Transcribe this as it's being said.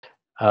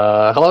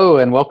Hello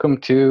and welcome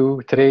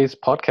to today's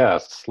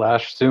podcast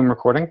slash Zoom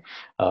recording.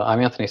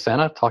 I'm Anthony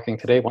Sana, talking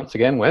today once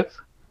again with.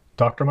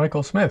 Dr.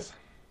 Michael Smith.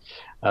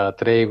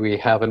 Today we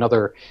have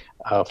another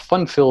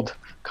fun-filled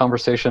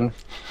conversation.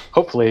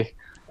 Hopefully,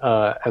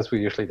 as we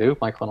usually do,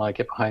 Michael and I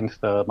get behind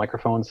the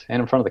microphones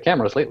and in front of the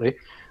cameras lately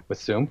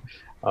with Zoom,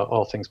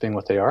 all things being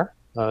what they are,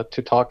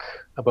 to talk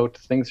about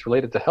things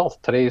related to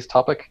health. Today's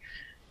topic: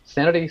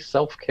 sanity,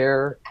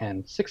 self-care,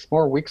 and 6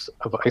 more weeks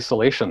of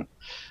isolation.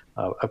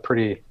 A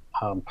pretty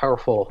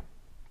powerful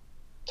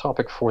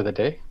topic for the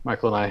day.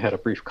 Michael and I had a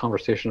brief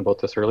conversation about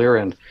this earlier,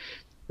 and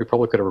we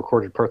probably could have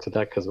recorded parts of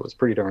that because it was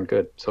pretty darn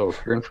good. So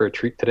you're in for a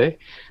treat today.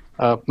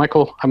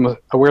 Michael, I'm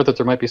aware that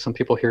there might be some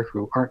people here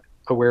who aren't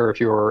aware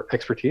of your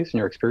expertise and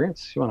your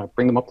experience. You want to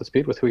bring them up to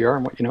speed with who you are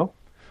and what you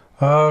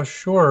know?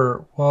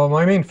 Sure. Well,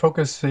 my main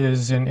focus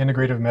is in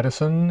integrative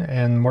medicine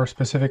and more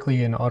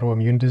specifically in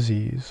autoimmune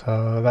disease.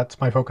 That's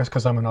my focus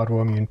because I'm an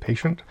autoimmune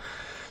patient.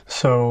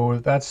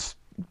 So that's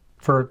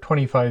for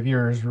 25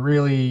 years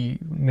really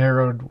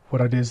narrowed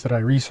what it is that I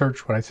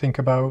research, what I think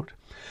about.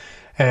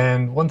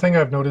 And one thing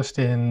I've noticed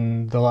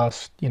in the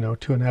last,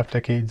 2.5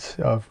 decades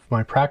of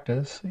my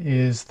practice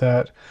is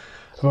that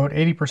about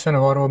 80%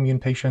 of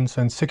autoimmune patients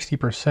and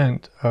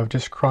 60% of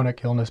just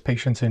chronic illness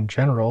patients in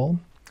general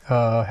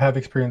have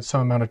experienced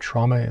some amount of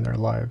trauma in their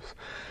lives.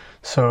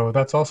 So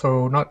that's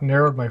also not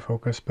narrowed my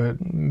focus,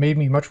 but made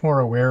me much more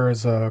aware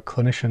as a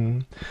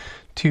clinician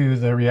to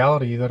the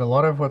reality that a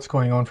lot of what's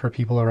going on for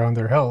people around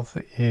their health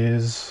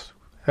is,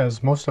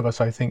 as most of us,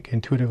 I think,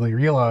 intuitively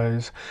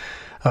realize,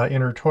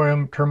 inner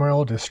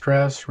turmoil,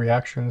 distress,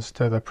 reactions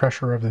to the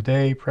pressure of the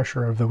day,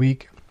 pressure of the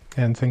week,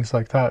 and things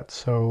like that.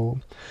 So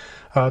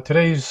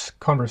today's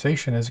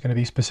conversation is going to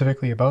be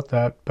specifically about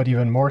that, but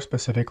even more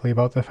specifically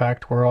about the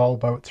fact we're all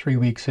about 3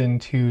 weeks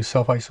into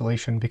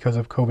self-isolation because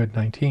of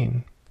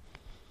COVID-19.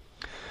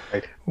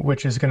 Right.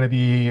 Which is going to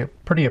be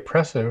pretty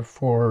oppressive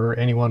for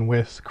anyone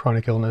with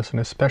chronic illness, and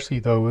especially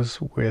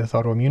those with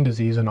autoimmune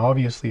disease, and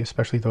obviously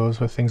especially those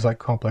with things like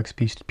complex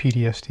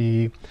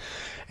PTSD.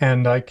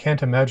 And I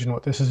can't imagine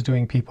what this is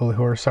doing people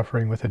who are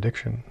suffering with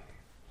addiction.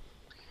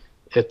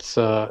 It's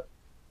an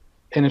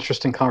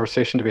interesting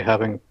conversation to be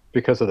having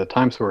because of the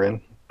times we're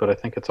in, but I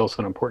think it's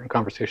also an important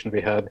conversation to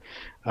be had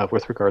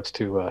with regards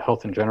to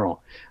health in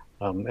general.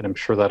 And I'm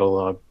sure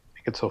that'll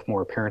make itself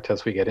more apparent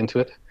as we get into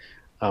it.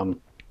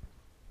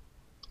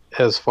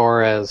 As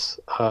far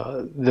as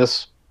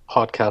this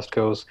podcast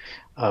goes,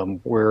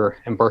 we're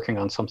embarking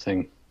on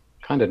something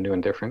kind of new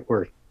and different.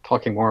 We're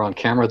talking more on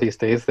camera these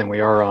days than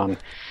we are on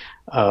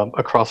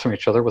across from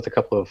each other with a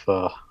couple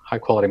of high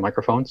quality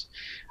microphones.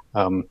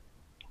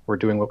 We're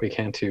doing what we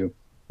can to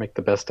make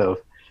the best of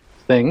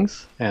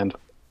things, and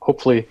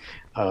hopefully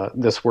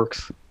this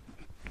works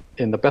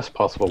in the best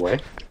possible way.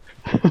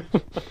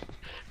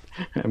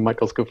 And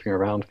Michael's goofing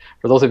around.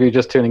 For those of you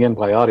just tuning in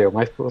by audio,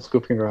 Michael's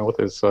goofing around with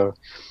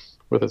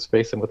his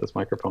face and with his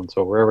microphone,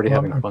 so we're already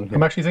having fun here.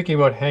 I'm actually thinking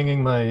about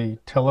hanging my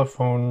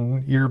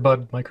telephone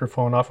earbud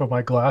microphone off of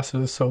my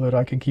glasses so that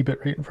I can keep it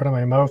right in front of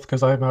my mouth,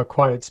 because I'm a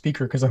quiet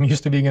speaker because I'm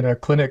used to being in a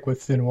clinic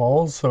with thin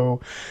walls.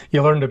 So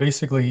you learn to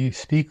basically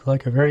speak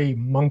like a very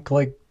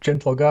monk-like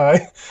gentle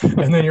guy,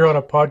 and then you're on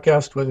a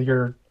podcast with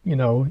your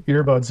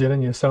earbuds in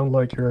and you sound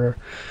like you're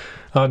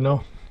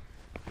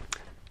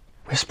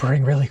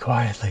whispering really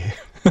quietly.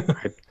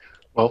 Right.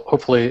 Well,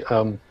 hopefully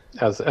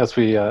as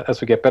we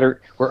get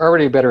better, we're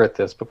already better at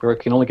this, but we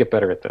can only get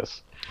better at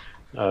this.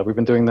 We've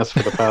been doing this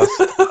for the past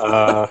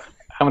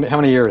how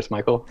many years,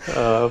 Michael?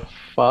 5.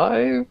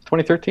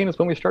 2013 is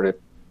when we started.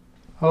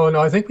 Oh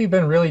no, I think we've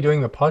been really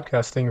doing the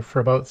podcasting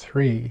for about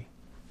 3.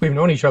 We've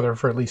known each other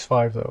for at least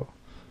 5, though.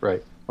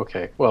 Right.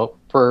 Okay. Well,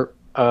 for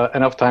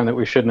enough time that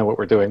we should know what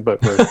we're doing,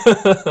 but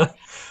we're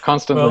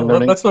constantly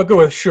learning. Let's not go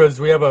with shoulds.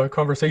 We have a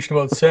conversation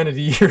about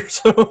sanity here,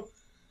 so.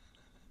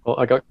 Well,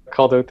 I got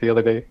called out the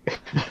other day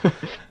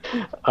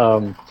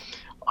on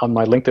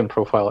my LinkedIn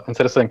profile.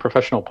 Instead of saying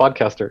professional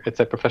podcaster, it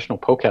said professional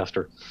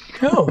pocaster.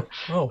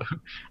 Oh.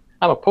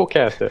 I'm a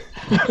pocaster.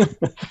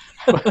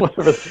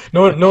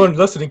 No one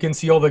listening can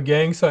see all the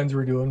gang signs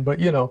we're doing, but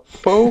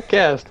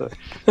Pocaster.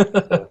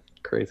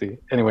 Crazy.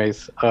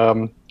 Anyways,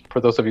 for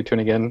those of you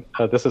tuning in,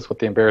 this is what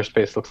the embarrassed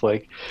face looks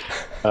like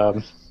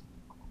on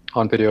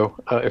video.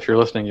 If you're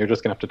listening, you're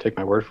just going to have to take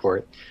my word for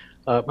it.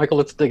 Michael,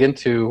 let's dig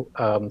into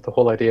the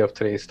whole idea of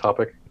today's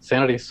topic: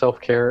 sanity,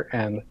 self-care,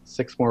 and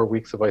 6 more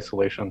weeks of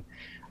isolation.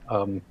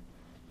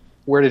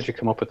 Where did you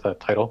come up with that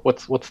title?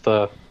 What's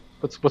the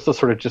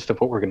sort of gist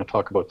of what we're going to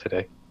talk about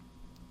today?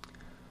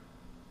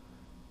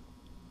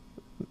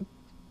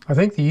 I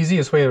think the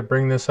easiest way to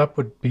bring this up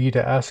would be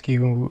to ask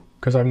you,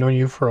 because I've known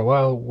you for a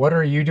while, what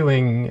are you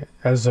doing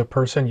as a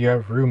person? You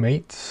have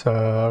roommates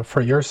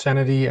for your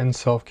sanity and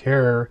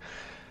self-care,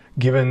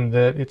 given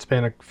that it's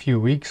been a few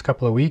weeks,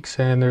 couple of weeks,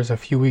 and there's a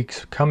few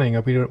weeks coming.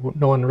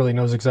 No one really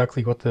knows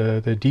exactly what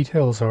the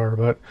details are,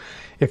 but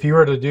if you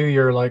were to do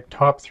your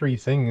top 3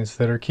 things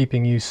that are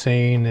keeping you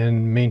sane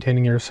and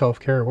maintaining your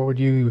self-care, what would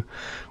you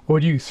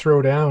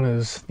throw down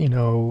as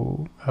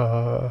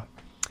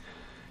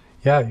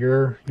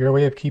your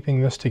way of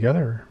keeping this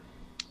together?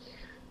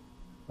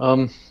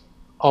 Um,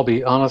 I'll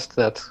be honest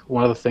that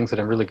one of the things that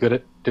I'm really good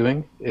at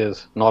doing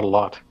is not a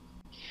lot.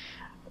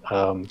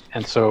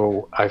 And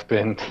so I've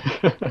been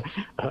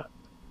uh,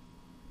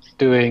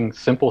 doing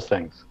simple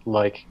things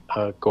like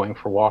going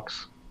for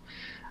walks.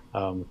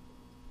 Um,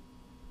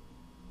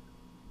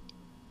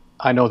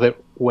 I know that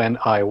when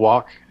I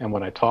walk and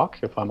when I talk,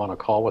 if I'm on a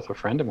call with a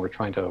friend and we're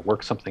trying to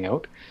work something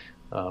out,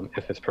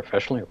 if it's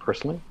professionally or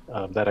personally,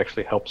 that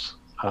actually helps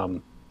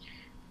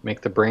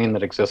make the brain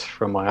that exists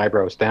from my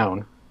eyebrows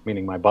down,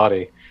 meaning my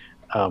body,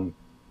 um,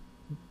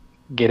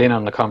 get in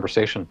on the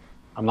conversation.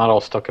 I'm not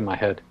all stuck in my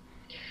head.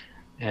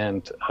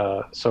 And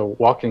so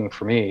walking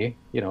for me,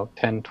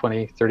 10,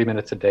 20, 30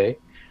 minutes a day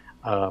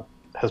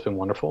has been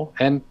wonderful.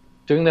 And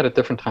doing that at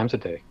different times a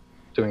day,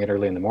 doing it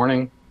early in the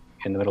morning,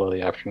 in the middle of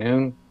the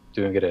afternoon,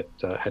 doing it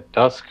at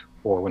dusk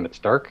or when it's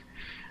dark.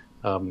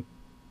 I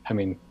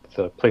mean,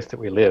 the place that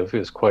we live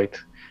is quite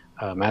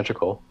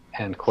magical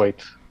and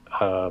quite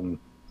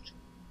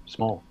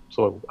small.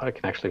 So I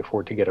can actually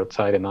afford to get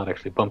outside and not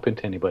actually bump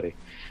into anybody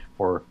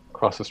or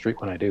cross the street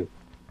when I do,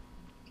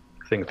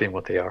 things being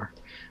what they are.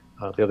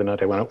 The other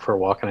night I went out for a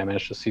walk and I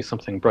managed to see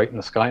something bright in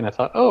the sky and I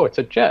thought, oh, it's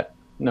a jet.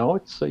 No,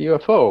 it's a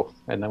UFO.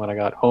 And then when I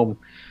got home,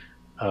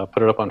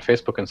 put it up on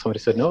Facebook and somebody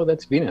said, no,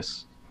 that's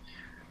Venus.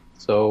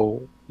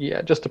 So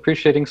yeah, just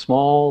appreciating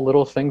small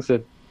little things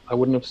that I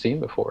wouldn't have seen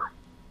before.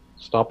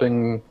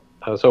 Stopping,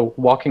 so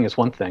walking is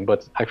one thing,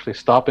 but actually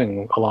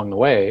stopping along the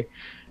way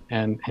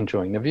and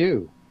enjoying the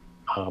view.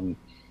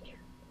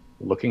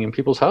 Looking in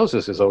people's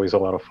houses is always a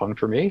lot of fun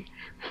for me.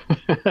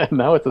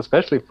 Now it's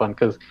especially fun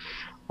because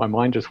my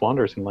mind just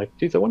wanders and like,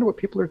 geez, I wonder what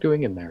people are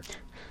doing in there.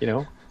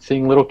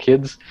 Seeing little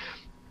kids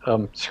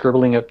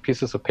scribbling at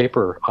pieces of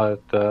paper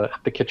at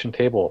the kitchen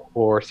table,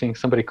 or seeing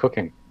somebody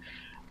cooking.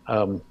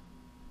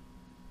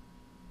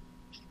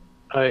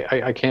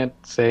 I can't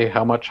say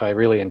how much I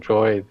really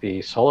enjoy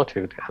the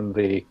solitude and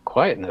the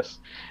quietness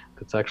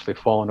that's actually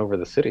fallen over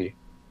the city.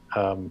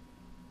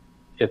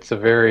 It's a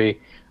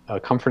very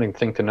comforting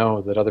thing to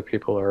know that other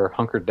people are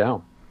hunkered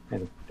down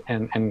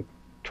and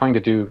trying to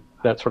do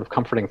that sort of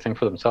comforting thing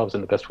for themselves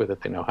in the best way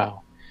that they know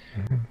how.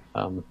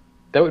 Mm-hmm.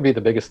 That would be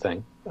the biggest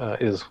thing,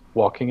 is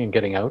walking and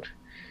getting out.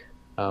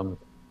 I've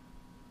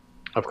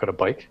got a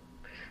bike.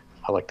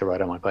 I like to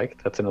ride on my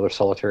bike. That's another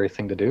solitary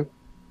thing to do.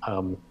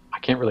 I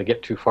can't really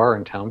get too far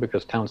in town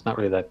because town's not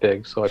really that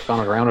big, so I've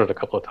gone around it a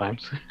couple of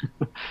times.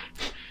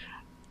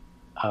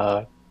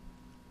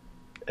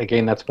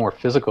 Again, that's more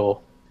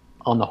physical.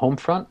 On the home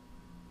front,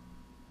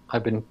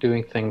 I've been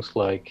doing things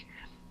like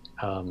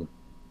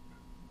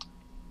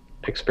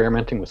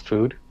experimenting with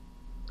food.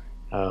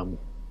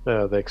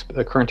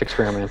 The current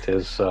experiment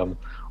is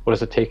what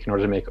does it take in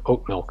order to make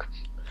oat milk?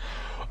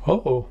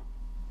 Oh.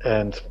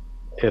 And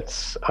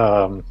it's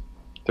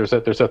there's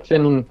a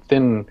thin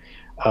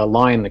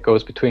line that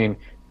goes between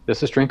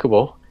this is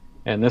drinkable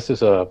and this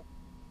is a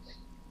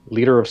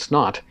liter of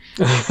snot.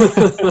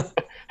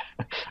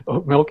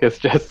 Oat milk is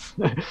just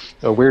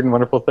a weird and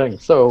wonderful thing.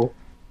 So,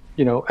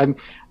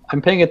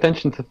 I'm paying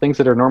attention to things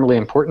that are normally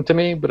important to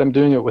me, but I'm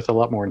doing it with a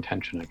lot more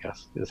intention, I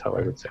guess, is how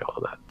I would say all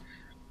of that.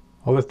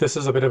 Well, this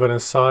is a bit of an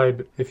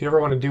aside. If you ever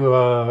want to do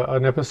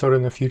an episode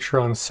in the future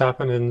on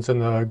saponins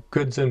and the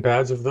goods and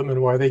bads of them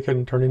and why they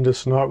can turn into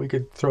snot, we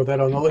could throw that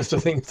on the list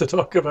of things to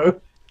talk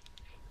about.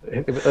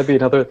 That'd be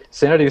another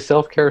Sanity,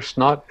 Self-Care,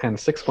 Snot, and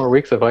 6 more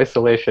weeks of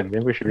isolation.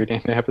 Maybe we should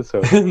rename the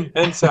episode.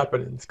 and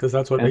saponins, because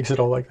that's what makes it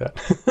all like that.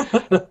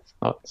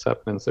 Snot,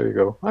 saponins, there you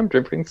go. I'm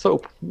drinking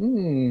soap.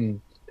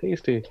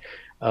 Tasty.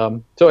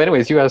 So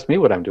anyways, you asked me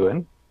what I'm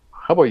doing.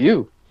 How about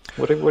you?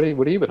 What have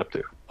you been up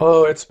to?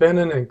 Oh, it's been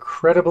an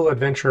incredible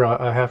adventure,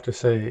 I have to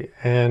say.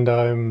 And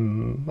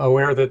I'm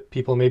aware that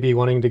people may be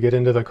wanting to get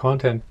into the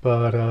content,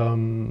 but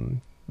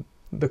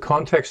the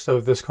context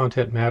of this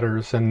content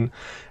matters. And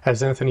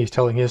as Anthony's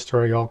telling his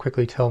story, I'll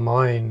quickly tell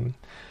mine.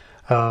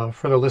 For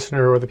the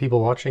listener or the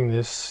people watching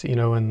this,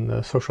 in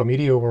the social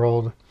media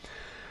world,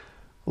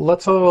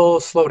 let's all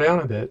slow down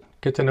a bit,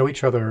 get to know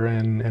each other,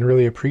 and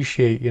really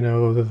appreciate,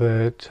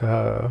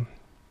 that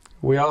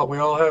we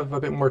all have a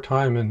bit more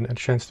time and a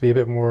chance to be a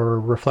bit more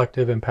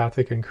reflective,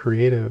 empathic, and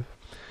creative.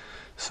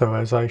 So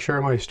as I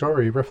share my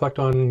story, reflect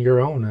on your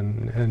own,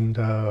 and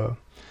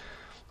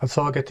let's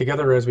all get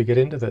together as we get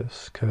into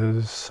this,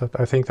 because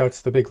I think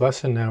that's the big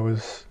lesson now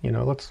is,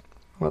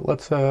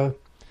 let's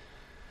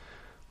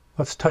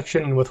touch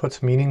in with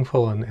what's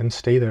meaningful and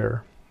stay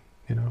there,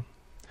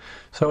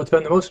 So it's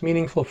been the most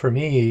meaningful for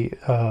me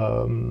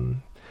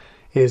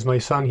is my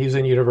son. He's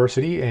in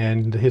university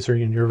and his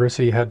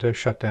university had to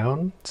shut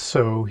down.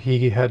 So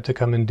he had to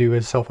come and do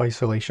his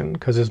self-isolation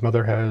because his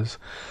mother has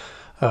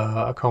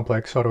a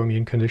complex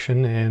autoimmune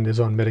condition and is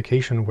on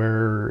medication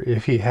where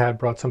if he had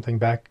brought something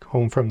back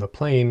home from the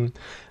plane,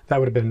 that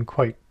would have been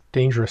quite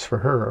dangerous for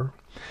her.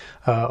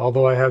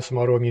 Although I have some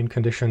autoimmune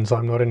conditions,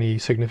 I'm not on any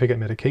significant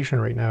medication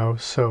right now.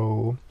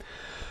 So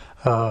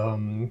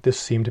this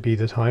seemed to be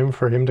the time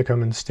for him to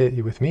come and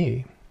stay with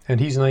me. And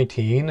he's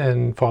 19,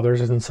 and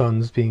fathers and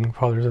sons being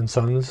fathers and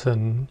sons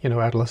and,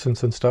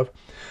 adolescents and stuff.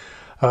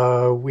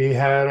 We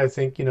had, I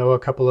think, a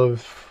couple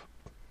of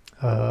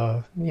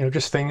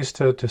just things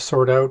to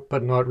sort out,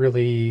 but not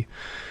really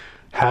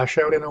hash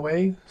out in a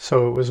way.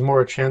 So it was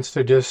more a chance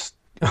to just,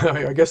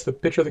 I guess the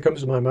picture that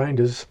comes to my mind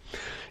is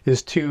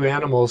two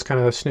animals kind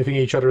of sniffing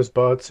each other's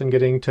butts and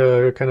getting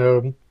to kind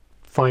of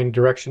find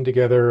direction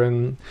together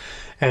and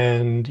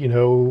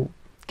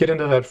get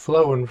into that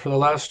flow. And for the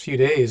last few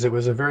days, it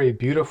was a very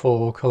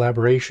beautiful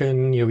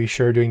collaboration. We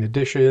shared doing the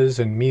dishes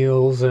and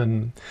meals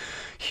and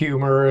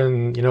humor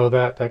and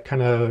that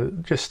kind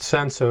of just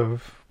sense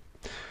of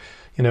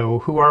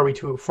who are we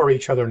for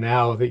each other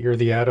now that you're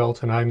the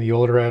adult and I'm the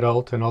older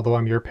adult, and although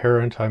I'm your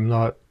parent, I'm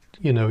not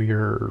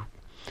your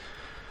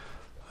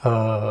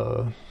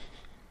uh,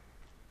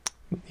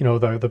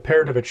 the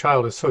parent of a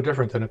child is so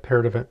different than a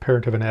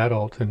parent of an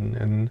adult,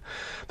 and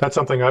that's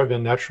something I've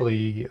been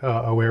naturally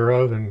aware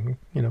of and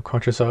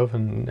conscious of,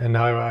 and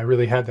now I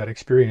really had that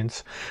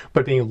experience.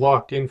 But being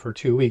locked in for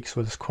 2 weeks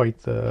was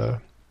quite the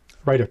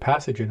rite of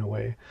passage in a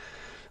way.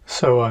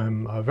 So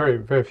I'm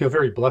feel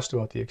very blessed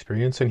about the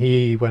experience. And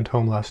he went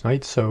home last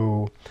night,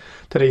 so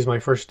today's my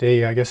first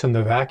day, I guess, in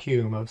the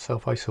vacuum of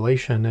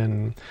self-isolation.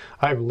 And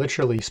I've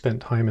literally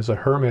spent time as a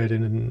hermit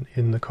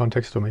in the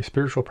context of my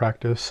spiritual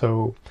practice.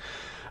 So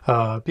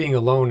being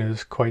alone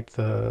is quite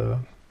the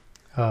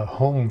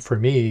home for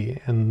me,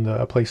 and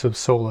a place of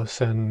solace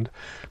and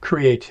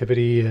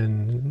creativity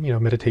and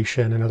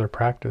meditation and other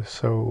practice.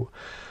 So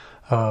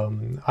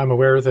I'm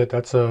aware that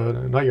that's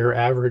not your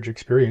average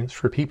experience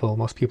for people.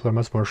 Most people are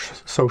much more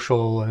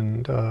social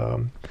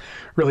and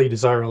really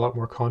desire a lot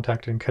more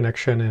contact and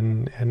connection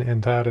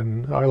and that.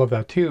 And I love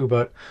that too.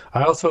 But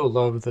I also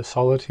love the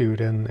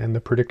solitude and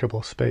the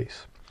predictable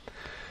space.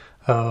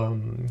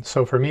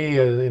 So for me,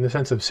 in the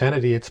sense of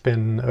sanity, it's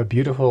been a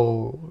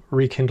beautiful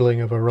rekindling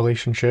of a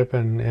relationship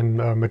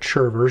and a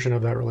mature version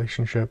of that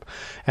relationship.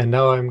 And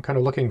now I'm kind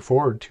of looking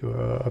forward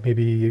to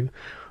maybe,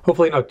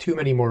 hopefully not too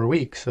many more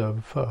weeks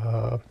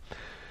of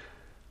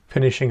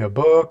finishing a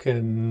book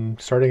and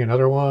starting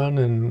another one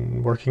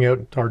and working out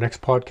our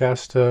next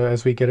podcast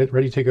as we get it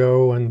ready to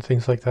go and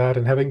things like that,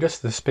 and having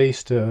just the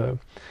space to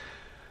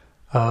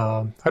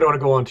I don't want to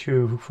go on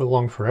too for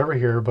long forever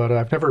here, but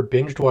I've never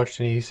binged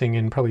watched anything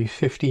in probably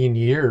 15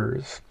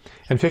 years.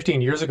 And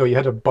 15 years ago, you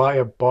had to buy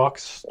a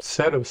box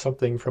set of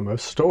something from a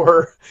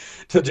store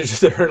to just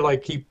there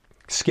like keep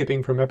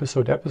skipping from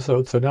episode to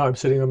episode. So now I'm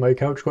sitting on my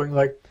couch going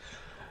like,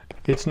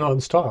 it's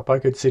nonstop. I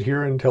could sit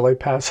here until I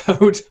pass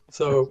out.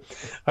 So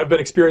I've been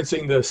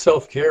experiencing the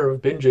self-care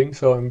of binging.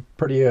 So I'm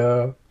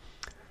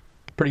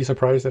pretty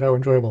surprised at how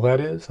enjoyable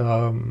that is.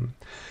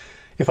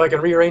 If I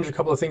can rearrange a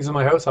couple of things in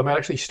my house, I might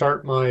actually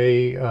start my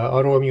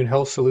autoimmune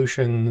health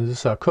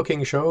solutions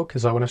cooking show,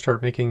 because I want to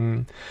start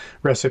making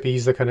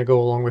recipes that kind of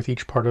go along with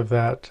each part of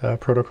that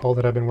protocol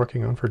that I've been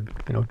working on for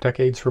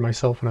decades for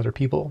myself and other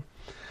people.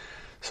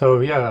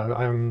 So yeah,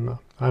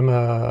 I'm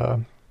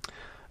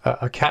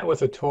a cat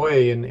with a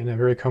toy in a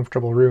very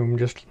comfortable room,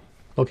 just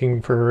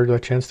looking for a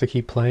chance to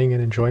keep playing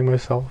and enjoying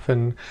myself,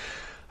 and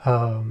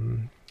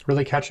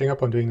really catching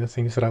up on doing the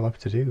things that I love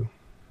to do.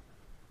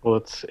 Well,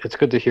 it's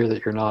good to hear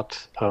that you're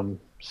not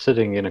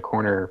sitting in a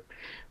corner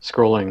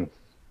scrolling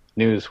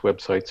news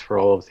websites for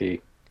all of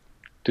the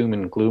doom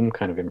and gloom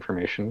kind of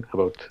information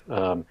about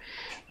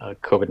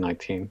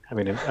COVID-19. I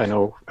mean, I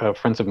know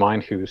friends of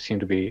mine who seem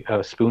to be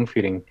spoon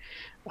feeding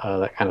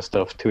that kind of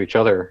stuff to each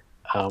other,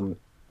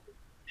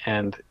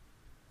 and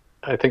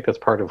I think that's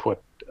part of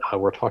what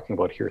we're talking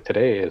about here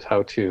today, is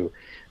how to.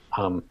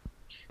 I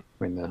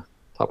mean, the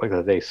topic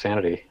of the day is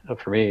sanity.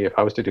 For me, if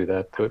I was to do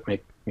that, that would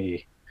make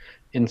me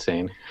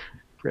insane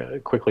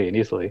quickly and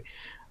easily.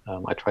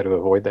 I try to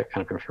avoid that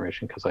kind of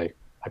information because I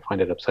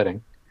find it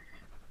upsetting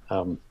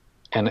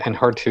and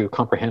hard to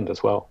comprehend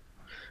as well.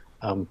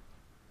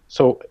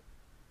 So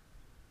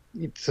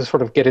to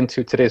sort of get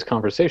into today's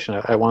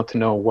conversation, I want to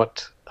know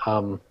what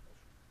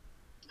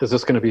is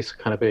this going to be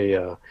kind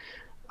of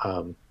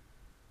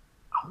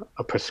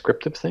a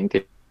prescriptive thing?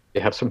 Do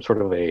you have some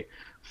sort of a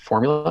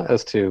formula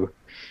as to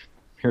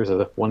here's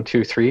a 1,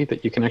 2, 3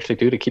 that you can actually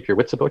do to keep your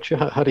wits about you?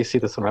 How do you see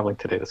this unraveling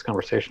today, this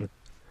conversation?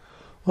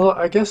 Well,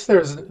 I guess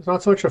there's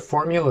not so much a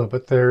formula,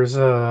 but there's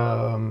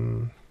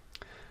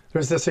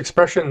this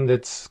expression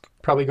that's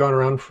probably gone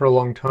around for a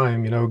long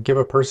time. Give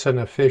a person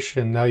a fish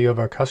and now you have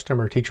a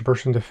customer. Teach a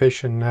person to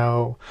fish and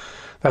now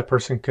that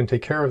person can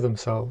take care of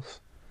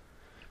themselves.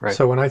 Right.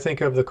 So when I think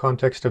of the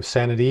context of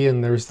sanity,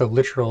 and there's the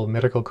literal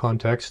medical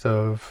context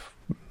of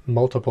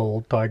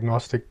multiple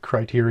diagnostic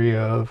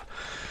criteria of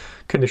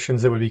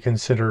conditions that would be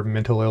considered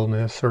mental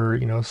illness or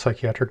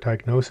psychiatric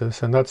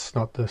diagnosis, and that's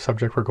not the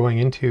subject we're going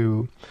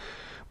into,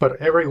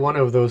 but every one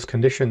of those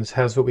conditions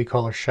has what we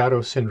call a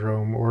shadow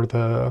syndrome, or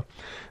the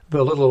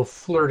little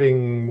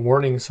flirting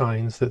warning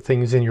signs that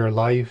things in your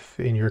life,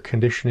 in your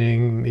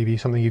conditioning, maybe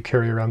something you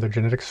carry around the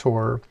genetics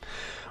for,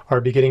 are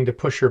beginning to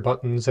push your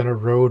buttons and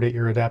erode at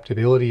your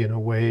adaptability in a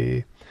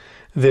way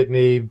that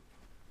may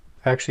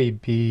actually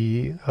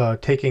be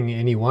taking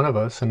any one of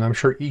us, and I'm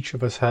sure each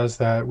of us has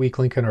that weak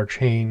link in our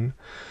chain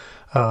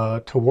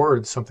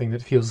towards something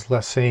that feels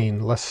less sane,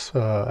 less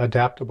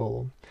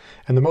adaptable.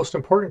 And the most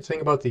important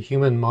thing about the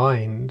human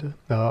mind,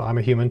 I'm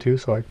a human too,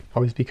 so I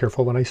always be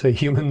careful when I say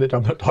human that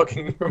I'm not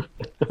talking from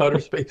outer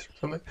space or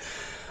something.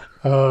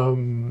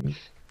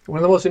 One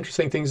of the most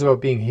interesting things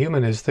about being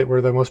human is that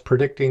we're the most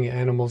predicting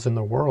animals in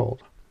the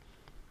world.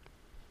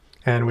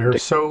 And we're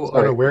Predict, so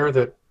sorry, unaware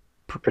that,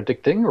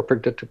 predicting or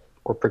predicting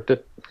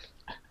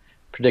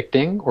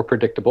or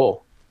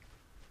predictable.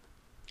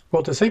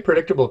 well, to say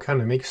predictable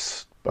kind of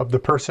makes of the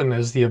person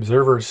as the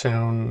observer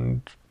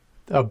sound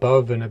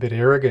above and a bit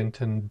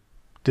arrogant and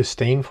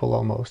disdainful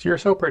almost. You're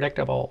so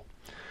predictable,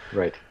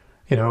 Right.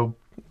 you know.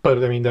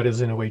 But I mean, that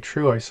is in a way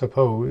true, I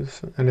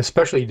suppose, and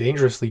especially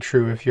dangerously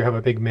true if you have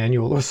a big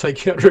manual of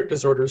psychiatric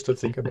disorders to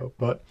think about.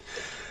 But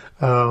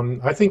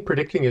I think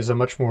predicting is a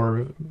much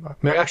more,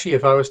 actually,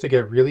 if I was to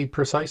get really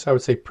precise, I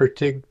would say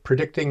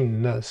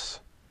predictingness.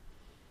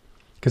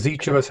 Because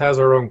each of Okay. us has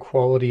our own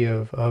quality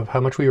of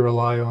how much we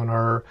rely on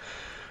our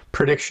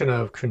prediction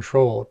of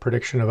control,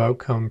 prediction of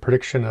outcome,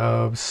 prediction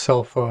of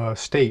self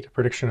state,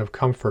 prediction of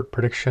comfort,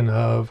 prediction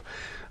of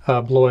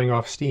blowing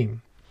off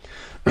steam,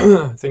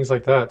 things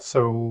like that.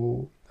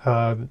 So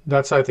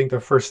that's, I think,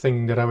 the first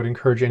thing that I would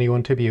encourage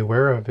anyone to be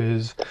aware of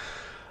is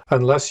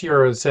unless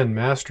you're a Zen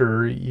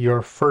master,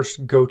 your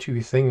first go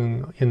to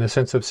thing in the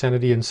sense of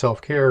sanity and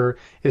self care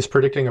is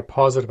predicting a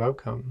positive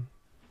outcome,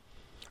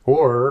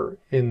 or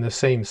in the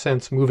same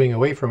sense, moving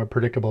away from a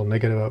predictable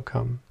negative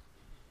outcome.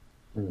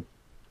 Mm.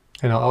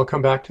 And I'll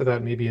come back to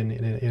that maybe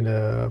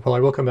well, I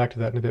will come back to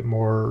that in a bit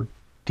more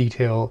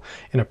detail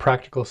in a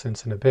practical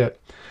sense in a bit.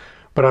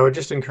 But I would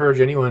just encourage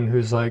anyone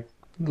who's like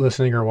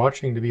listening or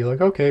watching to be like,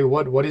 okay,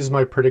 what is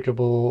my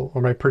predictable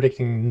or my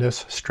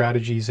predictingness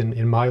strategies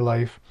in my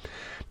life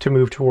to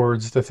move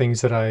towards the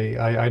things that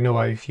I know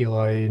I feel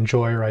I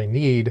enjoy or I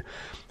need?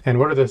 And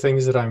what are the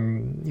things that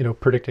I'm,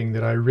 predicting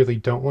that I really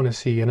don't want to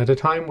see? And at a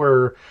time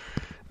where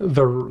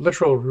the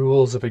literal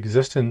rules of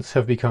existence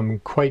have become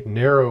quite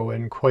narrow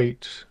and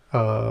quite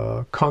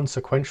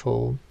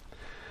consequential,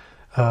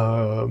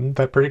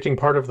 that predicting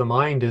part of the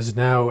mind is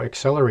now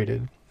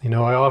accelerated.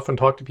 I often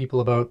talk to people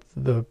about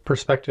the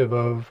perspective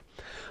of,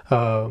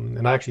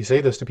 and I actually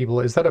say this to people,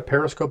 is that a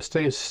periscope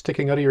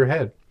sticking out of your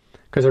head?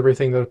 Because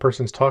everything that a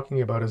person's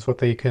talking about is what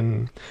they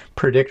can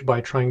predict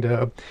by trying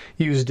to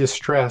use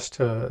distress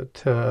to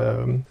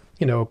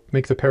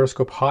make the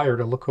periscope higher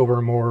to look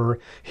over more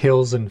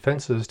hills and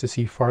fences to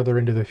see farther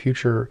into the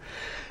future.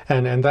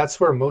 And that's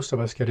where most of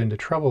us get into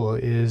trouble,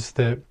 is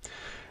that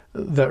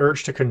the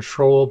urge to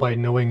control by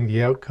knowing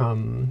the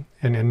outcome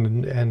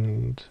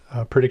and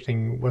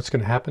predicting what's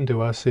going to happen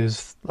to us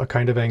is a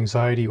kind of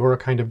anxiety or a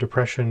kind of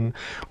depression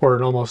or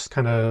an almost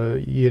kind of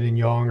yin and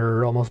yang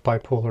or almost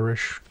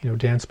bipolarish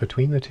dance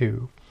between the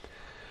two.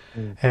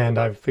 Mm. And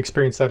I've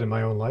experienced that in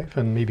my own life,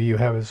 and maybe you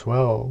have as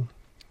well.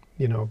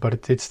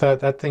 But it's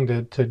that thing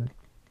to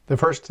the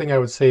first thing I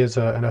would say is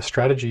a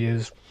strategy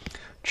is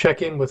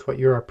check in with what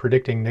you are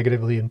predicting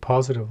negatively and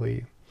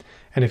positively,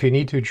 and if you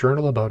need to,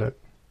 journal about it.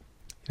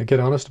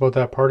 Get honest about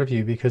that part of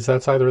you, because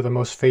that's either the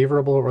most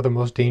favorable or the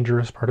most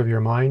dangerous part of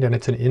your mind, and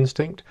it's an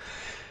instinct.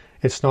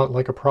 It's not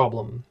like a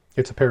problem.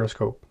 It's a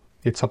periscope.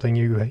 It's something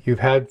you've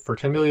had for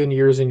 10 million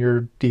years in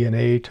your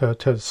DNA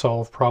to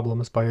solve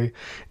problems by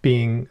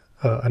being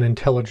an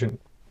intelligent,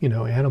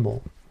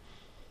 animal.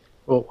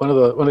 Well, one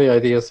of the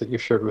ideas that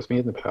you've shared with me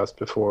in the past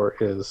before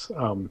is,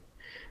 well,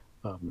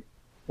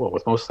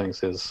 with most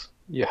things is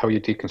how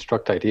you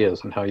deconstruct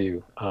ideas and how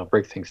you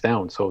break things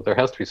down. So there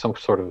has to be some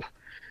sort of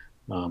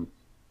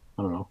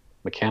I don't know,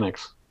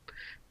 mechanics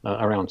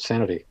around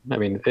sanity. I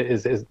mean,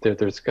 there's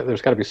got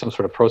to be some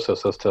sort of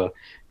process as to,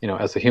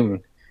 as a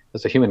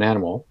human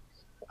animal,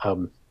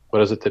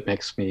 what is it that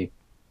makes me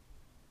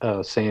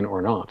sane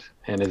or not?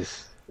 And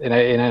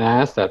I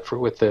asked that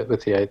with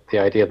the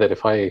idea that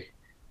if I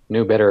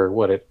knew better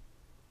what it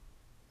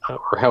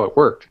or how it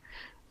worked,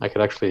 I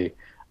could actually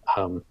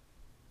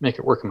make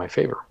it work in my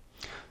favor.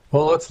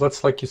 Well,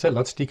 let's like you said,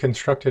 let's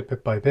deconstruct it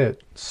bit by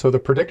bit. So the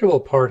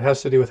predictable part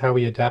has to do with how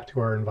we adapt to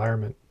our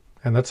environment.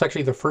 And that's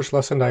actually the first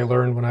lesson I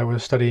learned when I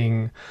was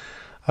studying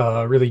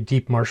really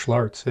deep martial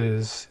arts,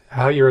 is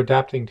how you're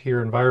adapting to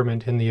your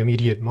environment in the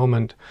immediate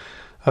moment,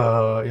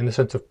 in the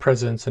sense of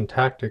presence and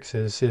tactics,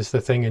 is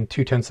the thing in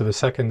 2/10 of a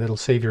second that'll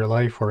save your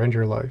life or end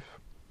your life.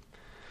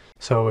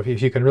 So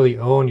if you can really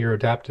own your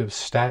adaptive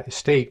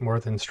state more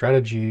than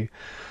strategy,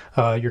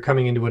 you're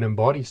coming into an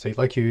embodied state,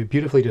 like you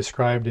beautifully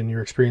described in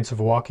your experience of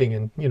walking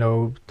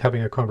and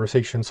having a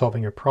conversation,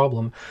 solving a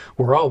problem.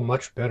 We're all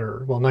much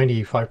better. Well,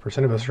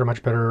 95% of us are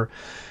much better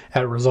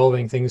at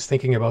resolving things,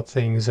 thinking about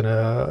things, and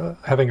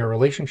having a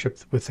relationship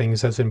with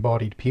things as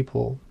embodied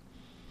people.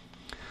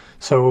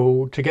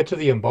 So to get to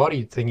the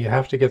embodied thing, you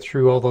have to get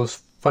through all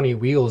those funny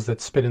wheels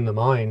that spin in the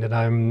mind.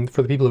 And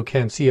for the people who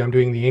can't see, I'm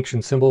doing the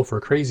ancient symbol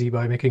for crazy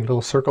by making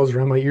little circles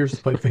around my ears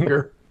with my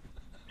finger.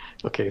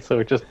 Okay,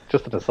 so just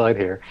an aside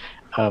here.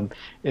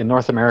 In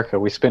North America,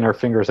 we spin our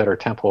fingers at our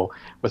temple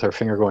with our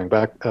finger going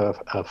back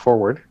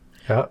forward.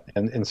 Yeah.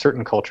 And in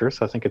certain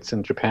cultures, I think it's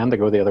in Japan, they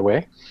go the other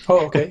way.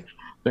 Oh, okay.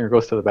 Finger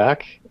goes to the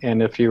back.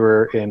 And if you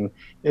were in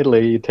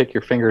Italy, you take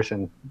your fingers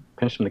and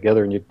pinch them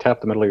together and you tap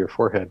the middle of your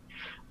forehead.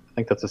 I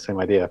think that's the same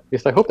idea. At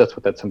least I hope that's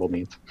what that symbol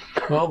means.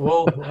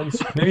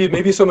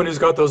 Maybe someone who's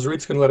got those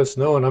roots can let us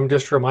know. And I'm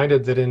just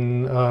reminded that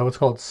in what's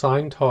called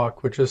sign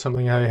talk, which is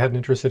something I had an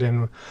interested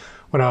in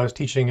when I was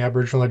teaching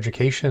Aboriginal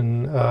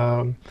education,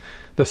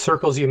 the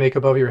circles you make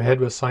above your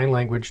head with sign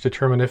language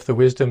determine if the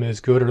wisdom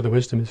is good or the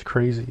wisdom is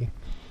crazy.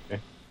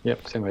 Okay.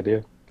 Yep, same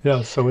idea.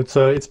 Yeah, so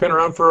it's been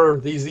around for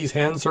these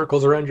hand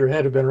circles around your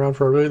head have been around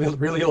for a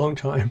really long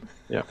time.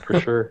 Yeah, for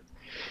sure.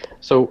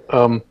 So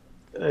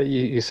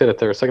you said it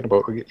there a second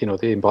about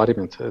the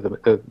embodiment,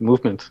 the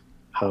movement,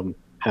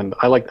 and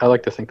I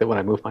like to think that when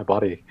I move my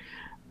body,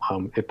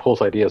 it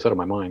pulls ideas out of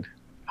my mind.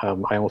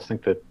 I almost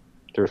think that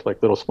there's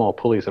like little small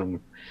pulleys and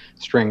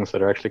strings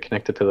that are actually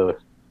connected to those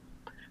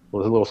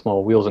little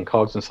small wheels and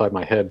cogs inside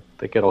my head.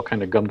 They get all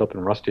kind of gummed up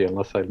and rusty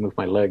unless I move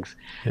my legs.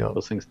 Yeah.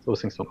 Those things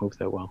don't move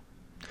that well.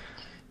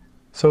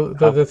 So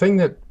the thing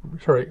that,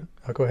 sorry,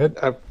 go ahead.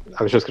 I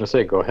was just going to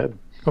say, go ahead.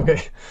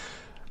 Okay.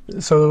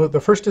 So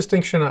the first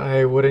distinction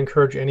I would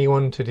encourage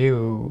anyone to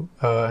do,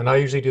 and I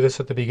usually do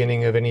this at the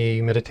beginning of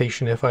any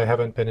meditation if I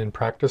haven't been in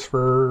practice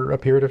for a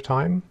period of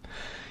time,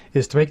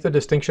 is to make the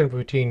distinction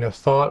between a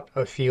thought,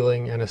 a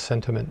feeling, and a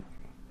sentiment.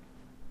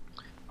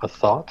 A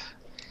thought,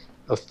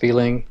 a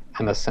feeling,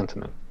 and a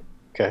sentiment.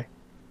 Okay.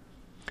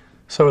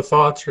 So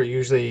thoughts are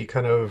usually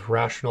kind of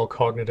rational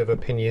cognitive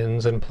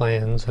opinions and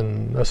plans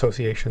and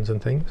associations and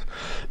things.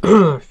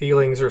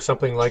 Feelings are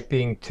something like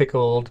being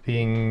tickled,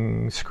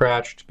 being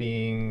scratched,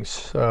 being,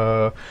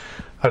 someone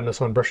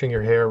brushing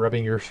your hair,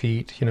 rubbing your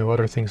feet,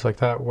 other things like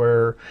that,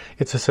 where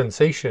it's a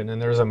sensation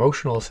and there's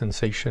emotional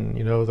sensation,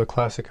 the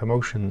classic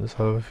emotions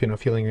of,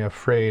 feeling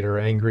afraid or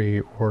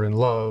angry or in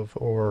love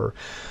or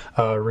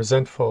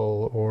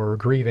resentful or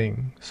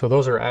grieving. So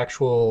those are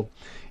actual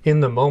in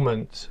the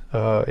moment,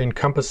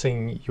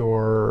 encompassing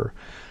your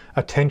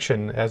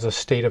attention as a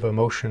state of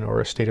emotion or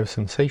a state of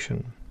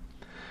sensation.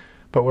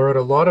 But where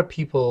a lot of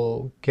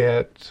people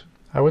get,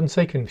 I wouldn't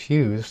say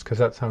confused, because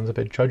that sounds a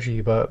bit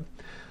judgy, but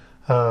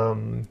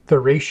the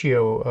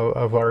ratio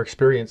of our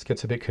experience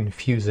gets a bit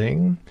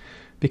confusing,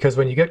 because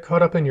when you get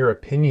caught up in your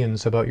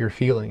opinions about your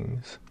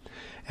feelings,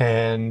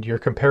 and your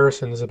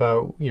comparisons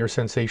about your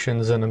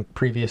sensations and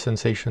previous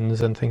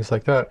sensations and things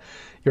like that,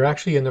 you're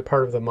actually in the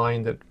part of the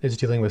mind that is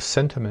dealing with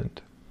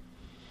sentiment.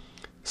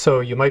 So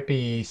you might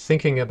be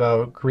thinking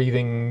about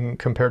grieving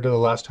compared to the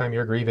last time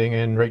you're grieving,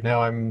 and right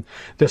now I'm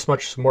this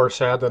much more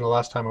sad than the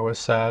last time I was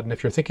sad. And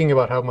if you're thinking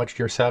about how much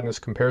your sadness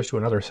compares to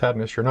another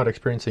sadness, you're not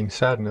experiencing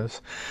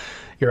sadness.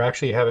 You're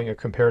actually having a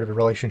comparative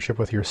relationship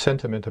with your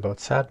sentiment about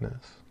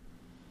sadness.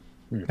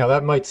 Now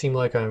that might seem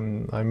like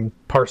I'm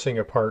parsing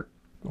apart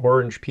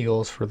orange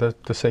peels for the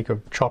sake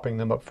of chopping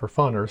them up for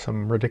fun or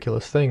some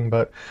ridiculous thing,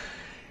 but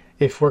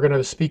if we're going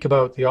to speak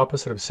about the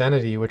opposite of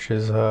sanity, which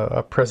is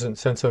a present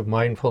sense of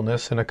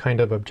mindfulness and a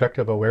kind of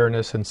objective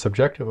awareness and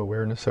subjective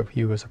awareness of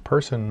you as a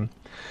person,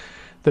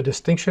 the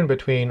distinction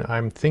between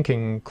I'm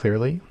thinking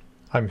clearly,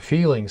 I'm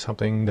feeling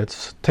something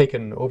that's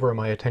taken over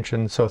my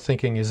attention, so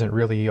thinking isn't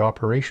really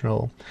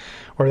operational,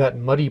 or that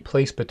muddy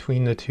place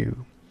between the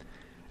two.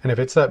 And if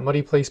it's that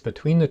muddy place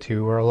between the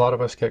two where a lot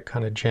of us get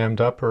kind of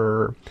jammed up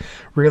or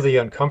really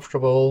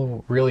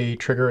uncomfortable, really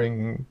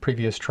triggering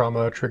previous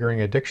trauma,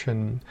 triggering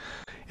addiction,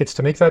 it's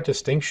to make that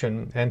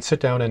distinction and sit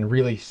down and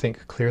really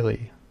think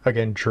clearly.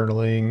 Again,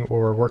 journaling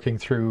or working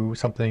through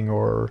something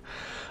or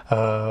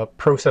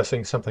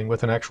processing something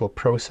with an actual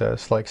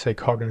process, like say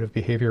cognitive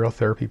behavioral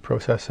therapy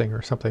processing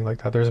or something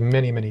like that. There's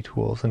many, many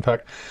tools. In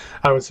fact,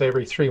 I would say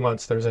every 3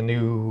 months there's a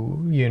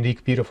new,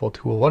 unique, beautiful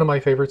tool. One of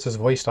my favorites is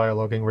voice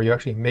dialoguing, where you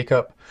actually make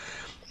up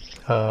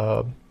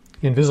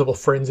invisible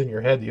friends in your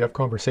head that you have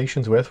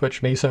conversations with,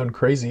 which may sound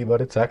crazy,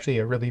 but it's actually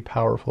a really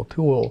powerful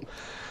tool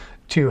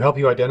to help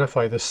you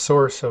identify the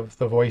source of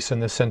the voice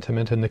and the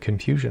sentiment and the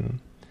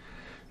confusion.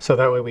 So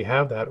that way we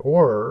have that,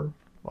 or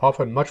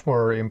often much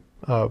more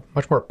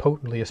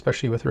potently,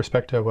 especially with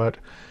respect to what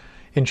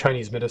in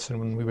Chinese medicine,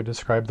 when we would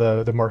describe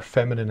the more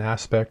feminine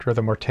aspect or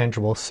the more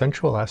tangible,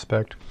 sensual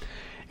aspect,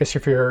 is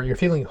if you're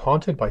feeling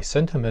haunted by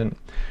sentiment,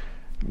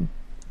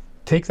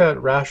 take that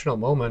rational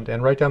moment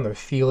and write down the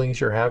feelings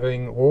you're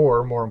having,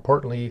 or more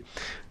importantly,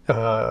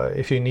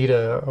 if you need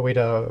a way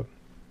to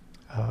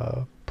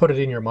put it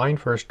in your mind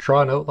first,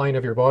 draw an outline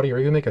of your body or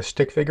even make a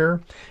stick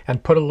figure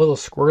and put a little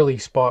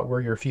squirrely spot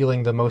where you're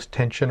feeling the most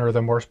tension or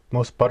the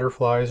most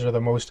butterflies or the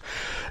most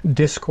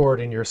discord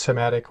in your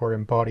somatic or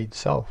embodied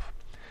self.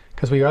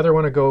 Because we either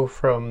want to go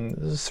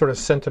from sort of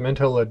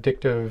sentimental,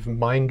 addictive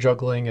mind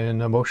juggling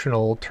and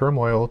emotional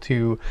turmoil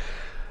to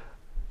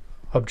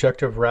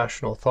objective,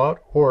 rational thought,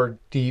 or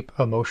deep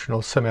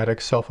emotional,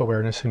 somatic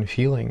self-awareness and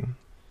feeling.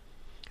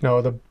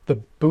 The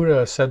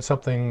Buddha said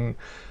something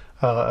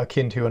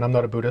akin to, and I'm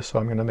not a Buddhist, so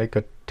I'm going to make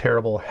a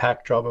terrible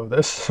hack job of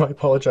this, so I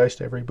apologize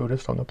to every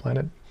Buddhist on the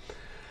planet.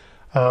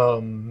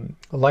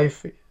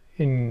 Life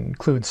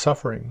includes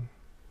suffering.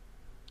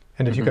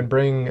 And if you can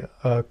bring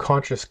a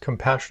conscious,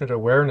 compassionate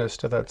awareness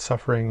to that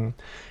suffering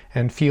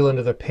and feel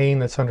into the pain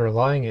that's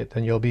underlying it,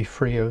 then you'll be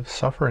free of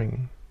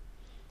suffering.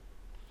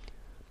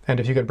 And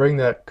if you can bring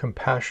that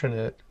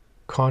compassionate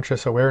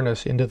conscious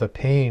awareness into the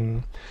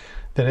pain,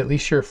 then at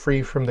least you're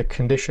free from the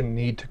conditioned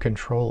need to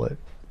control it.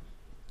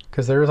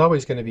 Because there is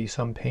always going to be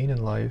some pain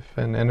in life,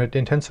 and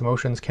intense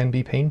emotions can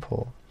be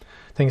painful.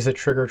 Things that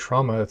trigger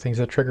trauma, things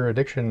that trigger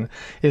addiction,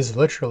 is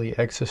literally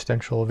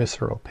existential,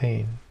 visceral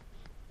pain.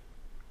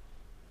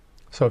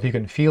 So if you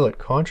can feel it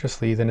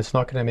consciously, then it's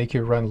not going to make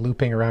you run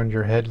looping around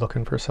your head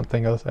looking for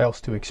something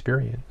else to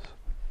experience.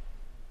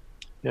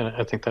 Yeah,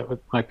 I think that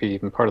might be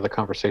even part of the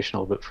conversation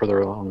a little bit further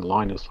along the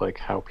line, is like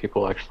how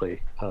people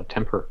actually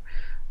temper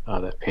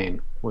that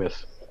pain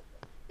with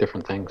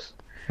different things,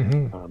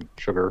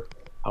 sugar,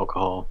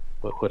 alcohol,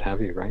 what have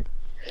you, right?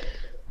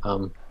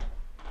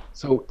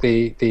 So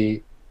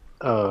the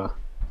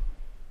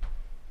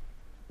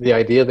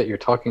idea that you're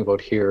talking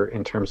about here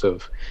in terms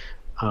of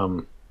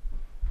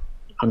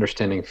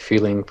understanding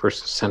feeling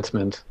versus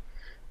sentiment,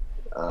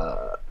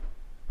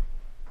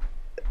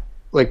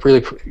 like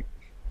really,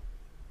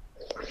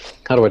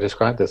 how do I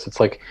describe this? It's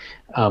like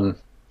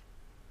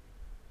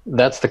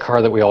that's the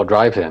car that we all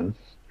drive in.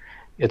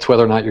 It's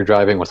whether or not you're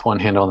driving with one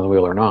hand on the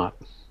wheel or not,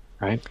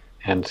 right?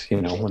 And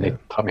when they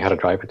taught me how to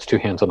drive, it's two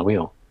hands on the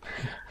wheel.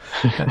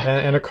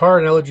 And a car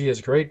analogy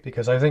is great,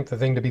 because I think the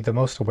thing to be the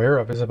most aware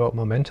of is about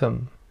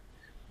momentum.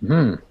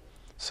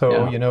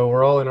 So,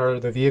 we're all in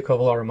the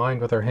vehicle of our mind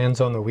with our hands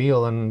on the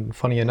wheel. And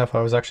funny enough,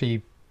 I was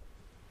actually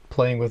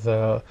playing with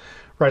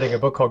writing a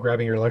book called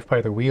Grabbing Your Life by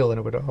the Wheel,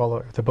 and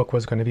the book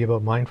was going to be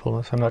about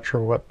mindfulness. I'm not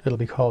sure what it'll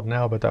be called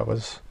now, but that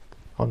was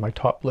on my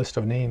top list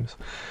of names,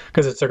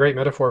 because it's a great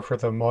metaphor for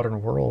the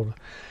modern world.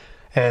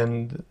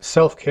 And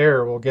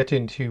self-care, we'll get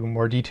into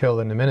more detail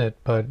in a minute,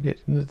 but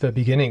the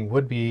beginning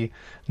would be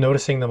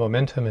noticing the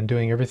momentum and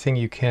doing everything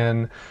you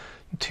can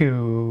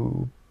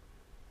to,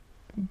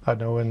 I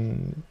know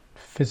in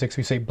physics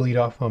we say bleed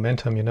off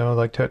momentum,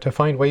 like to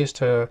find ways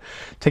to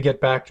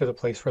get back to the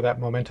place where that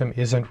momentum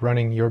isn't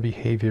running your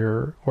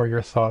behavior or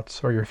your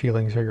thoughts or your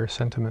feelings or your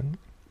sentiment.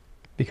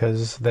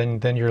 Because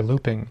then you're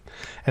looping.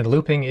 And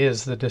looping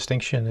is the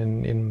distinction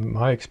in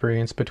my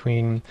experience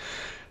between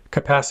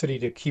capacity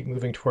to keep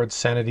moving towards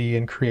sanity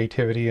and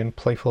creativity and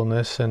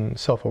playfulness and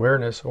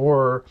self-awareness,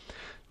 or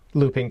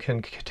looping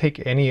can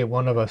take any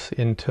one of us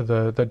into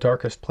the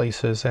darkest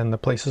places and the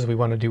places we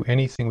want to do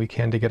anything we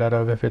can to get out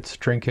of, if it's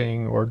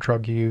drinking or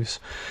drug use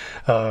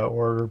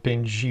or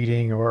binge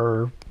eating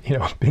or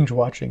binge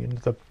watching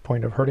to the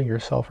point of hurting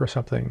yourself or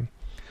something.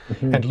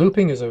 And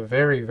looping is a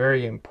very,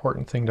 very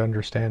important thing to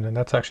understand, and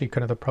that's actually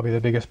kind of probably the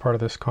biggest part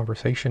of this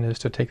conversation, is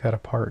to take that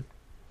apart.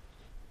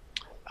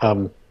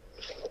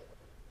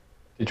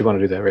 Did you want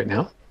to do that right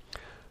now?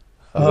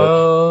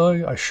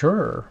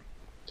 Sure.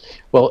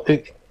 Well,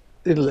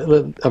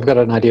 I've got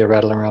an idea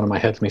rattling around in my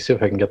head. Let me see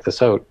if I can get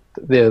this out.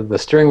 The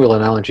steering wheel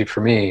analogy for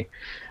me,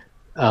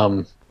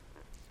 and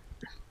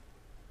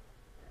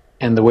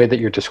the way that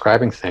you're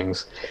describing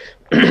things,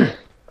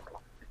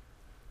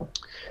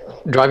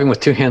 driving with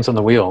two hands on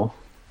the wheel,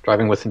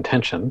 driving with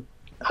intention,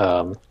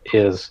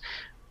 is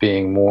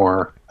being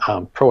more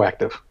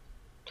proactive,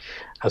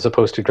 as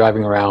opposed to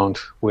driving around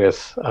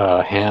with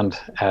a hand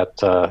at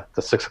the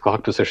 6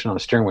 o'clock position on the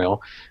steering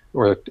wheel,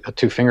 or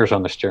two fingers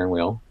on the steering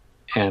wheel,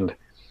 and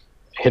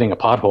hitting a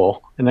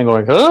pothole, and then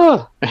going,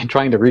 and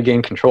trying to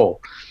regain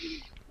control,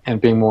 and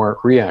being more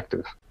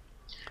reactive,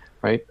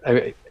 right?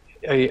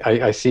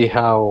 I see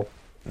how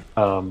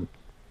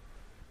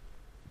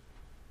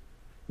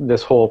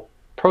this whole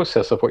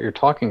process of what you're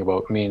talking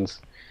about means,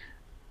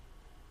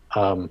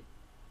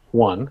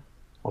 one,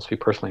 I'll speak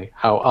personally,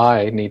 how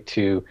I need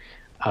to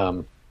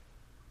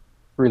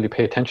really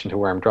pay attention to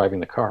where I'm driving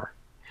the car.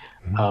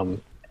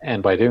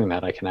 And by doing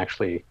that, I can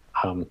actually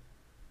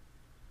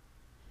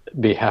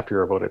be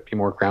happier about it, be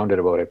more grounded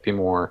about it, be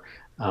more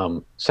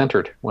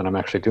centered when I'm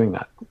actually doing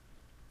that.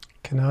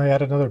 Can I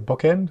add another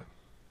bookend?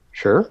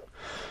 Sure.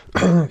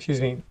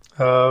 Excuse me.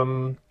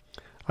 I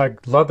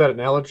love that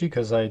analogy,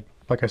 because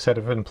like I said,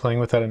 I've been playing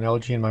with that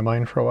analogy in my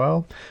mind for a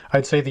while.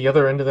 I'd say the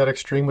other end of that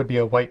extreme would be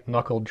a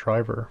white-knuckled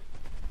driver.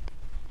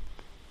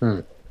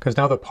 Because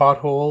now the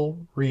pothole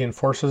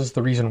reinforces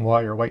the reason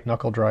why you're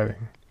white-knuckle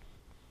driving.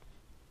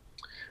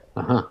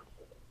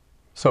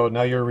 So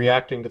now you're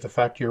reacting to the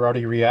fact you're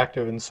already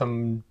reactive, and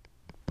some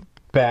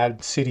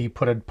bad city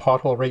put a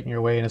pothole right in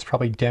your way, and it's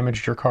probably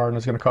damaged your car, and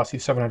it's going to cost you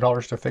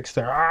 $700 to fix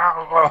there.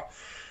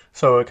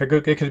 So it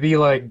could be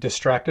like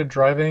distracted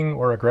driving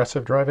or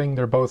aggressive driving.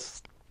 They're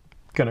both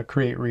going to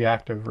create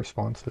reactive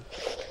responses.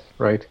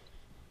 Right.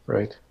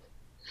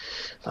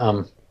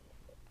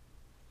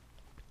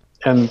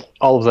 And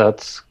all of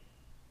that's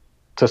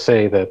to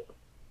say that,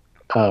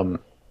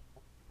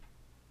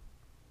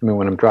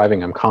 when I'm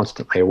driving, I'm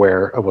constantly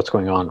aware of what's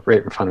going on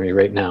right in front of me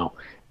right now.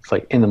 It's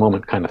like in the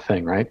moment kind of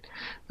thing, right?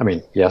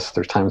 Yes,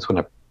 there's times when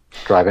I'm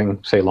driving,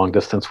 say long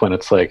distance, when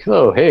it's like,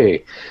 oh,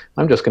 hey,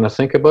 I'm just going to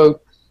think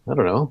about, I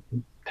don't know,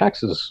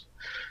 taxes.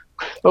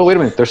 Oh, wait a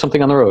minute, there's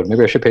something on the road.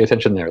 Maybe I should pay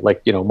attention there.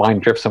 Like,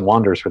 mind drifts and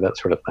wanders or that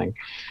sort of thing.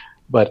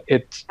 But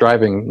it's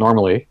driving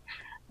normally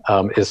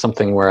is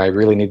something where I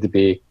really need to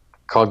be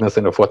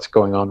cognizant of what's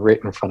going on right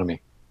in front of me.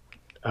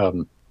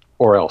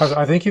 or I else.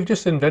 I think you've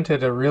just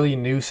invented a really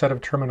new set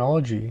of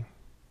terminology.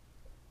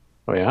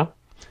 Oh yeah.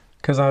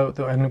 Because I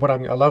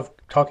love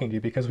talking to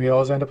you because we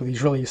always end up with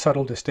these really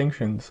subtle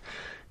distinctions.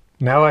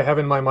 Now I have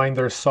in my mind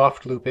there's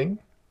soft looping,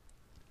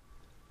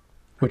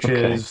 which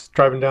Okay. is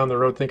driving down the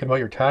road thinking about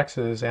your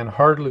taxes, and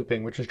hard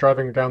looping, which is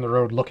driving down the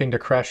road looking to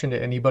crash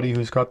into anybody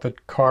who's got the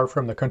car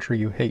from the country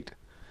you hate.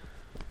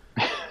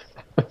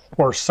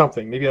 Or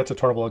something. Maybe that's a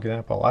terrible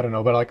example. I don't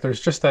know. But like there's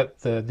just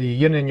the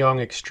yin and yang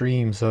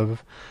extremes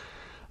of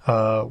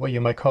what you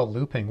might call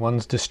looping.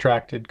 One's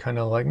distracted, kind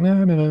of like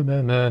meh, meh,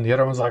 meh, meh, and the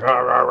other one's like rah,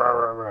 rah, rah,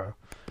 rah, rah.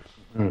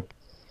 Mm,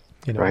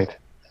 You know, right.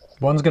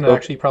 one's going to So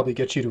actually probably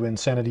get you to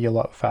insanity a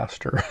lot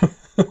faster.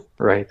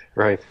 right,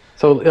 right.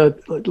 So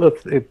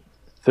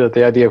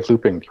the idea of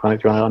looping. Do you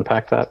want to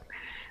unpack that?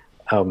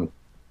 Um,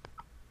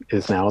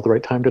 is now the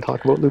right time to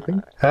talk about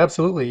looping?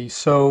 Absolutely.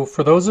 So,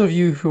 for those of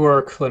you who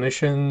are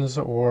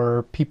clinicians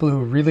or people who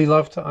really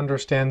love to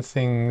understand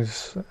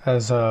things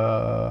as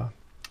a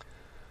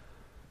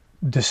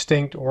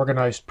distinct,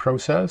 organized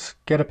process,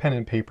 get a pen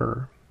and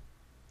paper.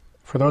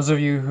 For those of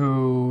you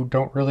who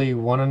don't really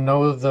want to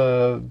know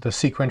the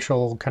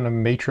sequential kind of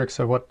matrix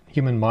of what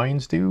human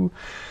minds do,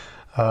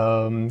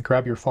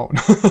 grab your phone.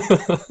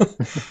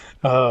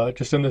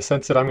 Just in the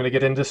sense that I'm going to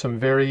get into some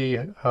very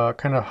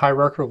kind of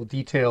hierarchical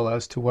detail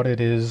as to what it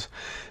is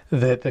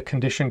that the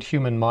conditioned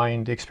human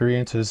mind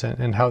experiences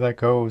and how that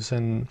goes.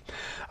 And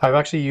I've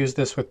actually used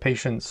this with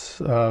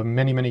patients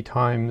many, many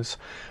times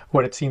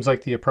when it seems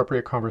like the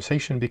appropriate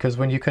conversation, because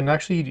when you can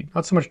actually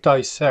not so much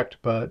dissect,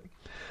 but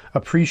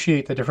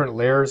appreciate the different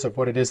layers of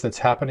what it is that's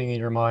happening in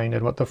your mind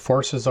and what the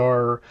forces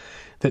are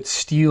that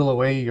steal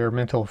away your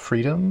mental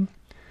freedom,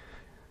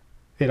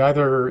 it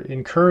either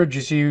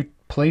encourages you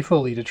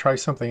playfully to try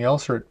something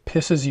else or it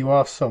pisses you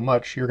off so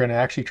much you're going to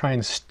actually try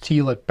and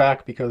steal it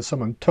back because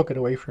someone took it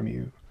away from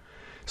you.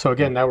 So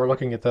again, now we're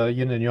looking at the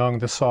yin and yang,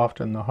 the soft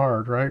and the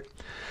hard, right?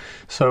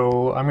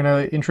 So I'm going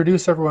to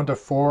introduce everyone to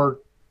four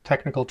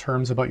technical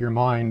terms about your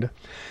mind,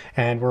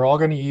 and we're all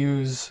going to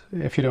use,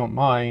 if you don't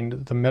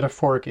mind, the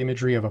metaphoric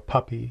imagery of a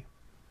puppy.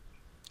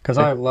 Because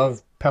I Okay.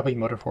 love puppy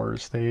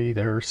metaphors.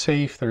 They're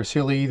safe, they're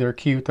silly, they're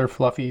cute, they're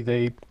fluffy,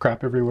 they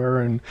crap everywhere,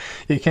 and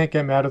you can't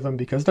get mad at them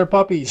because they're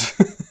puppies.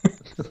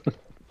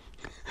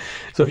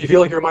 So if you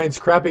feel like your mind's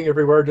crapping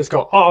everywhere, just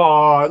go,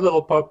 "Ah,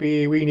 little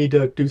puppy, we need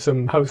to do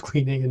some house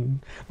cleaning and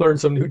learn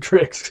some new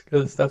tricks,"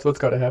 because that's what's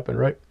got to happen,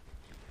 right?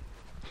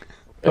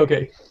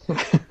 Okay.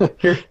 Okay,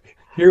 here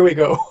here we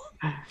go.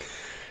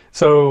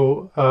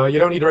 So you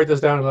don't need to write this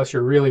down unless you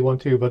really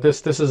want to, but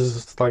this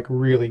is like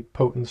really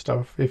potent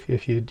stuff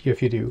if you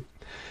do.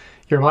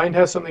 Your mind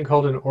has something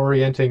called an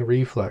orienting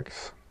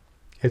reflex.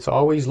 It's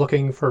always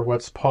looking for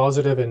what's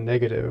positive and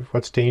negative,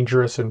 what's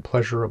dangerous and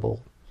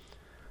pleasurable,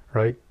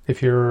 right?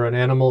 If you're an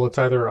animal, it's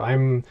either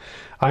I'm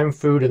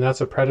food and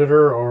that's a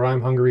predator, or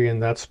I'm hungry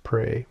and that's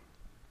prey,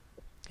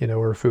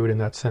 or food in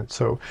that sense.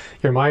 So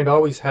your mind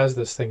always has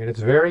this thing, and it's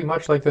very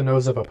much like the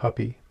nose of a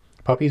puppy.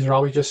 Puppies are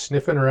always just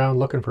sniffing around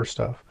looking for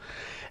stuff.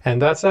 And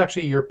that's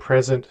actually your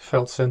present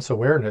felt sense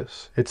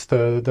awareness. It's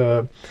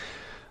the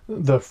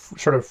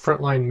sort of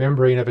frontline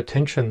membrane of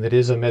attention that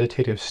is a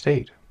meditative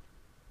state.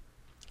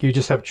 You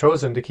just have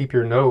chosen to keep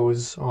your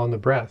nose on the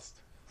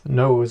breath,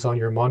 nose on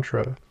your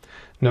mantra,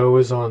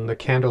 nose on the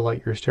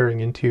candlelight you're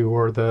staring into,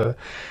 or the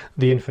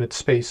infinite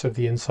space of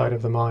the inside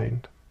of the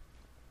mind.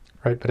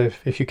 Right? But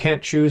if you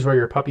can't choose where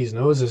your puppy's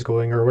nose is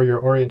going or where your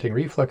orienting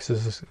reflex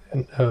is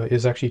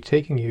actually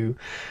taking you,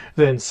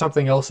 then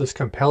something else is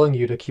compelling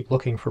you to keep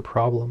looking for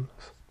problems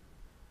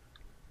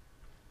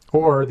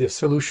or the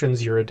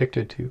solutions you're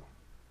addicted to.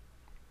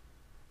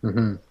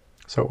 Hmm.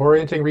 So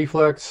orienting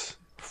reflex,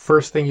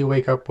 first thing you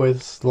wake up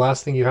with, the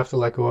last thing you have to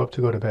let go of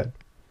to go to bed.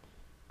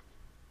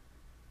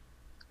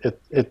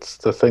 It's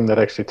the thing that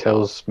actually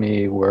tells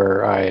me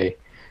where I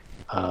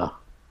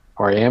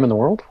am in the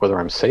world, whether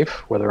I'm safe,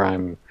 whether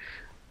I'm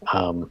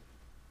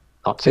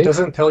not It safe.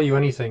 doesn't tell you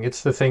anything.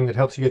 It's the thing that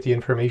helps you get the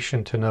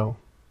information to know.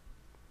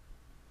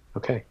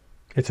 Okay.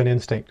 It's an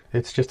instinct.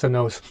 It's just a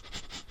nose.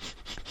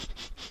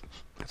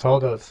 That's all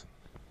it does.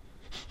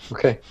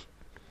 Okay.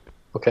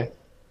 Okay.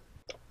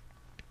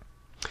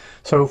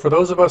 So for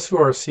those of us who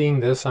are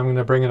seeing this, I'm going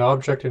to bring an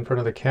object in front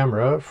of the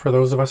camera. For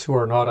those of us who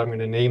are not, I'm going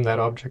to name that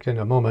object in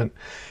a moment.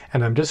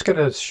 And I'm just going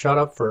to shut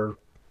up for,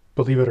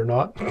 believe it or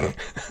not.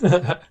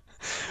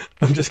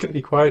 I'm just going to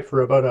be quiet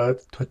for about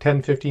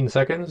 10, 15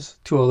 seconds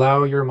to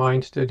allow your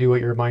mind to do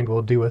what your mind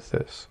will do with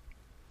this.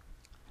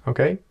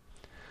 Okay?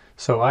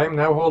 So I am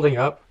now holding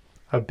up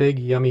a big,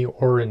 yummy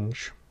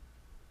orange.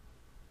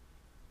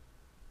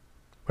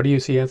 What do you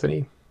see,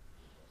 Anthony?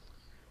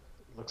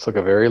 Looks like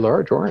a very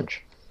large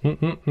orange.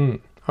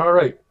 Mm-mm-mm. All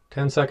right,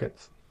 10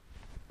 seconds.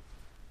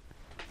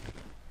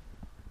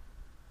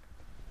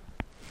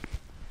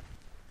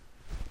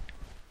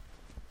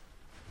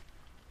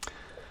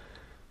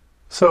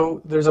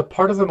 So there's a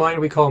part of the mind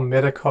we call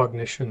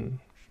metacognition,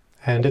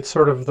 and it's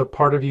sort of the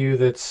part of you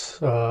that's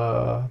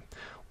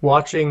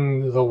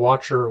watching the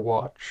watcher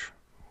watch,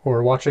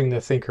 or watching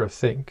the thinker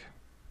think.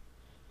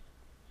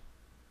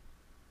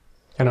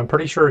 And I'm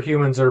pretty sure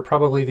humans are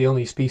probably the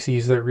only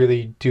species that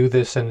really do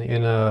this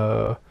in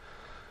a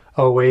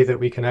way that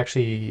we can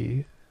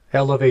actually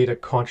elevate a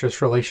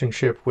conscious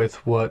relationship with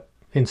what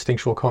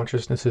instinctual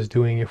consciousness is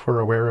doing if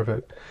we're aware of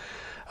it.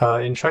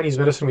 In Chinese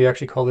medicine, we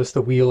actually call this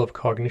the wheel of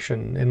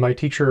cognition. And my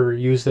teacher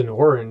used an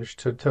orange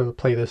to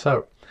play this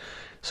out.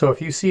 So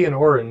if you see an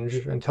orange,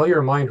 until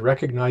your mind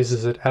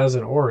recognizes it as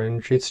an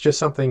orange, it's just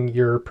something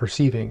you're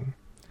perceiving.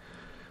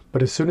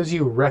 But as soon as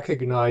you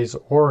recognize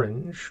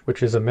orange,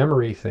 which is a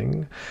memory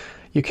thing,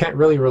 you can't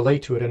really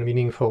relate to it in a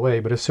meaningful way.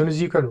 But as soon as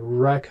you can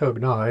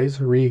recognize,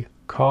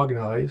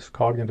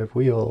 cognitive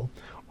wheel,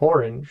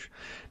 orange,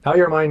 now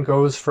your mind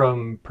goes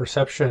from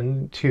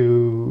perception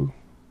to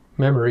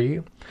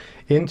memory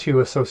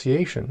into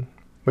association,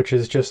 which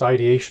is just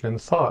ideation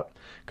and thought.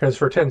 Because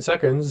for 10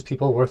 seconds,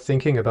 people were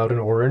thinking about an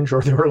orange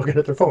or they were looking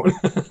at their phone.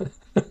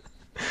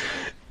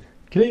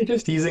 Can you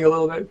just teasing a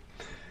little bit?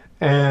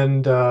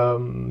 And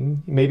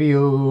maybe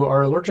you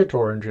are allergic to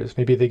oranges.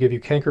 Maybe they give you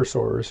canker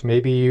sores.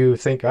 Maybe you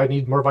think I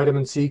need more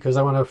vitamin C because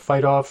I want to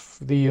fight off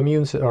the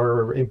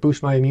or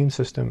boost my immune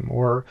system,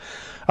 or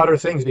other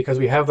things, because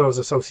we have those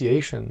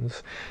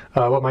associations.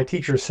 What my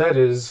teacher said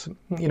is,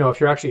 if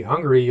you're actually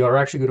hungry, you're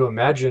actually going to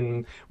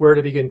imagine where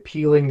to begin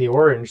peeling the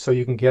orange so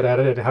you can get at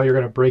it, and how you're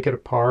going to break it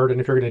apart,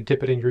 and if you're going to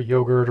dip it in your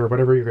yogurt or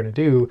whatever you're going to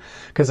do.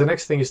 Because the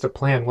next thing is to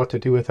plan what to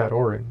do with that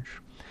orange.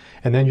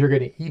 And then you're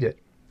going to eat it.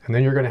 And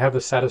then you're going to have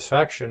the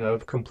satisfaction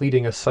of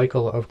completing a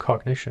cycle of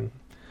cognition,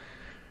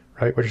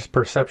 right? Which is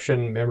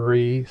perception,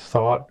 memory,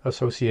 thought,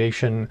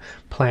 association,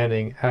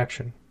 planning,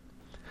 action.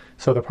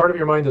 So the part of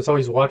your mind that's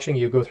always watching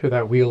you go through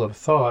that wheel of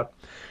thought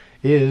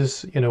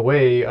is, in a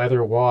way,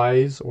 either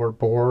wise or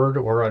bored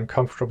or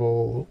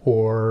uncomfortable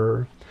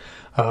or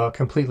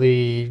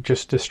completely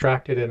just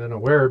distracted and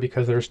unaware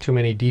because there's too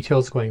many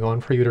details going on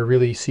for you to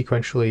really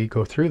sequentially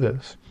go through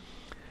this.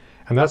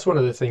 And that's one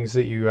of the things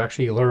that you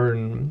actually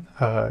learn,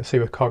 say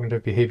with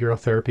cognitive behavioral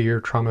therapy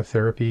or trauma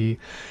therapy.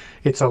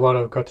 It's got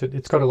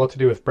a lot to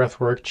do with breath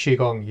work,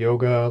 qigong,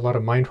 yoga, a lot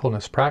of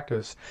mindfulness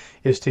practice,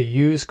 is to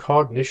use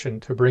cognition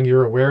to bring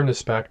your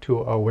awareness back to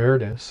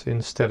awareness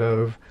instead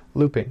of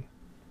looping.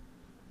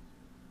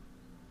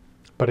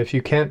 But if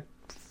you can't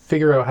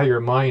figure out how your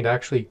mind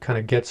actually kind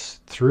of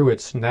gets through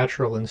its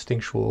natural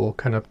instinctual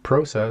kind of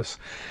process,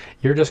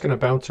 you're just going to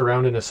bounce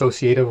around in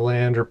associative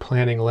land or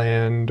planning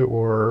land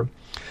or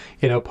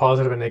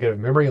positive and negative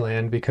memory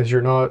land, because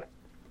you're not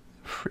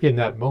in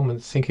that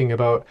moment thinking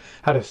about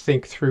how to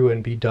think through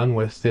and be done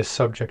with this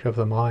subject of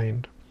the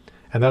mind.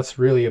 And that's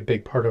really a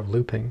big part of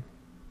looping.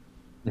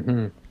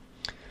 Mm-hmm.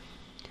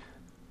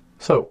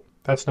 So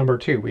that's number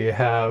 2. We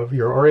have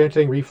your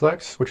orienting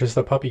reflex, which is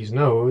the puppy's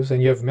nose,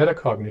 and you have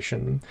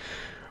metacognition,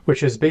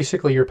 which is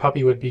basically your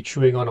puppy would be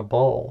chewing on a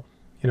ball,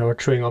 or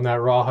chewing on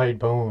that rawhide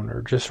bone,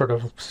 or just sort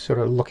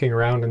of looking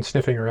around and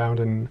sniffing around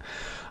and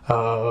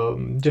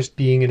just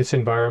being in its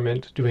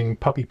environment, doing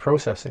puppy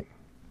processing.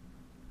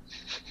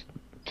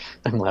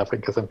 I'm laughing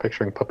because I'm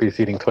picturing puppies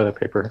eating toilet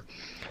paper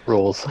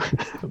rolls.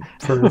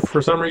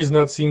 For some reason,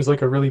 that seems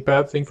like a really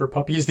bad thing for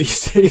puppies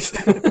these days.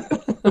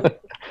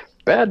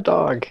 Bad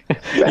dog.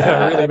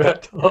 Yeah, really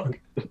bad dog.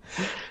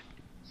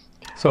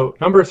 So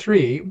number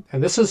 3,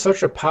 and this is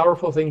such a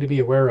powerful thing to be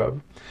aware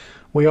of.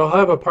 We all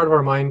have a part of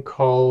our mind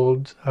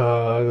called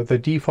the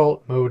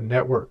default mode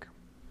network.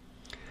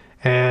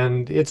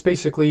 And it's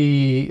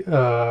basically,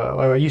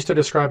 I used to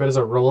describe it as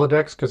a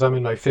Rolodex because I'm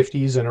in my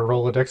 50s and a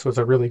Rolodex was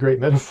a really great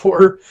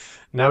metaphor.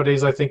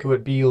 Nowadays, I think it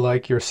would be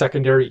like your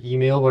secondary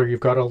email where you've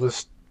got all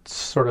this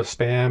sort of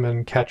spam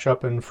and catch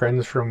up and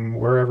friends from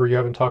wherever you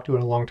haven't talked to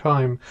in a long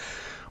time,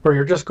 where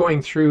you're just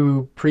going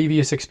through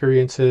previous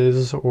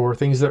experiences or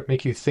things that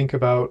make you think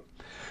about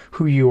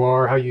who you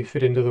are, how you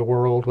fit into the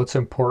world, what's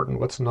important,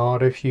 what's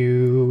not. If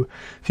you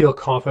feel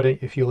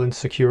confident, you feel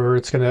insecure,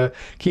 it's going to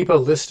keep a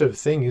list of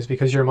things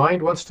because your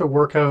mind wants to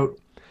work out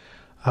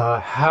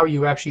how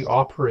you actually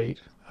operate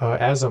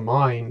as a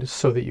mind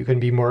so that you can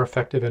be more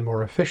effective and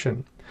more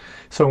efficient.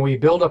 So when we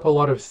build up a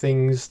lot of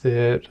things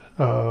that,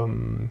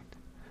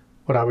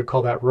 what I would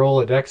call that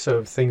Rolodex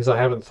of things I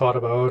haven't thought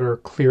about or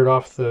cleared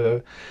off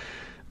the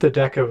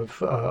deck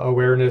of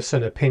awareness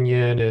and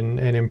opinion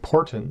and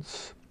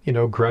importance,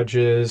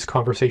 grudges,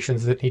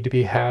 conversations that need to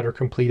be had or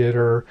completed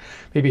or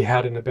maybe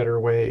had in a better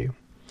way.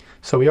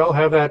 So we all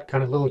have that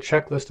kind of little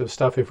checklist of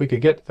stuff. If we could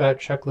get that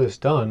checklist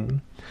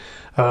done,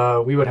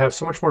 we would have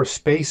so much more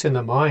space in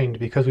the mind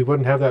because we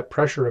wouldn't have that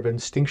pressure of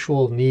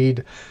instinctual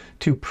need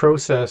to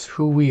process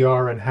who we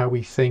are and how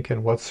we think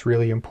and what's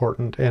really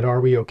important and are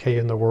we okay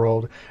in the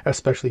world,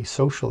 especially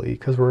socially,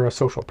 because we're a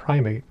social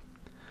primate.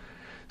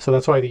 So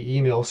that's why the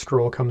email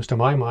scroll comes to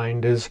my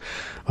mind is,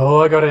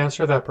 oh, I got to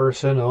answer that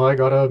person. Oh, I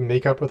got to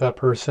make up with that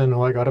person.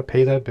 Oh, I got to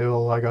pay that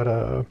bill. I got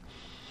to,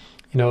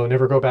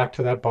 never go back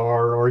to that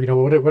bar or,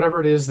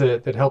 whatever it is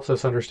that helps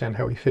us understand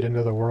how we fit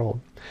into the world.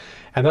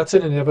 And that's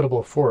an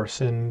inevitable force.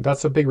 And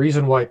that's a big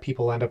reason why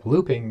people end up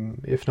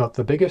looping, if not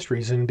the biggest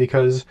reason,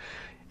 because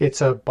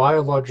it's a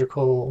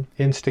biological,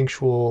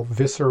 instinctual,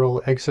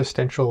 visceral,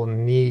 existential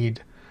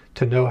need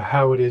to know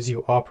how it is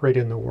you operate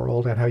in the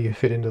world and how you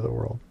fit into the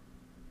world.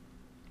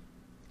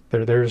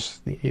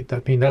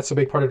 I mean, that's a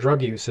big part of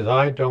drug use is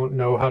I don't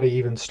know how to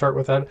even start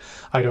with that.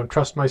 I don't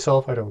trust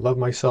myself. I don't love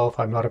myself.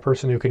 I'm not a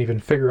person who can even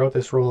figure out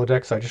this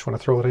Rolodex. I just want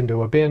to throw it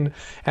into a bin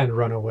and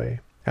run away.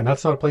 And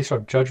that's not a place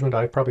of judgment.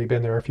 I've probably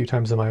been there a few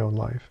times in my own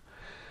life.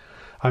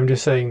 I'm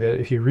just saying that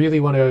if you really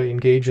want to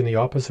engage in the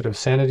opposite of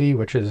sanity,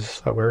 which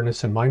is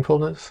awareness and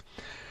mindfulness,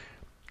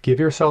 give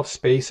yourself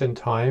space and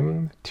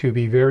time to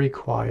be very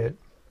quiet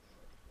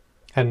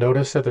and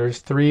notice that there's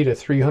 300 to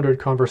 300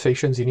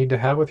 conversations you need to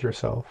have with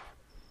yourself.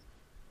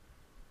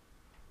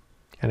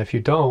 And if you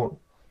don't,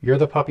 you're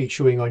the puppy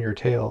chewing on your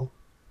tail,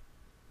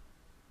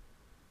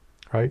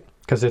 right?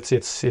 Because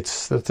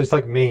it's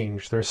like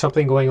mange. There's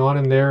something going on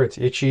in there. It's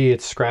itchy,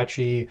 it's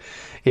scratchy,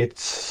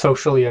 it's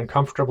socially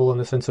uncomfortable in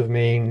the sense of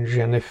mange.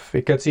 And if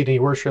it gets any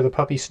worse, you're the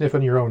puppy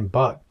sniffing your own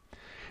butt.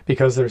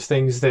 Because there's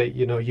things that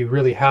you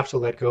really have to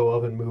let go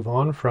of and move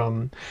on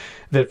from,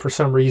 that for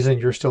some reason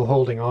you're still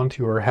holding on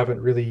to or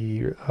haven't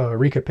really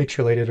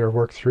recapitulated or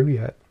worked through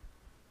yet.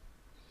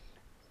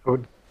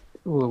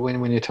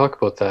 When you talk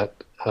about that,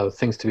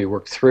 things to be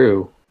worked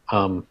through,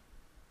 I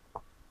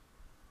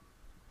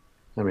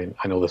mean,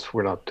 I know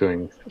we're not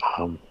doing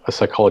a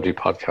psychology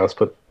podcast,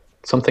 but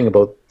something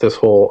about this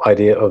whole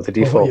idea of the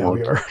default mode.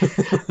 We are.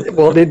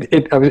 Well,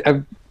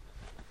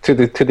 to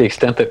the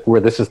extent that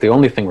this is the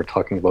only thing we're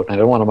talking about, and I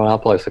don't want to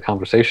monopolize the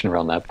conversation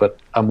around that, but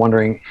I'm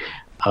wondering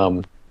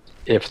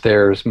if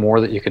there's more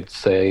that you could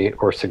say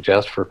or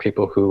suggest for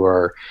people who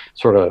are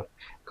sort of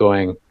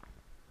going,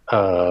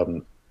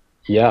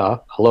 yeah,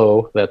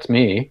 hello, that's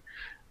me.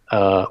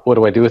 What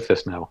do I do with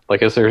this now?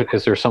 Like, is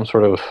there some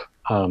sort of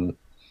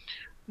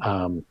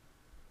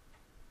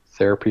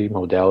therapy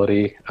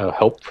modality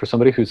help for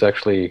somebody who's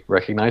actually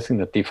recognizing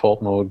that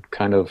default mode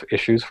kind of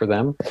issues for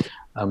them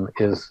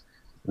is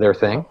their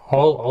thing?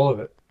 All of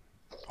it.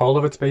 All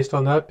of it's based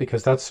on that,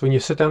 because that's when you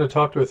sit down to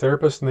talk to a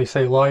therapist and they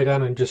say lie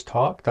down and just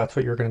talk, that's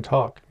what you're going to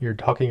talk. You're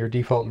talking your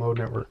default mode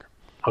network.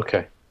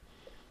 Okay.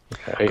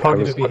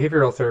 Cognitive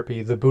behavioral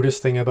therapy, the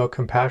Buddhist thing about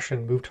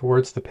compassion, move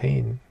towards the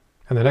pain.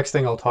 And the next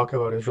thing I'll talk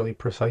about is really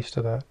precise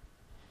to that.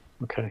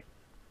 Okay,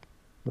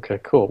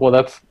 cool. Well,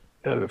 that's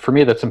for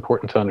me, that's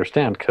important to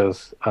understand,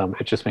 because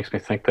it just makes me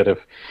think that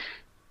if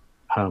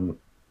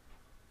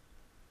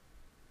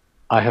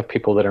I have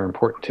people that are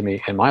important to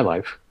me in my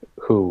life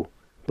who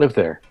live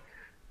there,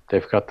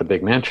 they've got the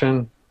big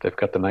mansion, they've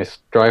got the nice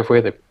driveway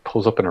that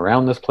pulls up and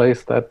around this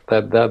place. That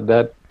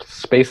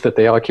space that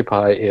they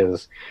occupy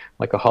is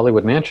like a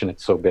Hollywood mansion.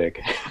 It's so big,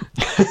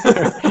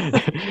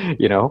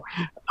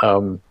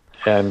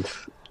 and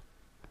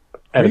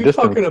are you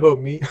talking about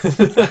me?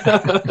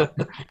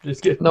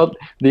 Just kidding. No,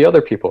 the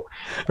other people.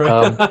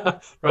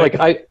 Right. Like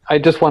I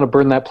just want to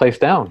burn that place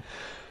down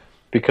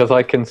because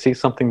I can see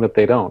something that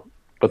they don't.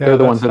 But they're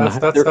the ones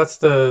that's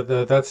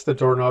the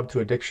doorknob to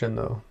addiction,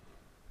 though.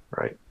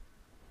 Right.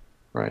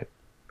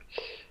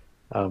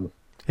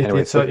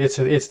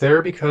 It's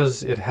there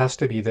because it has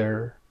to be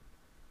there.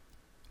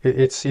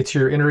 It's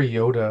your inner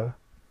Yoda.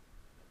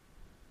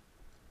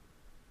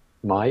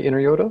 My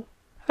inner Yoda?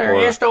 There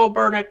is no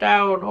burn it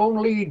down,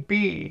 only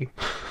be.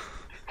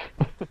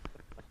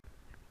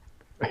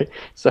 Right.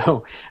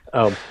 So,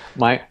 I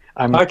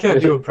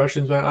can't do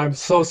impressions, man. I'm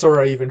so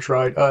sorry I even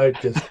tried. I'm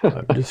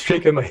just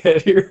shaking my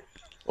head here.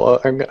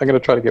 Well, I'm going to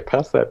try to get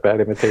past that bad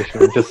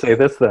imitation and just say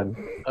this then.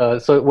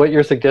 So what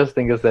you're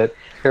suggesting is that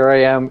here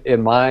I am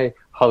in my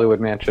Hollywood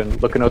mansion,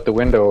 looking out the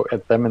window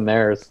at them and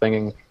theirs,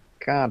 thinking,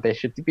 God, they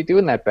should be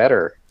doing that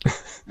better.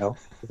 No,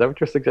 is that what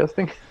you're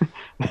suggesting?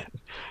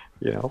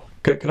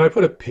 Can I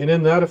put a pin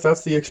in that if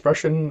that's the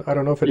expression? I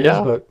don't know if it is,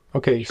 but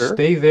okay, sure.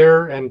 Stay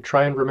there and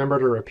try and remember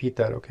to repeat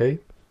that, okay?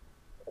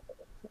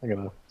 I'm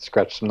going to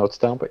scratch some notes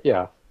down, but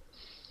yeah.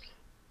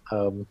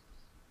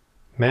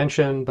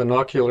 Mansion,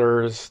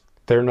 binoculars,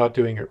 they're not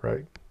doing it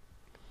right.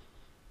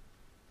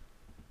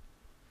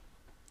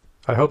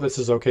 I hope this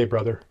is okay,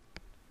 brother.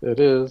 It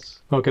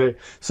is. Okay,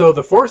 so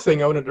the fourth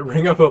thing I wanted to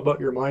bring up about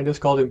your mind is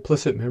called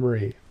implicit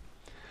memory.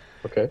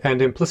 Okay.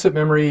 And implicit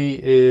memory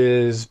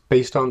is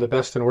based on the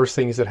best and worst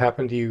things that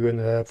happened to you in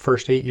the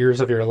first 8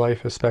 years of your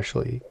life,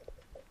 especially.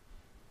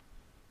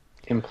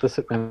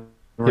 Implicit memory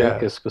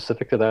is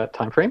specific to that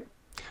time frame?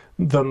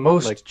 The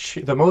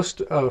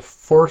most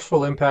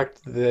forceful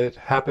impact that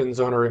happens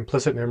on our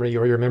implicit memory,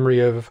 or your memory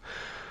of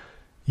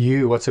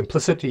you, what's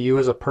implicit to you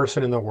as a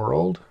person in the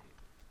world,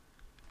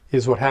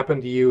 is what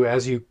happened to you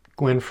as you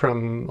went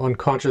from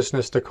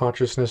unconsciousness to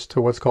consciousness to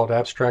what's called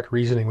abstract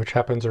reasoning, which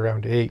happens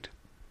around 8.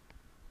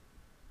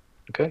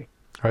 Okay.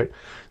 Right.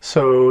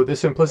 So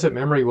this implicit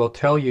memory will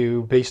tell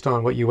you, based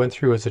on what you went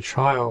through as a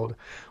child,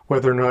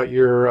 whether or not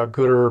you're a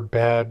good or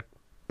bad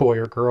boy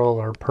or girl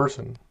or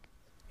person,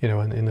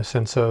 in the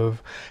sense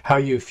of how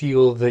you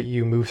feel that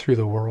you move through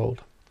the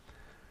world.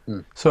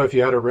 So if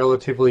you had a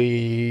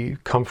relatively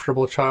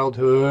comfortable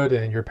childhood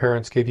and your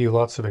parents gave you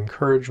lots of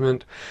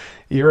encouragement,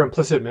 your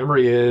implicit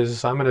memory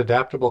is, I'm an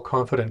adaptable,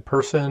 confident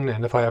person,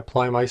 and if I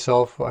apply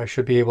myself, I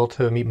should be able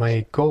to meet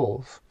my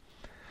goals.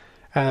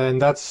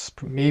 And that's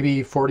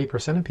maybe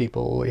 40% of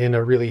people in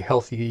a really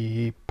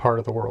healthy part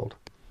of the world.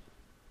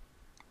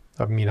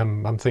 I mean,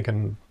 I'm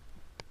thinking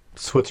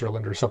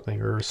Switzerland or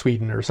something, or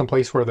Sweden, or some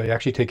place where they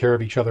actually take care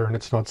of each other, and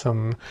it's not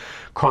some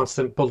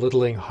constant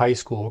belittling high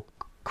school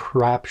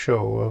crap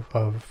show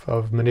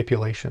of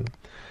manipulation.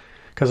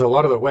 Because a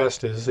lot of the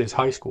West is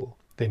high school.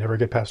 They never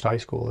get past high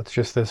school. It's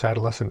just this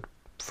adolescent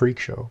freak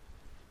show,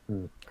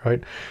 Mm.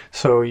 right?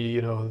 So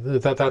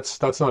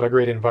that's not a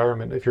great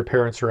environment if your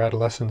parents are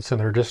adolescents and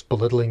they're just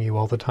belittling you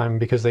all the time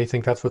because they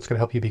think that's what's going to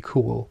help you be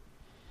cool,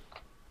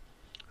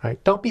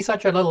 right? Don't be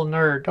such a little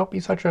nerd. Don't be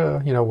such a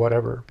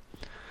whatever.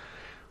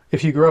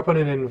 If you grew up in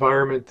an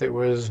environment that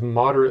was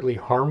moderately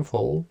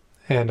harmful,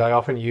 and I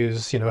often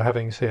use,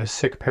 having, say, a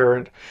sick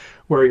parent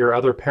where your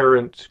other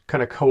parent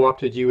kind of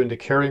co-opted you into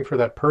caring for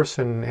that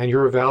person, and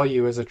your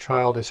value as a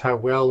child is how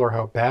well or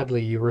how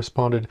badly you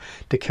responded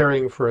to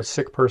caring for a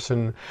sick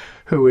person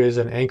who is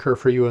an anchor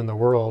for you in the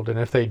world. And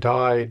if they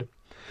died,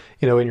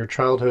 in your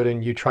childhood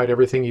and you tried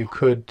everything you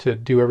could to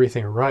do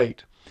everything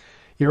right,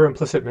 your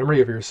implicit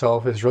memory of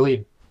yourself is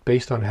really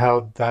based on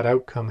how that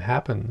outcome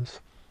happens.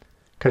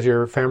 Because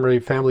your family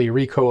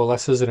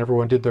recoalesces and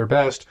everyone did their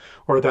best,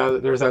 or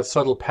that there's that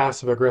subtle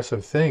passive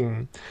aggressive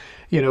thing,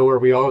 where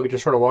we all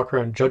just sort of walk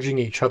around judging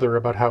each other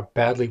about how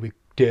badly we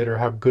did or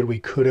how good we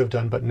could have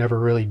done but never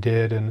really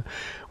did, and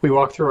we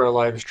walk through our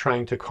lives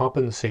trying to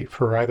compensate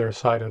for either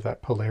side of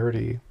that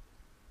polarity.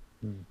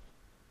 Mm.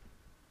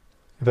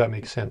 If that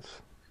makes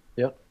sense.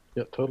 Yep,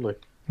 totally.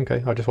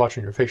 Okay, I'm just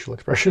watching your facial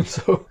expression,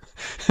 so.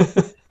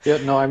 Yeah,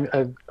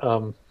 no,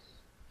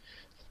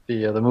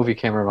 the movie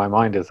camera in my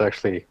mind is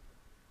actually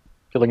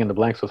filling in the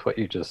blanks with what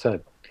you just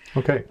said.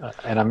 Okay.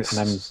 And I'm,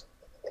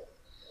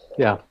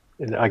 yeah,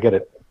 I get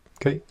it.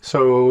 Okay,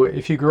 so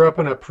if you grew up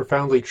in a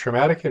profoundly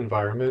traumatic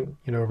environment,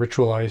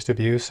 ritualized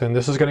abuse, and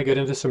this is going to get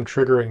into some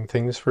triggering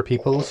things for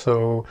people,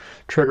 so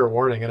trigger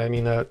warning, and I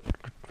mean that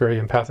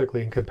very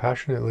empathically and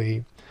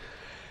compassionately.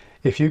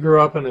 If you grew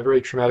up in a very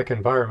traumatic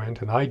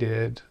environment, and I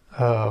did,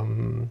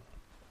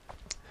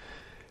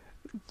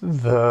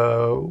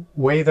 the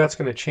way that's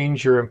going to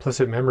change your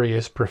implicit memory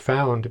is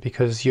profound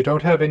because you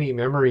don't have any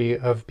memory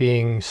of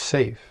being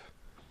safe.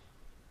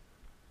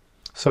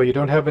 So you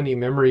don't have any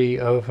memory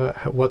of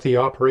what the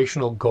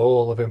operational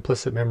goal of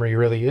implicit memory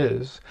really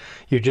is.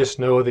 You just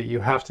know that you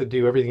have to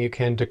do everything you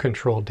can to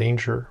control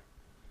danger.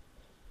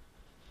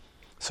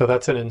 So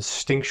that's an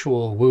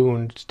instinctual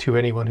wound to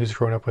anyone who's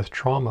grown up with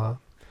trauma.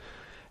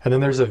 And then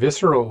there's a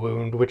visceral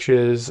wound, which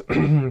is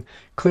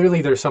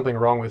clearly there's something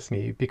wrong with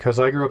me because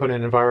I grew up in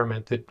an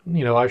environment that,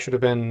 I should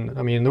have been,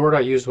 the word I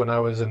used when I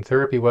was in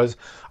therapy was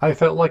I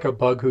felt like a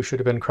bug who should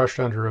have been crushed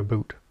under a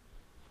boot.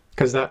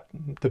 Because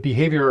the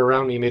behavior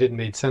around me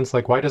made sense.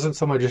 Like, why doesn't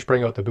someone just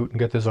bring out the boot and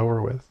get this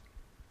over with?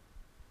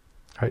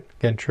 Right?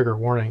 Again, trigger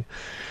warning.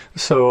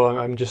 So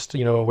I'm just,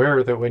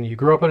 aware that when you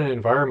grow up in an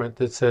environment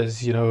that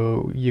says,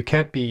 you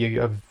can't be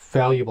a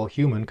valuable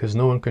human because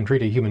no one can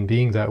treat a human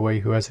being that way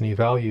who has any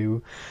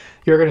value,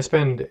 you're going to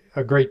spend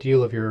a great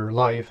deal of your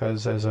life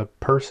as a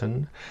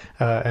person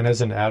and as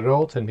an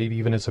adult and maybe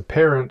even as a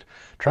parent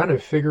trying to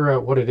figure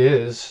out what it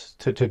is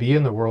to be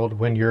in the world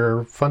when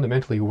you're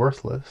fundamentally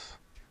worthless.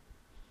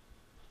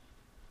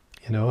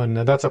 And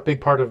that's a big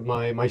part of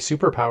my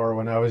superpower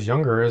when I was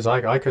younger is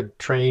I could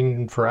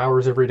train for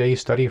hours every day,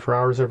 study for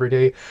hours every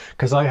day,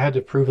 because I had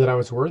to prove that I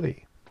was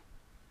worthy.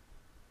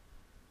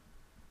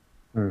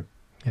 Mm.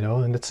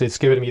 And it's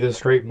given me this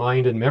great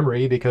mind and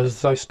memory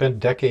because I spent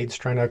decades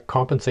trying to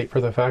compensate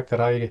for the fact that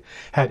I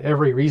had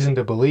every reason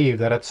to believe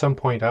that at some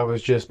point I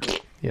was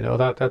just,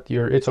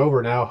 it's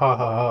over now, ha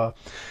ha ha.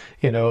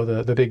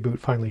 The big boot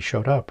finally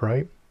showed up,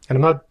 right? And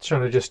I'm not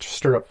trying to just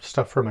stir up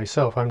stuff for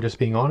myself. I'm just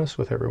being honest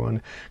with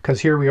everyone because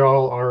here we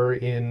all are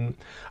in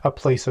a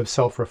place of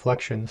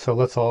self-reflection. So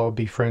let's all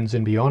be friends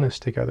and be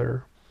honest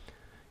together.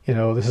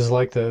 This is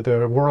like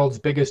the world's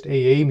biggest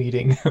AA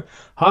meeting.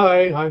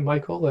 Hi, I'm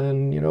Michael,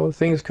 and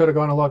things could have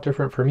gone a lot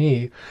different for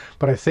me,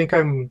 but I think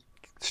I'm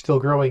still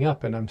growing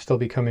up and I'm still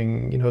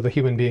becoming, the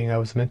human being I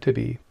was meant to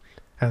be.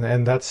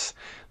 And that's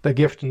the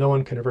gift no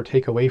one can ever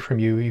take away from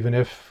you, even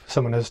if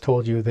someone has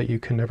told you that you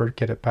can never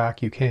get it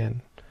back, you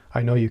can.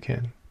 I know you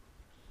can.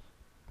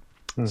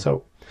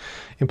 So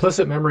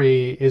implicit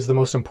memory is the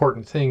most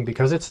important thing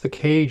because it's the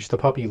cage the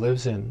puppy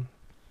lives in.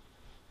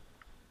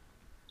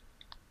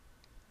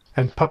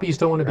 And puppies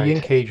don't want to be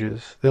in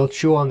cages. They'll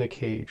chew on the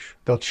cage.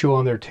 They'll chew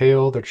on their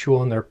tail. They'll chew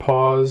on their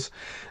paws.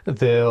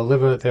 They'll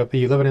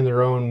be living in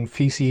their own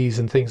feces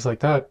and things like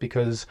that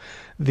because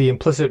the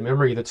implicit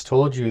memory that's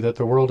told you that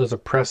the world is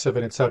oppressive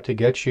and it's out to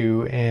get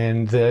you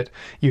and that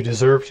you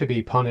deserve to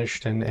be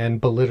punished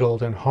and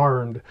belittled and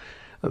harmed,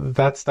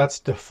 that's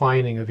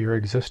defining of your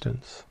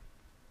existence.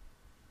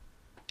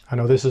 I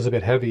know this is a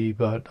bit heavy,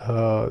 but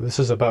this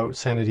is about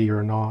sanity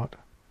or not.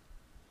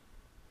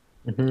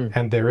 Mm-hmm.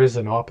 And there is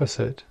an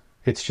opposite.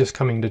 It's just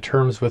coming to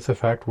terms with the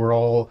fact we're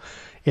all,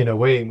 in a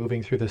way,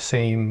 moving through the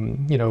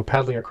same,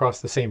 paddling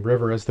across the same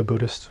river, as the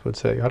Buddhists would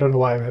say. I don't know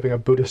why I'm having a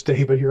Buddhist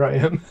day, but here I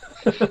am.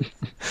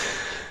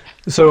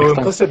 So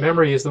implicit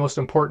memory is the most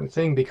important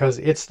thing because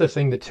it's the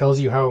thing that tells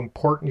you how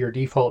important your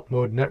default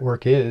mode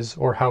network is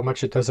or how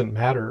much it doesn't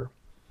matter.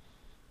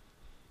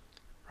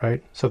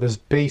 right? So this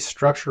base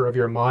structure of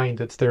your mind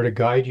that's there to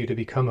guide you to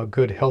become a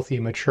good, healthy,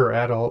 mature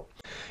adult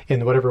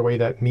in whatever way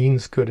that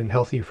means good and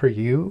healthy for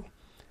you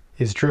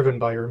is driven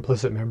by your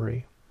implicit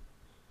memory.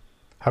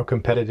 How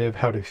competitive,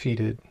 how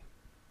defeated.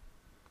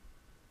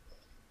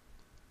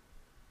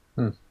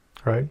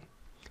 Right?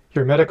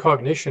 Your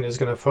metacognition is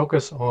going to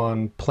focus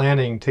on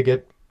planning to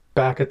get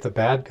back at the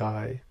bad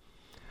guy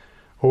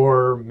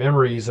or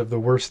memories of the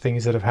worst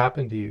things that have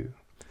happened to you.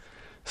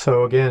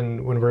 So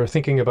again, when we're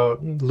thinking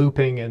about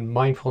looping and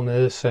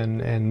mindfulness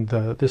and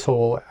this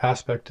whole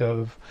aspect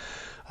of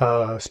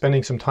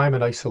spending some time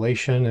in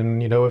isolation,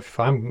 and if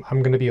I'm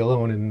going to be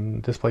alone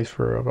in this place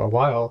for a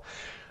while,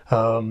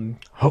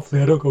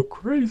 hopefully I don't go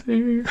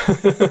crazy.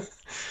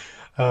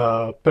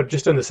 But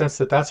just in the sense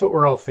that that's what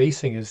we're all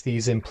facing is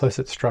these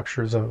implicit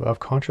structures of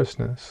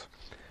consciousness.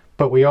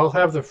 But we all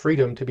have the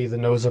freedom to be the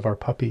nose of our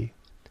puppy.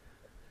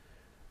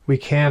 We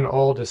can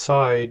all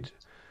decide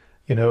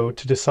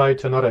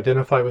to not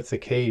identify with the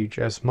cage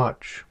as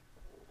much.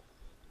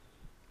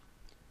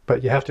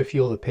 But you have to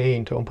feel the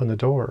pain to open the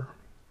door.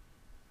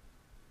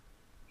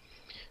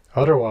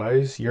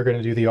 Otherwise, you're going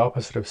to do the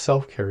opposite of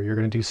self-care. You're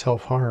going to do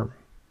self-harm.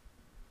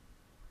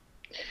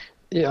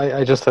 Yeah,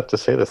 I just have to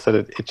say this, that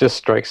it just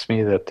strikes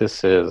me that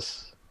this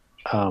is,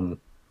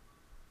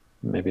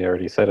 maybe I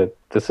already said it,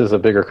 this is a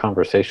bigger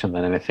conversation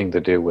than anything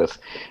to do with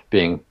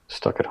being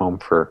stuck at home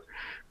for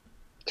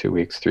 2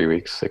 weeks, 3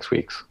 weeks, 6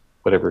 weeks,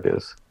 whatever it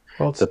is.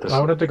 Well, I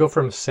wanted to go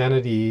from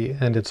sanity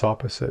and its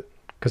opposite.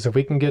 Because if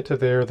we can get to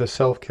there, the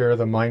self-care,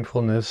 the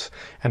mindfulness,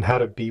 and how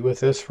to be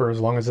with this for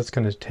as long as it's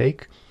going to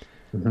take,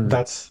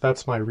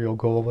 that's my real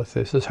goal with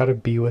this, is how to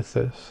be with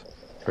this.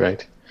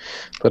 Right.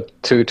 But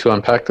to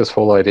unpack this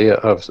whole idea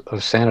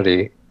of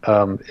sanity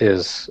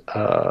is,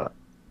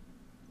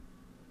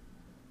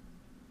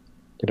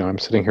 I'm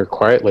sitting here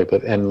quietly,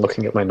 and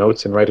looking at my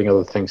notes and writing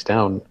other things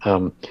down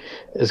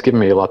is giving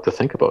me a lot to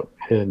think about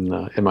in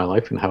my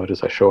life and how it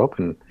is I show up,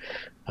 and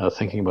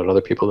thinking about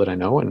other people that I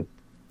know. And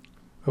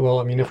well,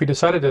 I mean, if we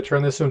decided to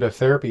turn this into a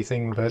therapy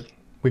thing, but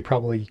we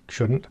probably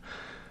shouldn't.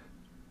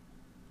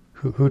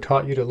 Who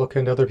taught you to look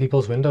into other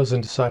people's windows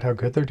and decide how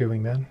good they're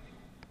doing, man?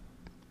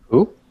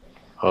 Who?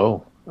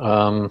 Oh.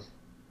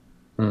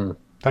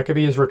 That could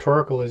be as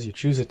rhetorical as you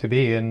choose it to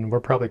be, and we're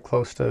probably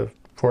close to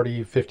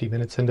 40, 50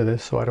 minutes into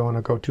this, so I don't want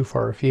to go too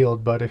far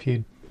afield, but if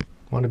you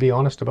want to be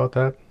honest about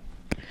that.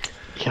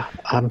 Yeah,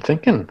 I'm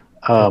thinking.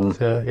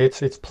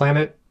 It's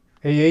Planet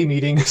AA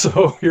meeting,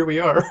 so here we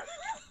are.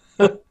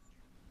 That's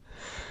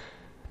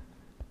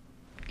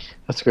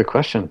a good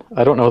question.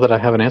 I don't know that I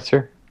have an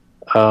answer.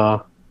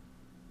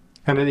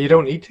 And you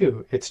don't need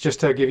to. It's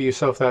just to give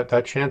yourself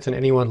that chance, and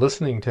anyone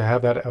listening to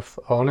have that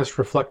honest,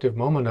 reflective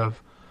moment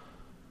of,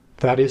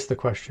 that is the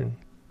question.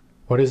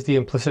 What is the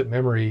implicit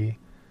memory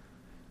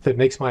that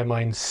makes my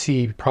mind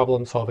see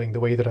problem solving the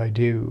way that I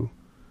do?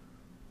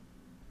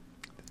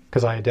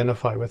 Because I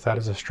identify with that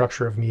as a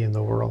structure of me in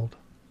the world.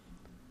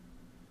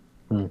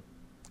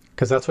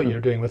 Because that's what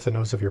you're doing with the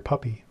nose of your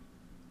puppy.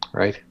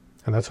 Right.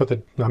 And that's what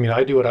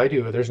I do what I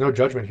do. There's no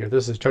judgment here.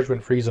 This is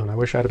judgment-free zone. I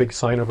wish I had a big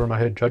sign over my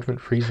head,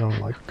 judgment-free zone,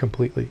 like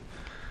completely.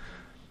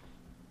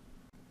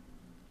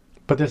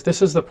 But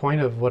this is the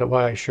point of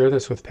why I share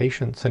this with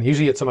patients. And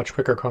usually it's a much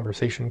quicker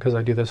conversation because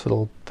I do this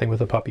little thing with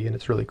a puppy and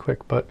it's really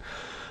quick. But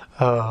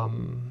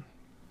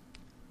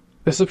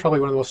this is probably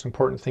one of the most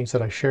important things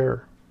that I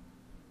share,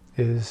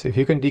 is if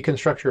you can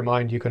deconstruct your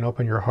mind, you can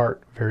open your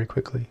heart very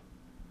quickly.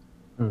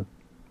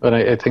 But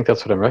I think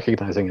that's what I'm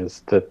recognizing,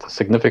 is that the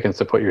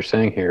significance of what you're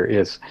saying here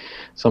is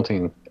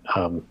something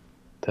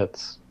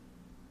that's,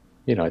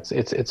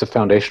 it's a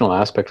foundational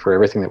aspect for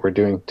everything that we're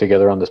doing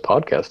together on this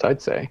podcast,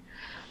 I'd say,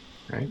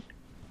 right?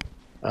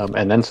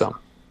 And then some.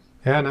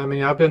 Yeah, and I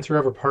mean, I've been through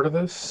every part of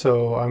this,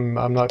 so I'm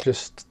not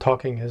just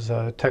talking as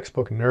a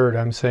textbook nerd.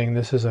 I'm saying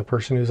this is a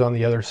person who's on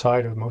the other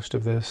side of most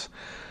of this.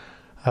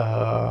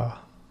 I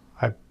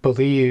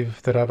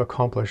believe that I've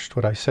accomplished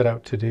what I set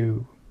out to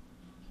do.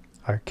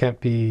 I can't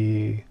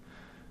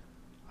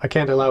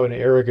allow an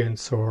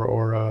arrogance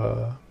or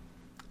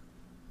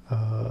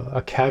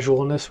a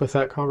casualness with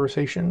that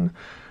conversation,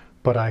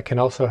 but I can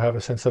also have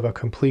a sense of a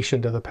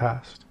completion to the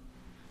past.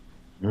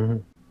 Mm-hmm.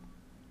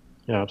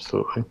 Yeah,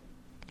 absolutely.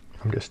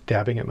 I'm just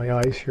dabbing at my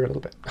eyes here a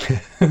little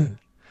bit.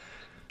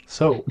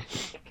 So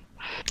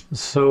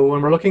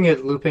when we're looking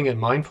at looping and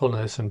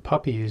mindfulness and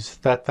puppies,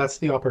 that's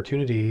the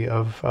opportunity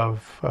of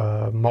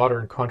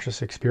modern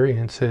conscious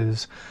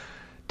experiences.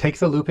 Take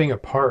the looping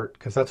apart,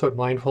 because that's what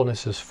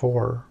mindfulness is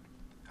for.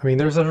 I mean,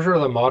 there's a sort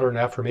of a modern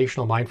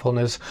affirmational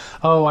mindfulness.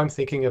 Oh, I'm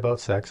thinking about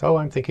sex. Oh,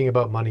 I'm thinking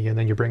about money. And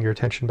then you bring your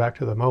attention back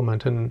to the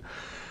moment. And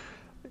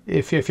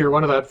if you're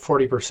one of that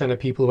 40% of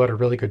people who had a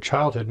really good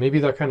childhood, maybe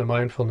that kind of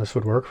mindfulness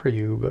would work for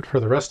you. But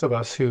for the rest of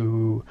us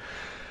who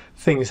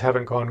things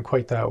haven't gone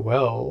quite that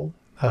well,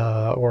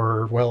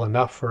 or well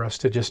enough for us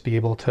to just be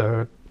able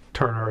to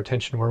turn our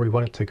attention where we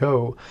want it to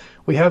go,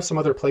 we have some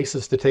other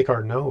places to take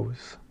our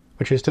nose,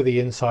 which is to the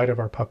inside of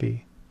our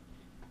puppy.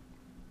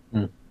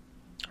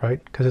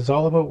 Right? Because it's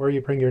all about where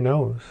you bring your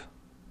nose.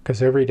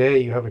 Because every day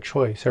you have a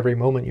choice. Every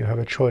moment you have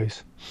a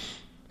choice.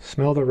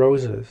 Smell the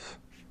roses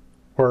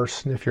or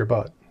sniff your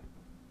butt.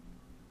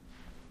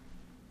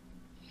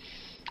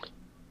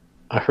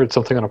 I heard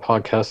something on a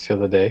podcast the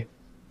other day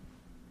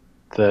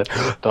that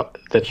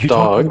that You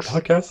talk on the dogs.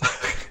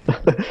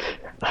 podcast?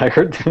 I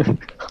heard.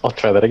 I'll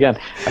try that again.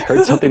 I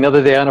heard something the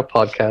other day on a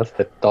podcast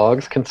that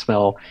dogs can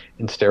smell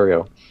in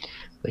stereo.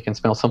 They can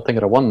smell something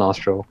out of one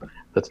nostril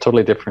that's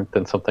totally different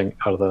than something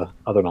out of the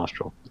other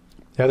nostril.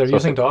 Yeah, they're So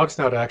using dogs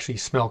now to actually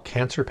smell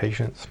cancer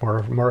patients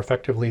more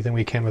effectively than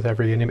we can with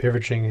every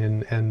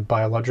imaging and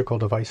biological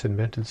device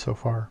invented so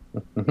far.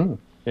 hmm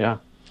Yeah.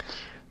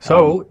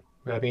 So,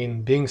 I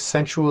mean, being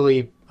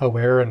sensually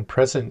aware and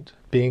present,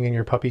 being in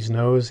your puppy's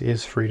nose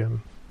is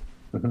freedom.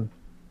 hmm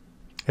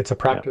It's a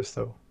practice,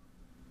 though.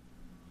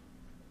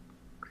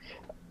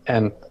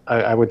 And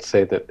I would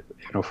say that,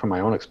 from my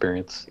own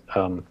experience,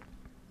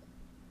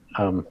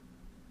 the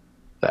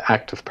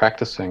act of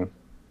practicing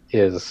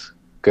is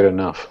good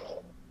enough.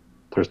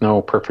 There's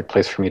no perfect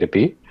place for me to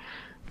be,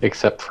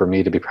 except for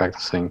me to be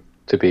practicing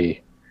to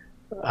be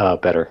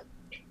better.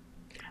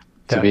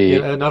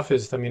 Yeah, enough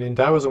is, I mean, in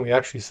Taoism, we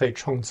actually say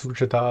Chong Zu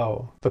Zhi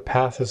Dao. The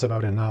path is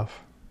about enough.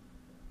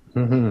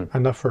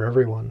 Enough for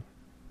everyone.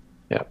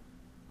 Yeah.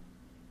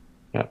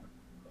 Yeah.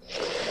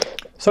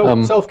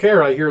 So,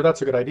 self-care, I hear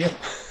that's a good idea.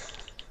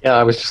 Yeah,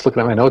 I was just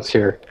looking at my notes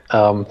here,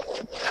 and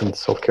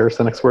self-care is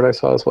the next word I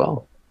saw as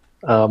well.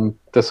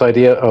 This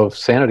idea of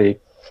sanity,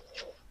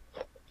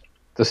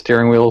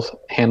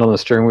 hand on the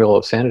steering wheel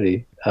of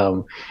sanity,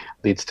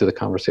 leads to the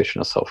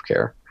conversation of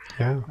self-care.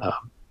 Yeah.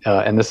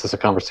 And this is a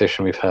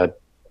conversation we've had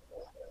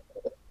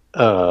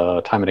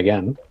time and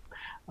again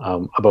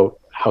about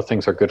how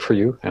things are good for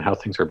you and how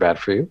things are bad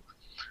for you.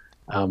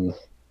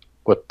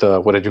 What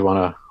did you want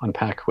to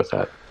unpack with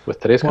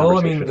today's conversation? Well,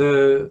 I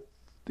mean,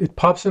 it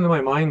pops into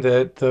my mind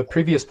that the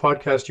previous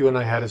podcast you and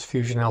I had is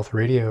Fusion Health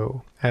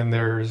Radio, and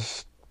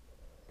there's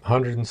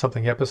 100 and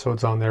something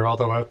episodes on there,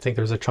 although I think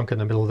there's a chunk in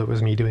the middle that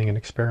was me doing an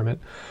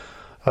experiment.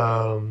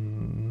 Go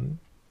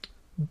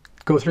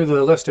through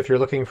the list if you're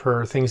looking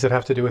for things that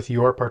have to do with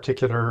your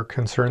particular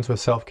concerns with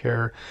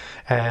self-care.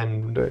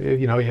 And,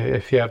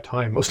 if you have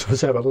time, most of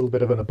us have a little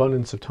bit of an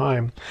abundance of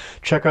time,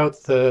 check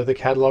out the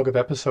catalog of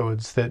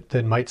episodes that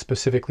might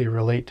specifically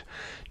relate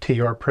to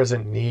your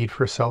present need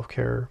for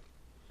self-care.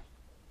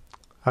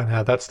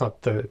 And that's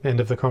not the end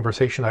of the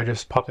conversation. I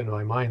just popped into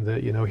my mind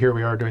that, here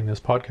we are doing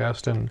this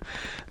podcast, and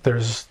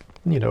there's,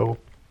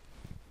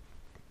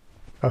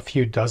 a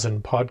few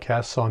dozen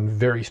podcasts on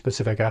very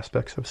specific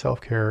aspects of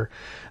self-care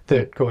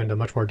that go into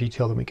much more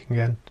detail than we can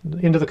get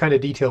into the kind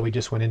of detail we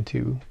just went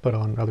into, but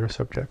on other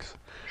subjects.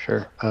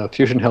 Sure.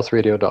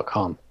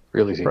 FusionHealthRadio.com.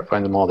 Real easy. Right.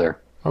 Find them all there.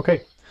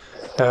 Okay.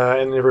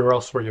 And everywhere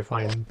else where you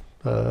find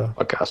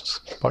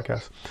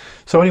podcasts.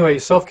 So anyway,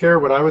 self-care,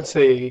 what I would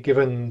say,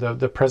 given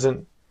the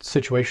present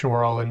situation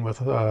we're all in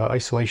with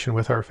isolation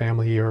with our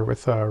family or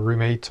with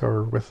roommates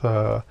or with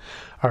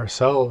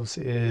ourselves,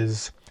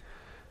 is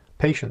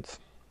patience.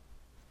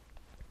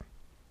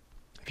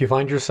 If you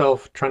find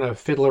yourself trying to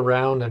fiddle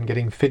around and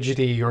getting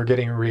fidgety or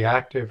getting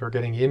reactive or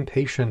getting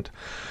impatient,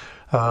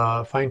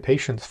 find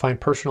patience, find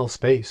personal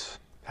space,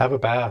 have a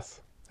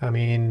bath. I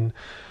mean,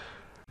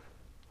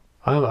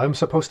 I'm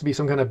supposed to be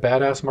some kind of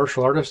badass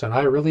martial artist, and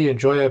I really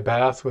enjoy a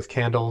bath with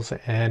candles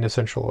and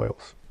essential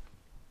oils.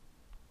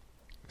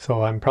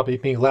 So I'm probably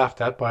being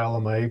laughed at by all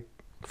of my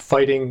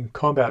fighting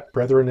combat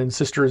brethren and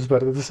sisters,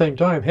 but at the same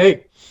time,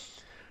 hey,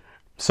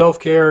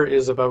 self-care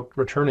is about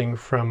returning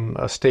from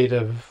a state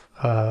of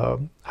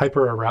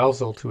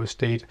hyper-arousal to a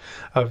state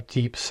of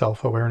deep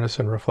self-awareness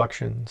and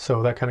reflection.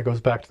 So that kind of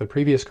goes back to the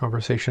previous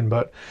conversation,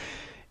 but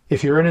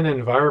if you're in an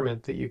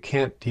environment that you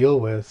can't deal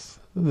with,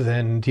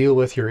 then deal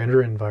with your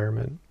inner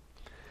environment.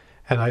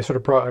 And I sort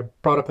of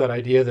brought up that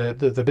idea that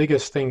the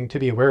biggest thing to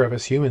be aware of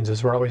as humans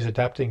is we're always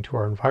adapting to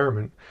our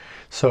environment.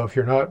 So if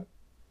you're not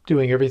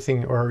doing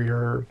everything, or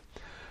you're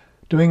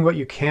doing what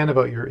you can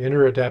about your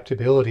inner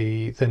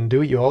adaptability, then do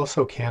what you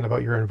also can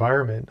about your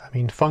environment. I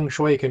mean, feng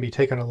shui can be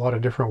taken a lot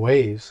of different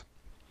ways,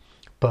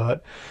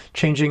 but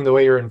changing the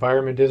way your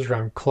environment is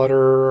around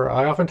clutter,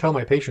 I often tell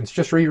my patients,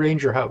 just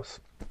rearrange your house.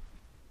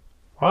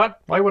 What?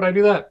 Why would I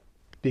do that?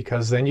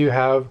 Because then you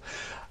have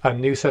a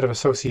new set of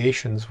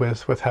associations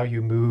with how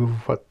you move,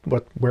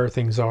 where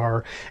things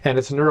are, and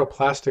it's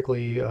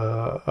neuroplastically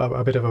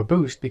a bit of a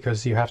boost,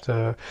 because you have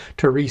to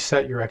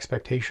reset your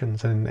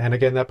expectations, and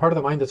again, that part of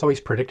the mind that's always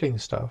predicting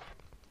stuff.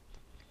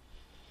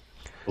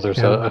 Well, there's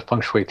a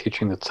feng shui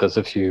teaching that says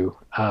if you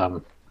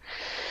the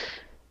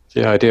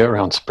idea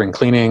around spring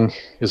cleaning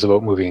is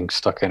about moving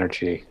stuck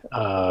energy.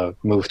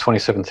 Move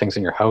 27 things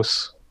in your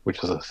house,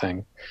 which is a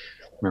thing.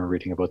 I remember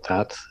reading about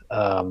that.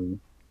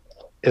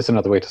 Is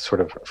another way to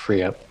sort of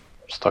free up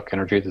stuck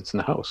energy that's in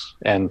the house.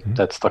 And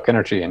that stuck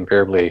energy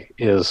invariably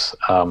is,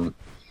 for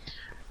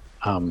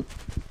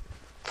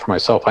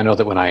myself, I know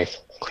that when I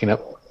clean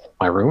up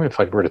my room, if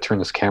I were to turn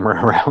this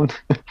camera around,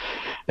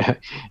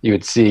 you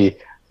would see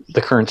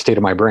the current state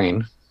of my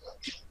brain.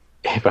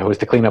 If I was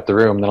to clean up the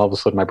room, then all of a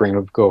sudden my brain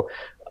would go,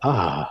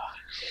 I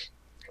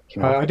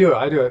do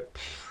it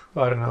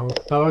I don't know,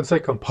 I would say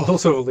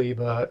compulsively,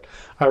 but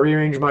I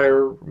rearranged my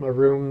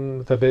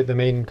room, the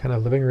main kind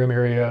of living room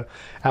area,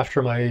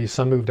 after my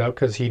son moved out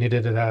because he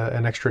needed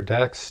an extra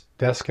desk,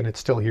 and it's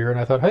still here. And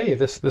I thought, hey,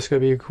 this could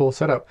be a cool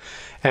setup,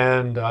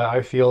 and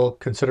I feel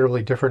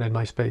considerably different in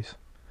my space.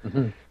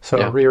 Hmm. So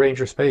Yeah. rearrange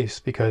your space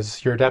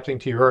because you're adapting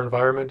to your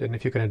environment, and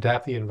if you can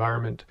adapt the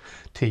environment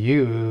to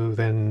you,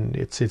 then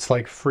it's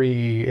like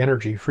free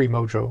energy, free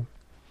mojo.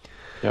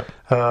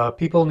 Yep.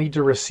 People need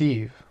to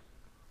receive.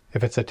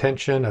 If it's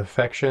attention,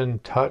 affection,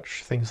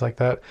 touch, things like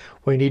that,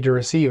 we need to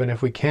receive. And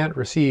if we can't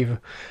receive,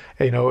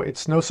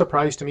 it's no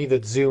surprise to me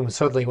that Zoom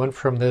suddenly went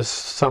from this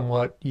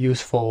somewhat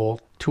useful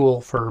tool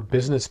for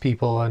business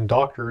people and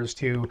doctors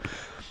to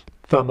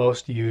the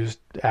most used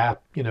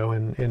app,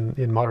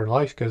 in modern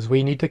life, because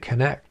we need to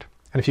connect.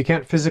 And if you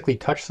can't physically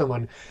touch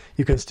someone,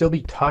 you can still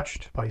be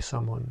touched by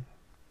someone,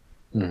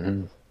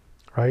 Hmm.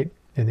 right?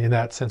 In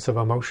that sense of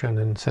emotion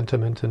and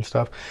sentiment and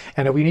stuff.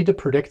 And we need to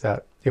predict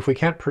that. If we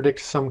can't predict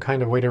some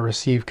kind of way to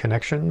receive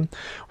connection,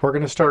 we're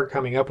going to start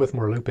coming up with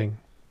more looping,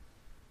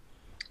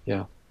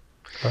 Yeah.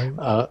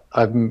 right?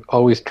 I'm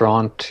always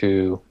drawn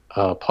to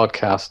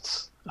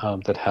podcasts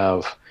that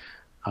have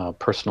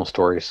personal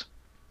stories,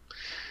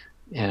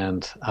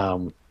 and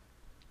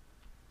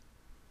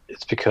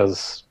it's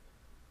because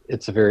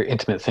it's a very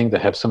intimate thing to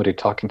have somebody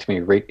talking to me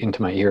right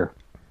into my ear,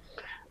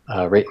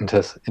 right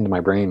into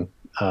my brain,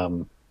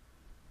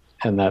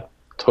 and that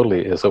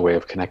totally is a way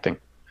of connecting.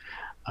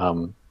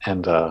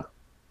 And I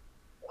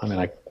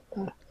mean,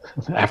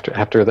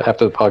 after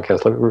the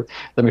podcast,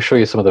 let me show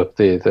you some of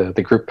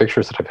the group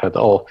pictures that I've had.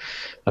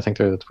 I think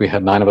we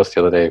had 9 of us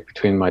the other day,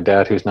 between my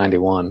dad, who's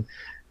 91,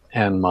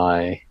 and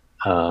my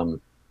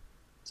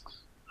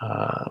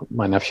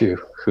my nephew,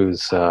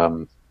 who's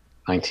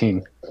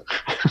 19.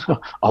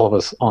 All of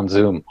us on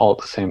Zoom all at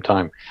the same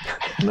time.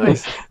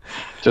 Nice.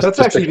 just That's just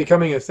actually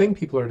becoming a thing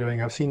people are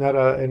doing. I've seen that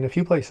in a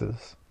few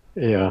places.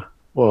 Yeah.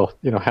 Well,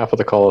 half of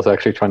the call is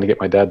actually trying to get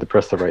my dad to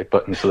press the right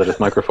button so that his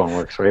microphone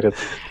works, right?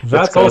 It's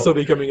That's good. also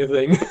becoming a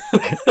thing.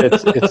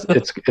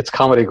 It's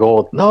comedy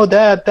gold. No,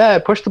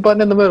 Dad, push the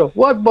button in the middle.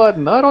 What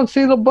button? I don't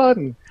see the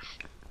button.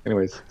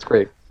 Anyways, it's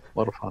great. A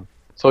lot of fun.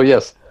 So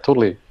yes,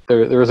 totally.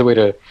 There is a way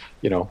to,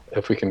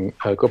 if we can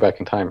go back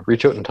in time,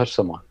 reach out and touch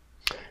someone.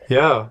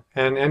 Yeah,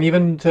 and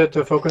even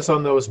to focus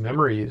on those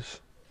memories,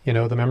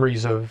 the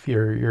memories of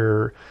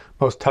your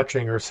most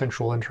touching or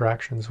sensual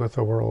interactions with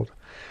the world.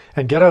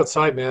 And get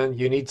outside, man.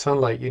 You need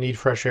sunlight, you need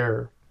fresh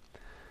air.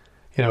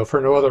 For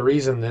no other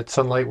reason that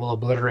sunlight will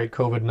obliterate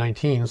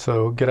COVID-19.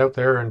 So get out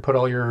there and put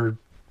all your,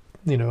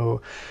 2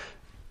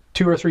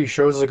 or 3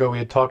 shows ago, we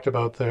had talked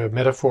about the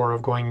metaphor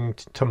of going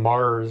to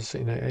Mars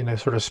in a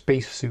sort of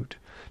spacesuit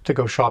to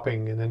go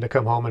shopping and then to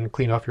come home and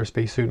clean off your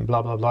spacesuit and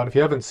blah, blah, blah. And if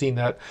you haven't seen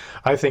that,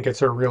 I think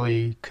it's a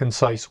really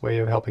concise way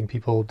of helping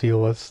people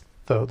deal with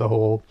the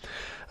whole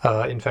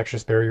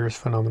infectious barriers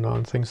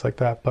phenomenon, things like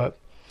that. But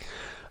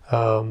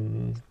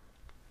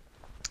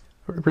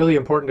really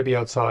important to be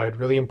outside,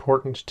 really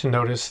important to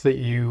notice that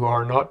you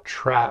are not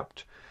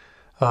trapped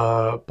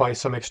by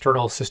some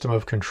external system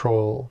of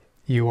control.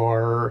 You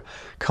are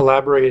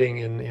collaborating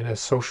in a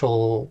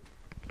social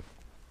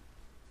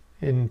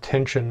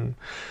intention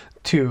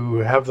to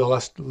have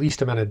the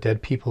least amount of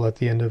dead people at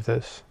the end of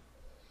this.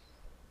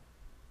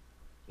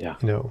 Yeah.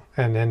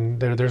 And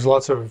there's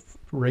lots of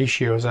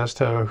ratios as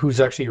to who's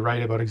actually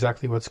right about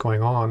exactly what's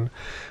going on.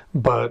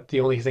 But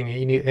the only thing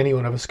any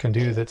one of us can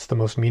do that's the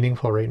most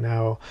meaningful right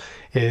now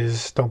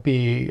is don't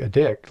be a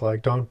dick.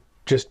 Like, don't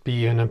just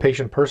be an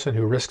impatient person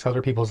who risks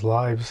other people's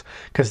lives,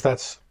 because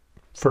that's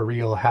for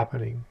real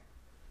happening.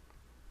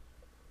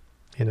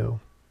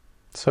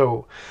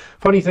 So,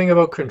 funny thing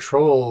about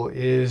control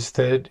is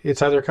that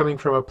it's either coming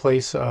from a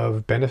place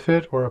of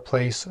benefit or a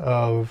place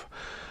of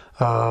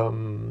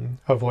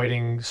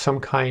avoiding some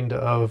kind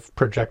of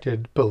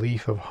projected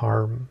belief of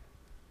harm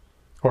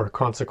or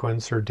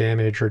consequence or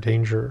damage or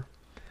danger.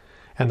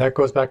 And that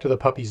goes back to the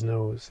puppy's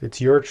nose.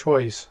 It's your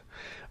choice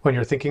when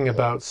you're thinking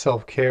about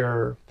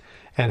self-care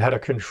and how to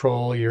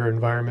control your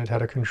environment, how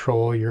to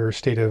control your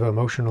state of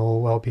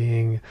emotional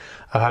well-being,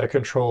 how to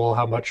control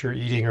how much you're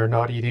eating or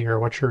not eating or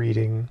what you're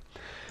eating.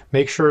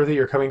 Make sure that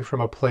you're coming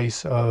from a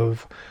place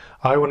of,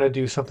 I want to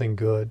do something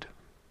good,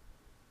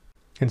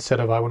 instead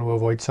of I want to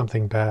avoid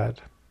something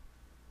bad.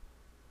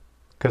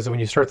 Because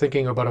when you start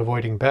thinking about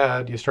avoiding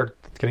bad, you start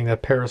getting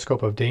that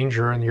periscope of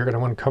danger, and you're going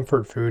to want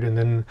comfort food, and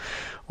then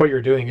what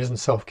you're doing isn't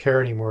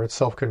self-care anymore, it's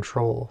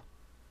self-control.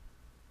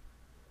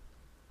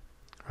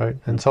 Right?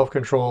 And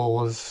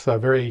self-control is a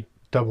very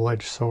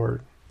double-edged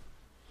sword.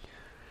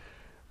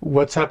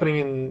 What's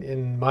happening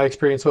in my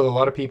experience with a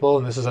lot of people,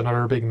 and this is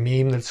another big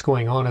meme that's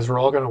going on, is we're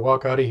all going to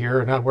walk out of here,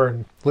 and I'm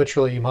wearing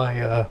literally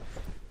my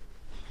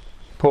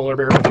polar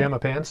bear pajama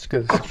pants,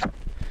 because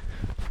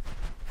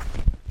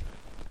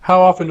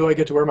how often do I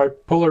get to wear my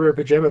polar bear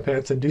pajama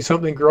pants and do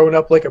something grown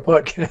up like a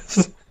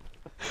podcast?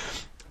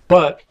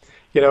 But,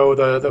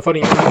 the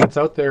funny thing that's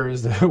out there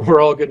is that we're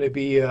all going to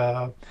be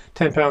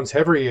 10 pounds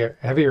heavier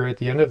at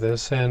the end of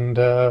this, and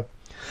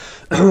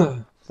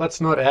let's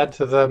not add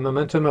to the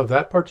momentum of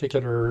that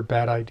particular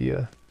bad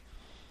idea.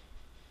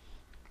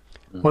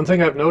 Mm. One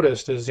thing I've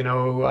noticed is,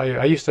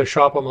 I used to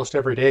shop almost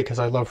every day because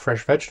I love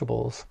fresh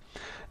vegetables.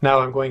 Now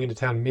I'm going into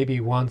town maybe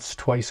once,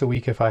 twice a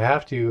week if I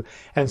have to,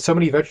 and so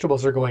many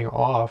vegetables are going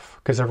off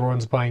because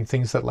everyone's buying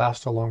things that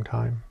last a long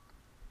time.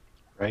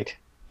 Right.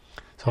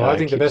 So Yeah, I it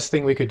think the keeps. best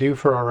thing we could do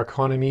for our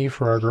economy,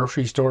 for our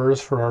grocery stores,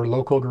 for our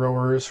local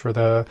growers, for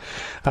the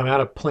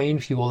amount of plane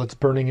fuel that's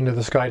burning into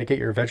the sky to get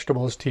your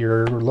vegetables to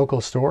your local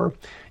store,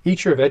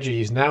 eat your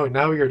veggies.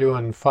 Now you're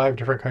doing five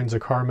different kinds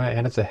of karma,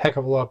 and it's a heck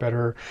of a lot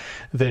better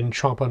than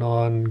chomping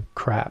on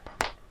crap.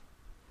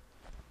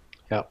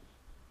 Yeah,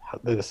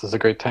 this is a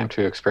great time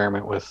to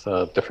experiment with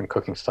different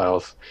cooking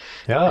styles,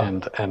 Yeah.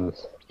 and I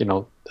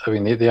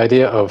mean the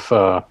idea of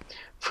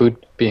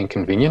food being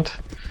convenient.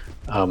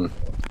 Um,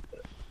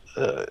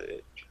 uh,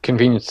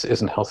 Convenience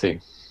isn't healthy.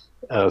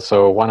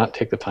 So why not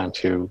take the time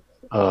to,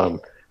 I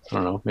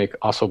don't know, make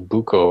osso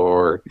buco,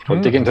 or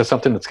dig Hmm. into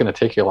something that's going to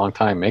take you a long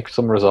time. Make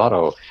some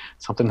risotto,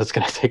 something that's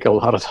going to take a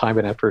lot of time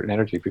and effort and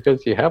energy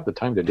because you have the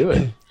time to do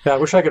it. Yeah, I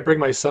wish I could bring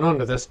my son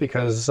onto this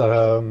because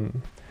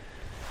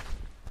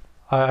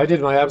I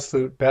did my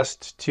absolute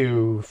best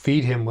to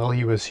feed him while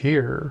he was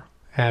here.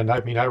 And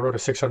I mean, I wrote a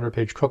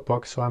 600-page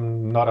cookbook, so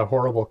I'm not a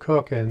horrible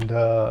cook. And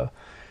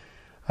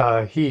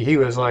he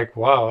was like,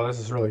 "Wow, this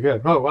is really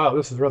good. Oh, wow,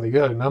 this is really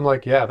good." And I'm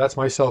like, "Yeah, that's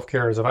my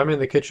self-care. Is if I'm in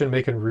the kitchen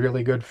making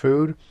really good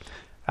food,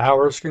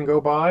 hours can go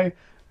by.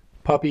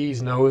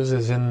 Puppy's nose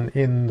is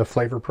in the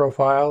flavor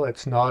profile.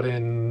 It's not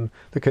in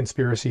the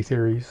conspiracy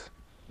theories.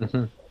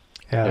 Hmm.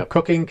 Yeah, Yep.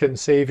 cooking can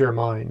save your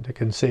mind. It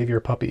can save your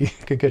puppy.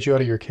 It can get you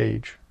out of your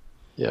cage."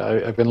 Yeah,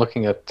 I've been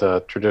looking at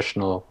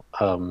traditional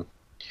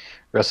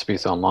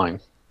recipes online.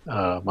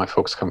 My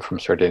folks come from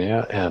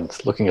Sardinia, and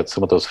looking at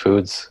some of those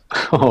foods,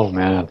 oh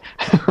man,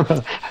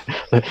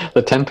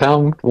 the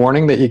 10-pound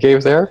warning that you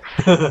gave there,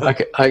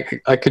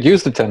 I could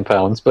use the 10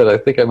 pounds, but I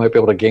think I might be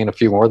able to gain a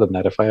few more than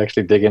that if I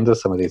actually dig into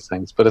some of these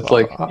things. But it's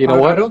like, you know I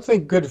what? don't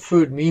think good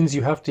food means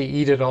you have to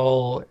eat it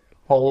all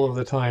of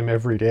the time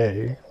every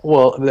day.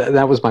 Well,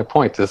 that was my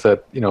point. Is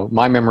that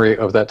my memory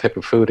of that type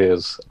of food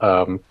is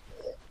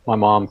my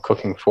mom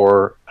cooking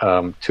for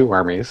two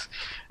armies,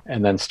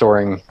 and then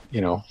storing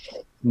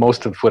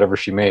most of whatever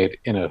she made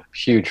in a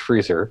huge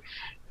freezer,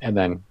 and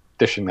then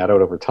dishing that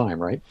out over time,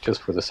 right?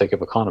 Just for the sake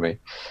of economy.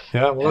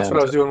 Yeah, well, that's what I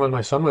And was doing when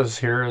my son was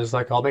here. Is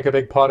like I'll make a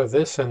big pot of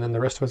this, and then the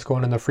rest of it's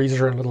going in the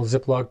freezer in little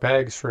Ziploc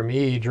bags for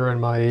me during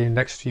my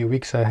next few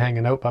weeks of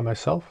hanging out by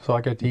myself. So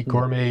I get to eat mhm,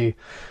 gourmet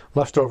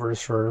leftovers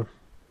for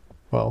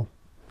well,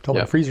 till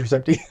my yeah, freezer's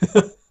empty.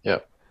 yeah,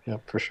 yeah,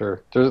 for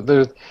sure.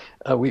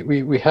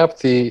 We have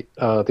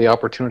the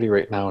opportunity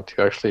right now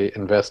to actually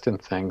invest in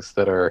things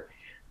that are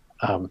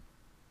um,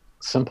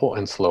 simple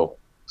and slow.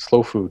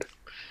 Slow food,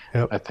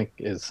 Yep. I think,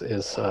 is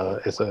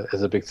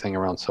a big thing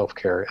around self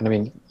care. And I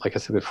mean, like I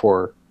said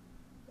before,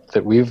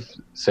 that we've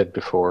said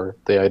before,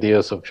 the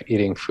ideas of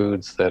eating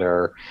foods that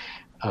are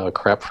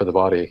crap for the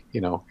body,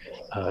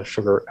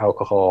 sugar,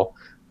 alcohol,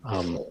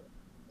 um,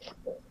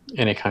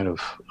 any kind of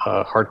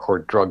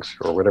hardcore drugs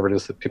or whatever it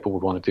is that people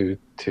would want to do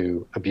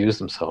to abuse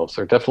themselves,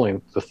 are definitely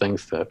the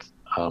things that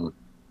um,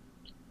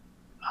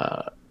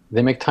 uh,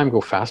 they make time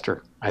go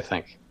faster. I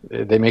think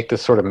they make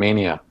this sort of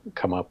mania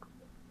come up.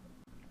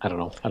 I don't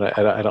know.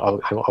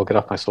 I'll get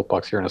off my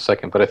soapbox here in a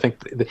second, but I think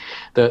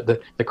the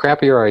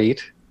crappier I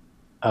eat,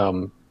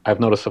 I've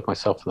noticed of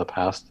myself in the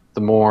past,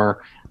 the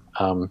more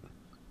um,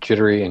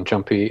 jittery and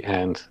jumpy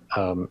and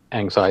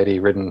anxiety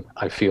ridden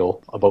I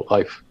feel about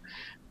life.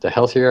 The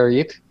healthier I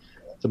eat,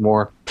 the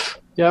more,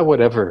 yeah,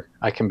 whatever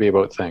I can be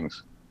about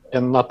things.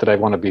 And not that I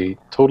want to be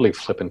totally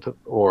flippant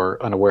or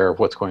unaware of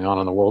what's going on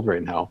in the world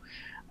right now.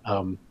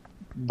 Um,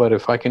 but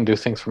if I can do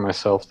things for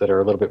myself that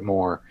are a little bit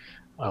more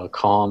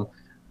calm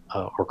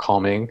or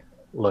calming,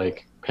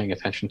 like paying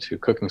attention to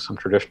cooking some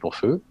traditional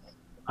food,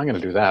 I'm going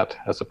to do that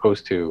as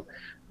opposed to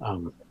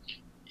um,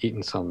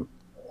 eating some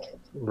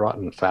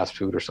rotten fast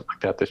food or something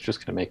like that that's just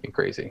going to make me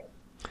crazy.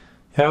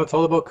 Yeah, it's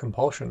all about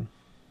compulsion.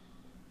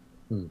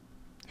 Hmm.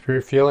 If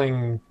you're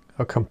feeling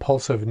a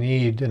compulsive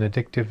need, an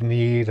addictive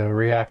need, a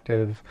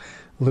reactive,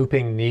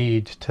 looping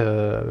need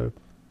to,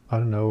 I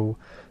don't know,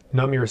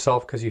 numb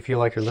yourself because you feel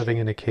like you're living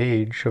in a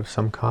cage of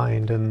some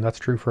kind, and that's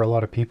true for a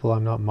lot of people.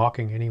 I'm not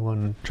mocking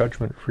anyone,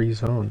 judgment-free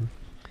zone.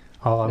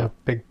 I'm Yeah. a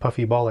big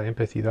puffy ball of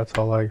empathy. That's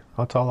all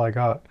I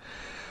got.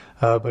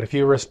 But if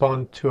you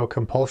respond to a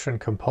compulsion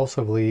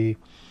compulsively,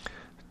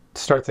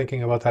 start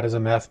thinking about that as a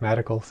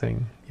mathematical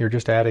thing. You're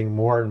just adding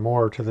more and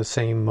more to the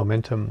same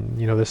momentum,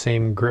 the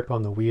same grip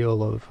on the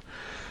wheel of,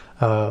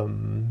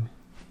 um,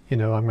 I'm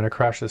going to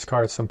crash this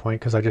car at some point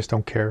because I just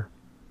don't care.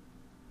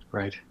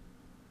 Right.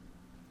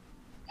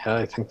 Yeah,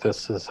 I think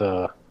this is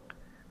a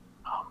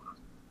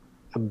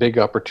big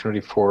opportunity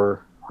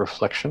for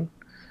reflection.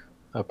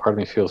 Part of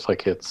me feels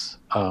like it's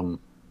a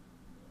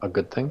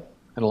good thing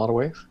in a lot of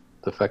ways.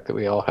 The fact that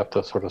we all have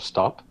to sort of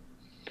stop.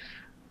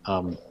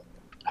 Um,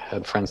 I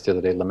had friends the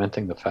other day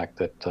lamenting the fact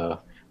that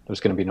there's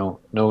going to be no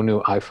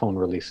new iPhone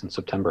release in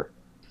September.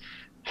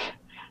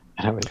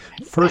 And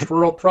I, First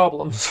world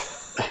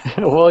problems.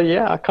 Well,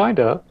 yeah, kind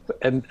of.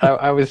 And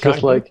I was just Kind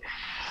of. like,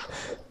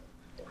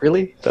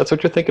 really? That's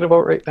what you're thinking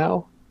about right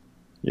now?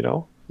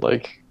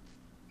 Like,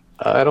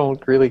 I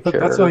don't really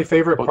That's my care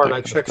favorite about part. that I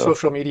kind of check stuff.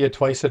 social media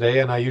twice a day,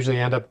 and I usually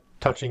end up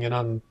touching in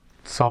on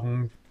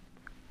some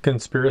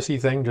conspiracy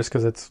thing just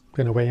because it's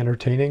in a way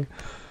entertaining.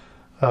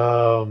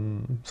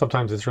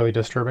 Sometimes it's really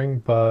disturbing,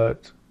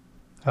 but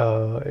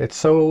it's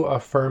so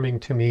affirming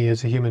to me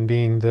as a human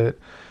being that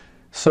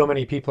so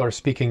many people are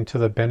speaking to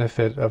the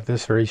benefit of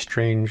this very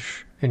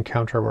strange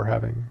encounter we're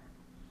having.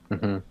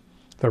 Hmm.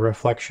 The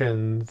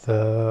reflection,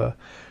 the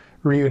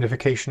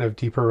reunification of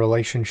deeper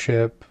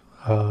relationship.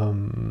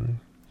 Um,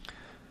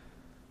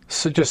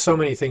 so just so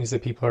many things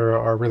that people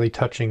are really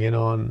touching in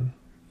on,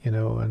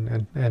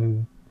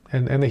 and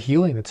the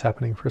healing that's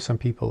happening for some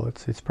people.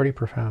 It's pretty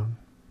profound.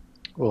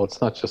 Well,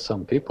 it's not just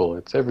some people,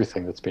 it's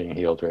everything that's being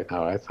healed right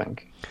now, I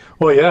think.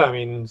 Well, yeah, I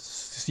mean, you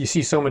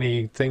see so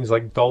many things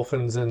like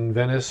dolphins in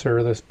Venice,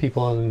 or there's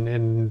people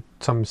in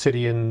some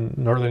city in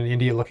northern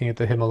India looking at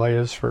the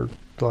Himalayas for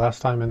the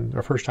last time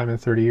or first time in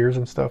 30 years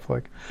and stuff.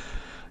 Like,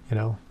 you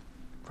know,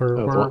 we're,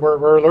 The we're, one, we're,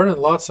 we're learning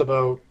lots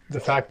about the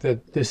fact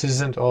that this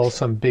isn't all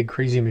some big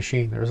crazy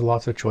machine. There's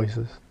lots of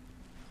choices.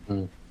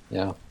 mm,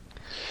 yeah.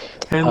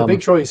 And the big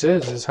Um, choice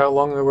is how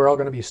long we're all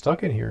going to be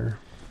stuck in here.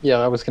 yeah,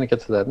 I was going to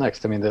get to that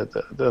next. I mean,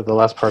 the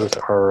last part of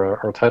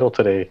our title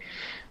today,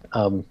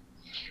 um,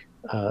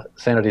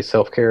 sanity,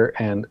 self care,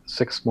 and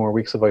 6 more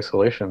weeks of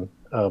isolation.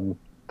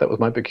 That was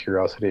my big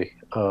curiosity.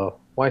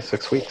 Why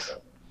 6 weeks?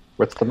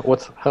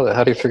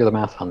 How do you figure the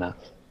math on that?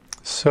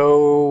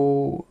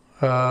 So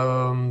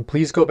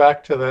please go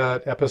back to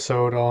that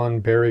episode on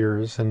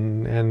barriers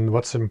and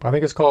I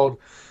think it's called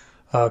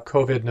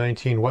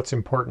COVID-19, What's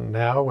Important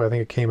Now. I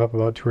think it came up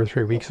about 2 or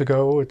 3 weeks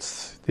ago.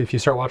 It's if you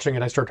start watching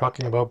it, I start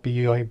talking about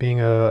being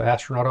an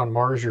astronaut on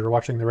Mars, you're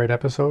watching the right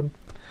episode.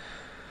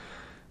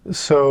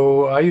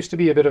 So I used to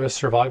be a bit of a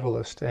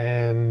survivalist,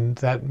 and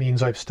that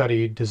means I've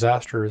studied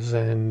disasters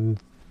and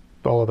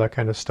all of that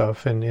kind of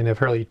stuff in a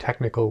fairly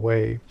technical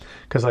way,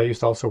 because I used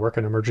to also work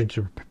in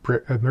emergency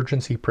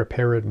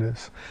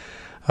preparedness,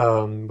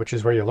 which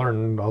is where you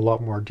learn a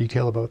lot more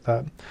detail about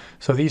that.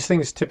 So these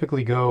things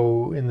typically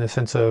go in the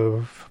sense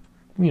of,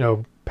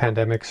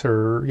 pandemics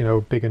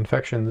or, big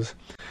infections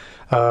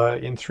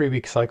in 3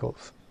 week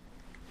cycles.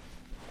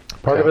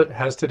 Part of Okay. it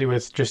has to do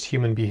with just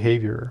human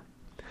behavior.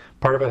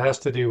 Part of it has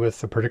to do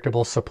with the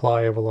predictable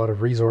supply of a lot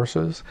of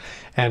resources.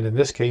 And in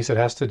this case, it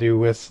has to do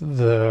with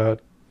the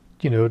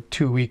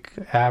 2 week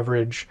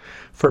average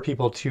for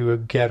people to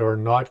get or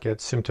not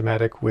get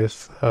symptomatic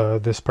with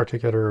this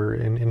particular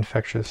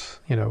infectious,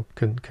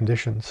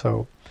 condition.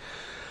 So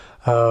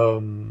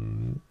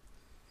um,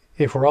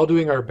 if we're all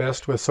doing our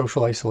best with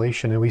social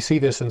isolation, and we see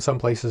this in some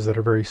places that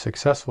are very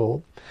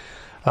successful,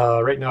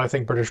 right now I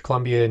think British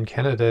Columbia and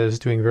Canada is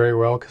doing very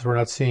well because we're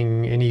not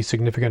seeing any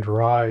significant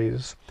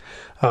rise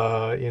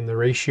in the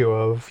ratio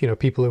of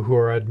people who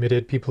are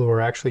admitted, people who are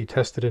actually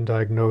tested and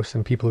diagnosed,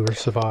 and people who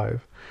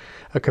survive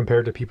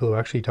compared to people who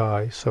actually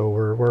die. So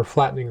we're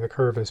flattening the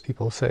curve, as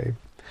people say.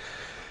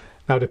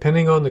 Now,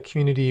 depending on the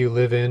community you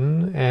live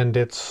in and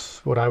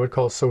it's what I would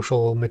call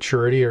social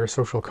maturity or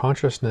social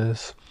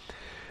consciousness,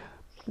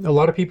 a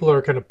lot of people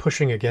are kind of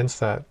pushing against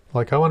that.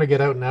 Like, I want to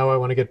get out now. I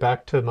want to get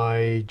back to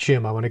my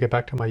gym. I want to get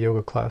back to my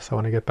yoga class. I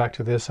want to get back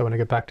to this. I want to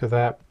get back to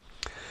that.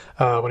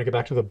 I want to get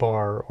back to the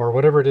bar or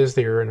whatever it is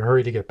that you're in a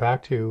hurry to get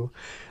back to.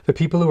 The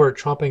people who are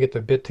chomping at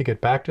the bit to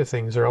get back to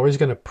things are always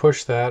going to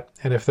push that.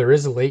 And if there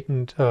is a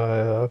latent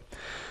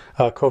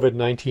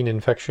COVID-19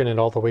 infection in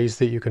all the ways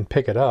that you can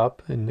pick it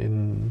up,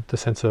 in the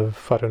sense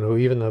of, I don't know,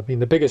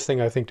 the biggest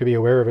thing I think to be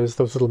aware of is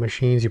those little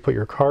machines you put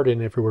your card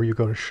in everywhere you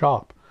go to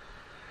shop.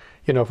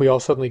 If we all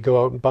suddenly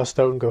go out and bust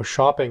out and go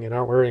shopping and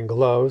aren't wearing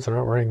gloves and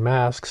aren't wearing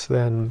masks,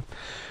 then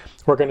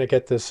we're going to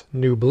get this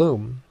new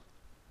bloom.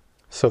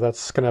 So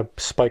that's going to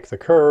spike the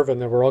curve,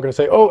 and then we're all going to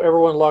say, oh,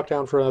 everyone locked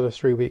down for another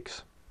 3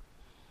 weeks.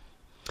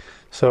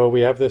 So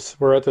we're at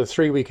the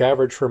 3 week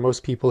average for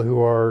most people who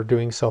are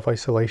doing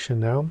self-isolation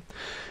now.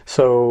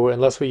 So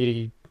unless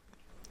we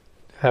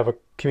have a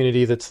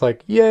community that's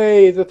like,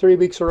 yay, the 3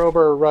 weeks are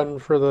over, run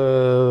for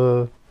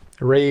the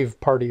rave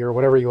party or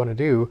whatever you want to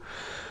do,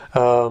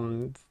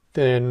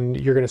 then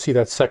you're going to see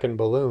that second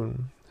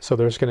balloon. So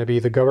there's going to be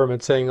the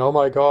government saying, "Oh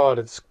my God,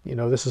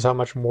 this is how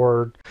much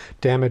more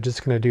damage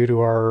it's going to do to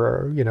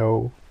our,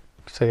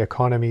 say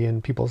economy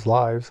and people's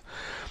lives."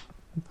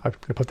 I'm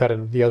going to put that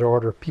in the other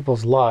order: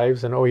 people's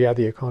lives, and oh yeah,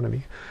 the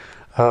economy.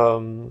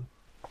 Then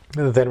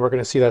we're going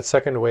to see that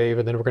second wave,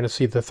 and then we're going to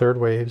see the third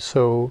wave.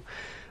 So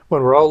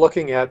when we're all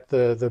looking at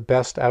the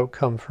best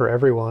outcome for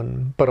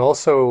everyone, but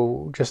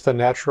also just the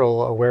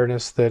natural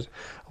awareness that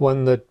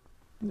when the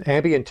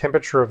ambient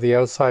temperature of the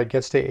outside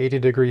gets to 80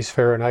 degrees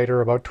Fahrenheit or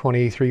about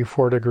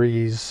 4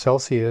 degrees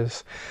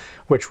Celsius,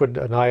 which would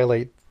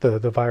annihilate the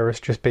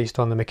virus just based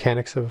on the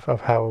mechanics of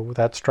how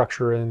that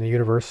structure in the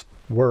universe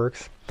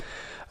works.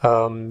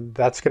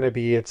 That's going to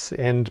be its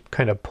end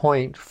kind of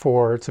point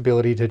for its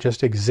ability to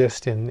just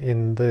exist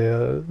in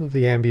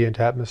the ambient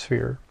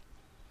atmosphere.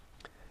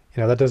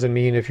 That doesn't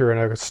mean if you're in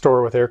a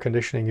store with air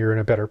conditioning, you're in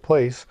a better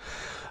place.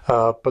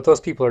 But those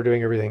people are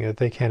doing everything that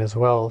they can as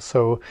well.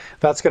 So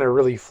that's going to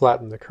really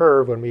flatten the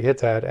curve when we hit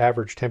that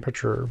average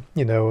temperature,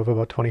 of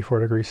about 24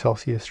 degrees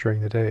Celsius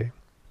during the day.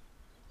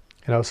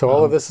 So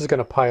all of Um, this is going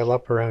to pile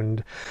up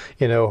around,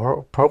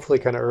 hopefully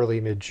kind of early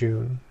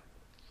mid-June.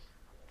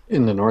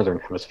 in the northern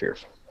hemisphere.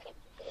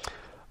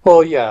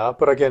 Well, yeah,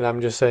 but again,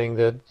 I'm just saying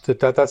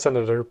that's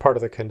another part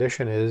of the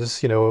condition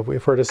is,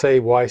 if we're to say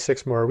why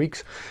 6 more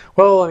weeks,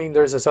 well, I mean,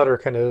 there's this other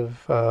kind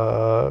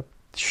of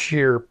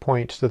sheer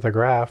point to the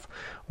graph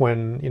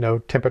when,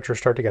 temperatures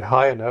start to get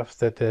high enough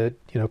that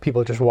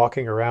people just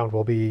walking around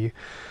will be,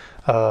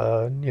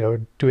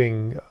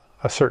 doing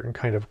a certain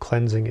kind of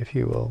cleansing, if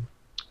you will.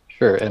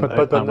 Sure, and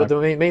But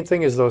the main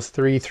thing is those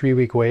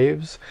three-week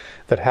waves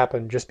that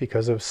happen just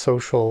because of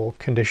social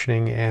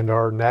conditioning and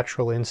our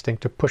natural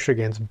instinct to push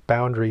against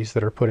boundaries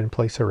that are put in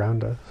place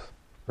around us.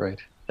 right.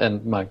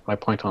 And my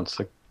point on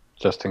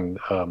suggesting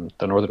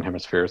the northern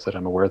hemisphere is that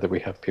I'm aware that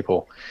we have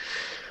people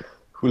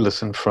who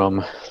listen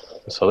from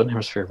the southern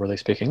hemisphere where they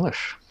speak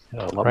English. A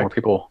lot more Right.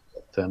 people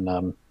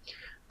than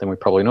we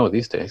probably know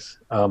these days.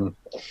 And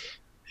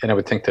I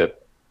would think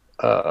that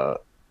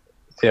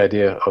the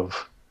idea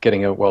of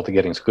getting out while the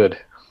getting's good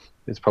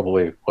is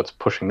probably what's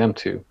pushing them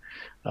to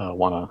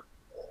want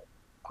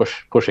to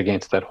push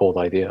against that whole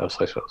idea of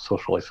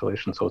social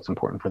isolation. So it's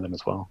important for them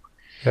as well.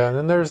 Yeah, and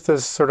then there's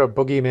this sort of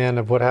boogeyman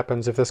of what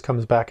happens if this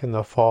comes back in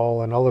the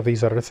fall and all of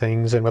these other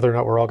things and whether or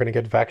not we're all going to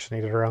get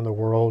vaccinated around the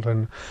world.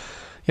 And,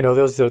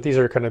 these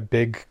are kind of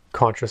big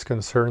conscious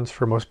concerns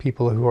for most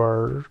people who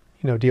are,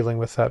 dealing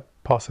with that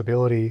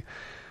possibility.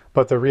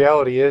 But the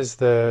reality is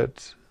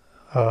that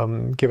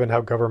given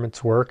how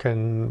governments work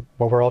and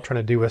what we're all trying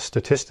to do with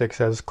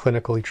statistics as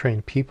clinically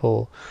trained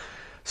people,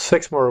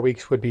 6 more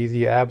weeks would be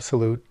the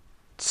absolute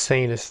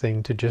sanest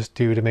thing to just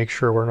do to make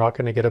sure we're not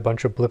going to get a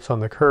bunch of blips on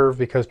the curve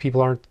because people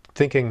aren't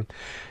thinking,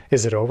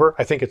 is it over?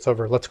 I think it's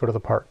over. Let's go to the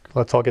park.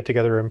 Let's all get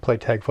together and play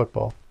tag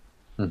football,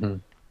 Hmm.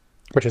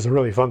 which is a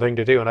really fun thing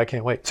to do, and I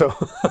can't wait. So,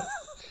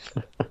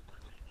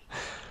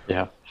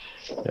 Yeah,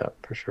 yeah,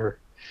 for sure.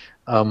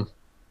 Um,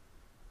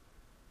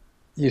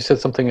 you said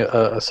something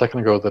a second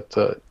ago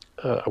that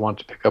I wanted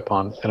to pick up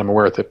on, and I'm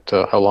aware that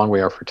how long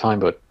we are for time,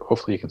 but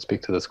hopefully you can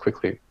speak to this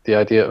quickly. The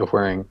idea of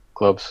wearing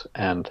gloves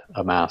and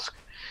a mask.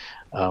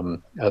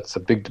 That's a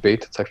big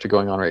debate that's actually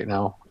going on right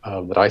now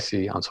that I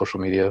see on social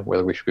media,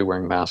 whether we should be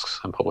wearing masks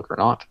in public or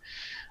not.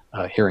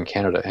 Here in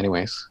Canada,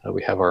 anyways,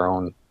 we have our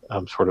own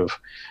sort of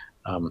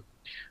um,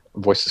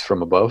 voices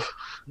from above,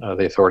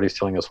 the authorities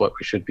telling us what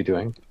we should be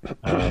doing.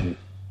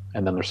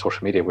 And then there's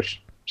social media,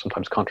 which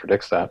sometimes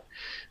contradicts that.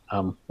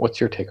 What's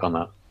your take on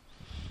that?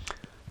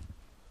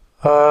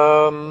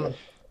 um,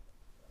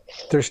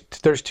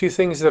 there's two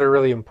things that are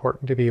really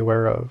important to be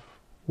aware of.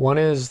 One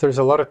is there's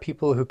a lot of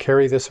people who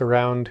carry this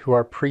around who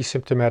are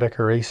pre-symptomatic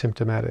or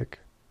asymptomatic.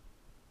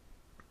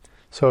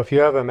 So if you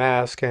have a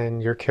mask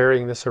and you're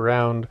carrying this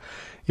around,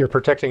 you're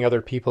protecting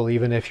other people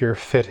even if you're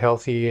fit,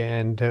 healthy,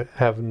 and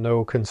have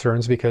no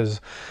concerns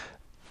because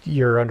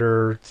you're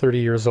under 30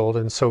 years old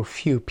and so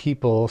few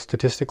people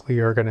statistically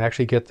are going to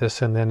actually get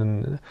this and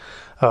then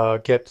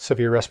get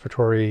severe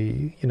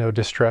respiratory,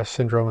 distress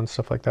syndrome and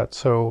stuff like that.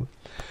 So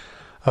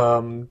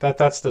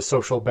that's the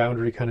social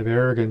boundary kind of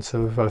arrogance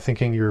of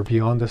thinking you're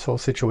beyond this whole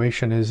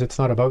situation is it's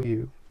not about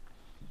you.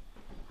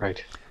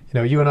 Right.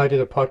 You and I did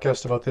a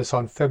podcast about this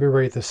on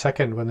February the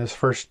 2nd when this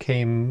first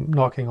came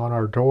knocking on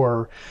our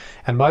door.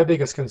 And my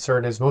biggest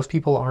concern is most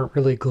people aren't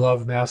really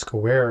glove mask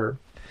aware.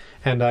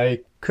 And I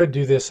could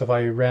do this if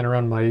I ran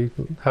around my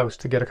house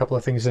to get a couple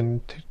of things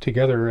in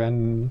together.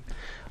 And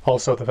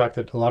also the fact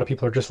that a lot of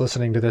people are just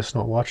listening to this,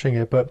 not watching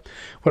it. But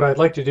what I'd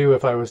like to do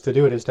if I was to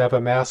do it is to have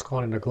a mask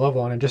on and a glove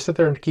on and just sit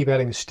there and keep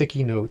adding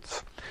sticky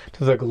notes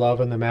to the glove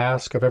and the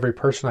mask of every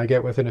person I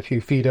get within a few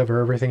feet of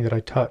or everything that I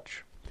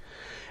touch.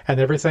 And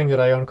everything that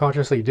I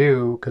unconsciously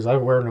do, because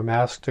I'm wearing a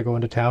mask to go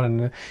into town,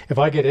 and if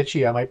I get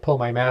itchy, I might pull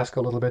my mask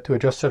a little bit to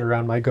adjust it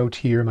around my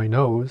goatee or my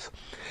nose.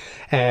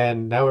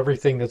 And now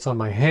everything that's on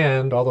my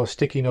hand, all those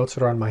sticky notes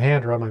that are on my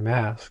hand are on my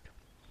mask.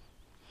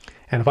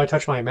 And if I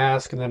touch my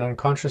mask and then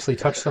unconsciously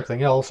touch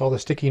something else, all the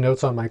sticky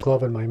notes on my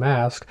glove and my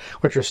mask,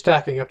 which are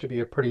stacking up to be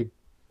a pretty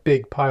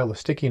big pile of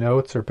sticky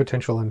notes or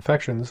potential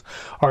infections,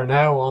 are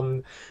now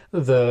on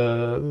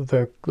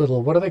the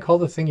little, what do they call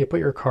the thing you put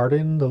your card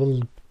in? The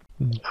little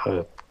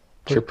Uh,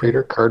 Chip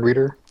reader, card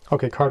reader.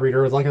 Okay, card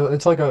reader. It's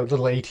like a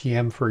little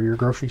ATM for your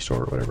grocery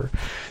store or whatever.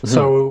 Hmm.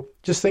 So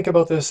just think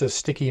about this as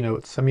sticky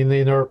notes. I mean,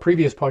 in our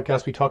previous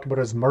podcast, we talked about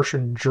it as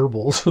Martian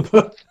gerbils,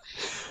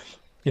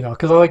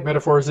 because I like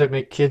metaphors that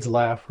make kids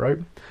laugh, right?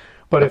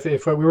 But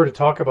if we were to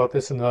talk about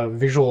this in the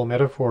visual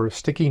metaphor of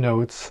sticky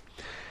notes,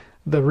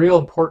 the real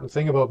important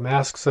thing about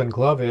masks and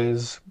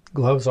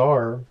gloves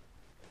are,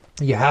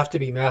 you have to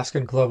be mask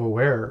and glove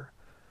aware.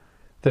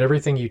 That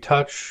everything you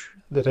touch,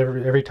 that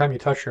every time you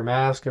touch your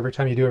mask, every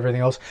time you do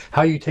everything else,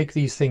 how you take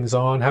these things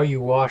on, how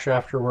you wash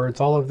afterwards,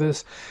 all of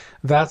this,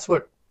 that's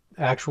what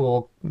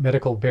actual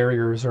medical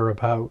barriers are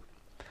about.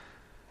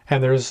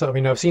 And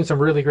I've seen some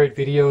really great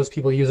videos,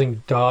 people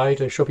using dye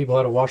to show people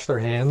how to wash their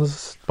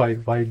hands by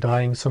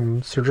dyeing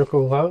some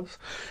surgical gloves.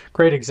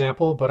 Great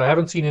example, but I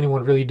haven't seen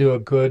anyone really do a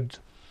good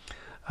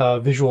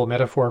visual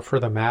metaphor for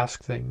the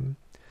mask thing.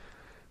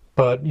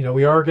 But,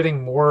 we are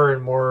getting more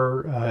and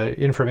more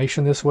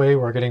information this way.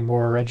 We're getting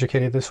more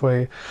educated this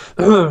way.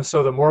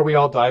 So the more we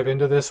all dive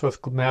into this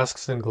with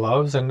masks and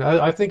gloves, and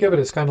I think of it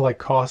as kind of like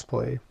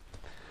cosplay.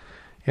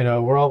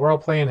 We're all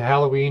playing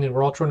Halloween and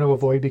we're all trying to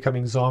avoid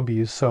becoming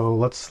zombies. So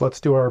let's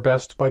do our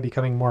best by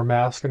becoming more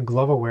mask and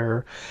glove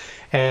aware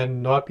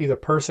and not be the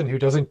person who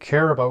doesn't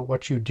care about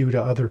what you do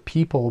to other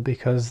people,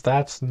 because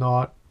that's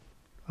not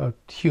a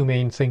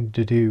humane thing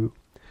to do.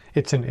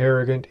 It's an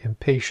arrogant,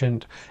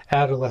 impatient,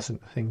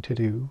 adolescent thing to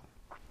do.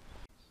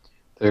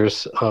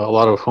 There's a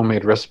lot of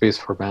homemade recipes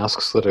for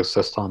masks that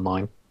exist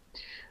online.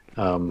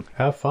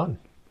 Have fun.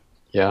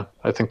 Yeah,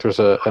 I think there's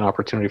an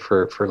opportunity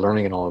for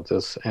learning in all of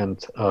this,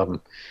 and I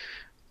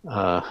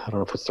don't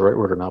know if it's the right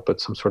word or not,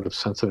 but some sort of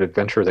sense of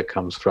adventure that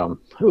comes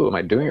from, oh, am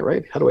I doing it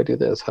right? How do I do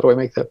this? How do I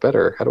make that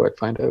better? How do I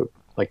find out?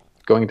 Like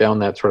going down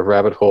that sort of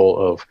rabbit hole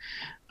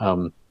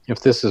of, if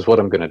this is what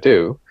I'm going to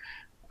do,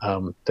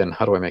 then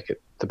how do I make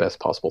it the best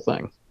possible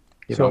thing?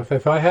 So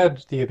if I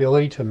had the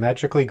ability to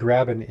magically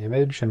grab an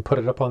image and put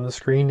it up on the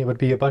screen, it would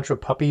be a bunch of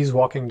puppies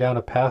walking down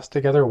a path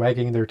together,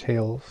 wagging their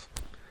tails.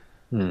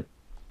 Hmm.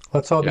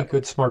 Let's all be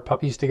good, smart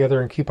puppies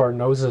together and keep our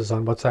noses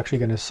on what's actually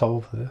going to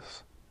solve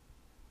this.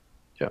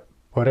 Yeah.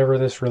 Whatever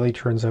this really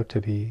turns out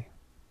to be.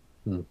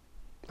 Hmm.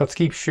 Let's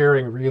keep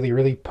sharing really,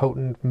 really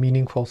potent,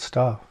 meaningful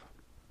stuff.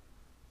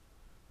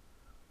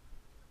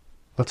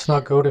 Let's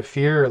not go to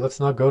fear. Let's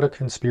not go to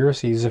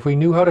conspiracies. If we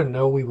knew how to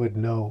know, we would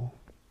know.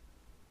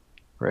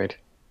 Right.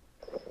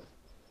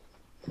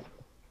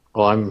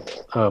 Well, I'm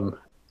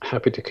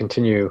happy to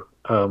continue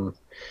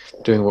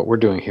doing what we're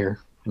doing here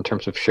in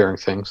terms of sharing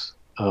things.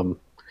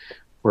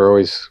 We're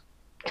always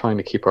trying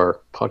to keep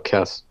our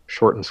podcasts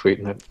short and sweet,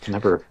 and it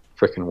never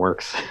freaking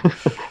works.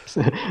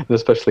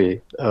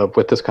 Especially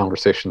with this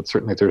conversation,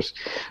 certainly there's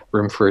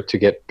room for it to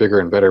get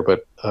bigger and better,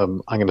 but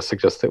I'm going to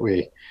suggest that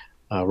we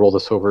roll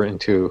this over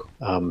into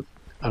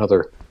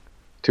another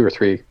 2 or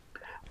 3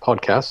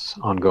 podcasts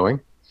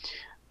ongoing.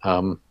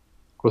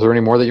 Was there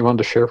any more that you wanted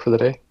to share for the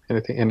day?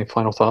 Any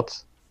final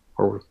thoughts?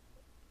 Or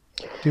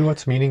do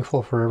what's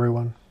meaningful for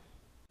everyone.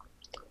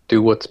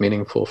 Do what's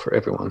meaningful for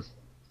everyone.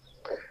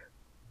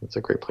 That's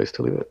a great place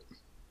to leave it.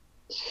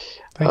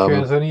 Thank you,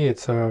 Anthony.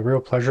 It's a real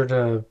pleasure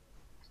to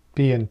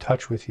be in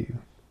touch with you.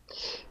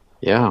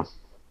 Yeah,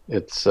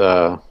 this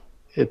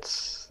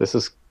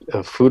is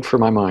food for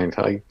my mind.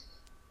 I'll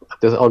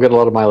get a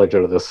lot of mileage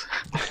out of this.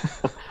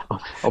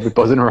 I'll be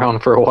buzzing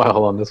around for a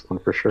while on this one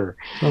for sure.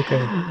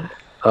 Okay.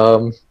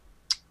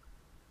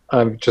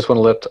 I just want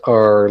to let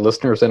our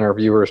listeners and our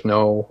viewers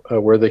know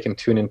where they can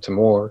tune into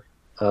more.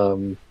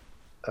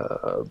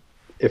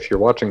 If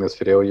you're watching this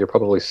video, you're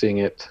probably seeing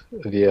it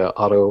via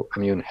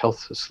Autoimmune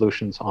Health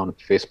Solutions on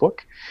Facebook.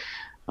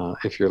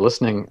 If you're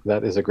listening,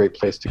 that is a great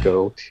place to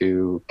go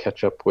to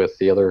catch up with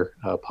the other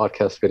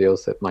podcast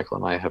videos that Michael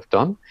and I have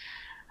done.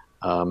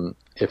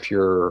 If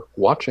you're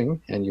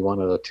watching and you want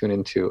to tune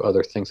into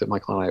other things that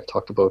Michael and I have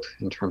talked about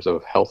in terms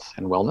of health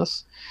and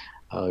wellness,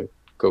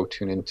 go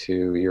tune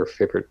into your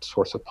favorite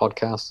source of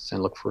podcasts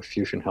and look for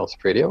Fusion Health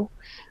Radio.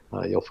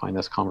 You'll find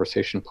this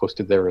conversation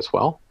posted there as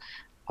well.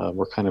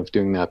 We're kind of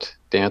doing that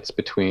dance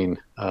between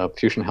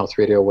Fusion Health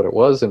Radio, what it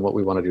was, and what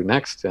we want to do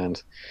next.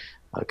 And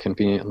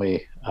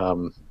conveniently,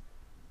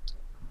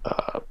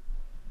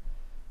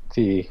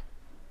 the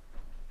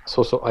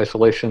social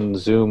isolation,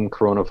 Zoom,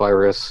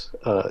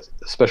 coronavirus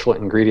special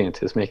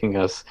ingredient is making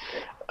us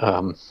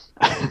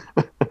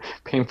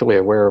painfully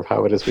aware of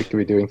how it is we could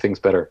be doing things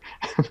better.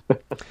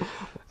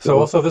 So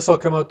also this will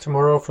come out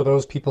tomorrow for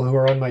those people who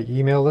are on my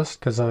email list,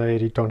 because I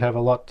don't have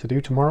a lot to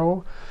do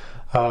tomorrow.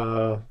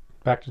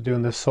 Back to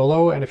doing this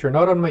solo. And if you're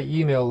not on my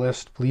email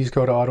list, please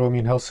go to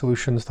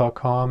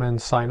autoimmunehealthsolutions.com and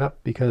sign up,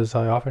 because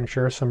I often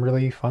share some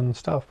really fun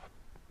stuff.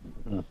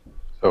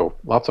 So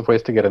lots of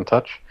ways to get in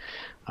touch.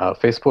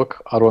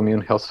 Facebook,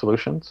 Autoimmune Health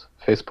Solutions.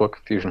 Facebook,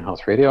 Fusion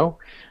Health Radio.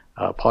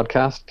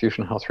 Podcast,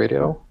 Fusion Health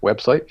Radio.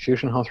 Website,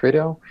 Fusion Health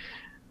Radio.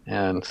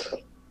 And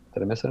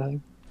did I miss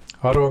anything?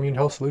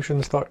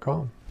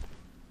 Autoimmunehealthsolutions.com.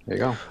 There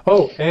you go.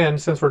 Oh,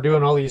 and since we're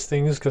doing all these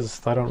things,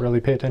 because I don't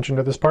really pay attention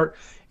to this part,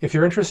 if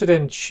you're interested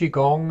in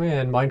Qigong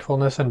and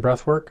mindfulness and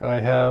breathwork, I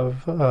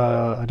have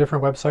a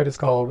different website. It's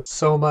called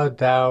Soma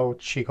Dao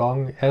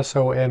Qigong,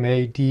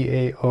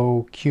 SOMADAOQIGONG,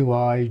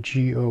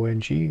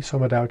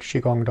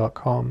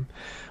 somadaoqigong.com,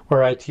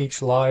 where I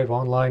teach live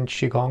online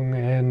Qigong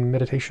and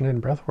meditation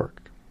and breathwork.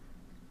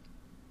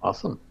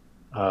 Awesome.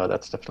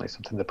 That's definitely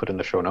something to put in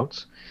the show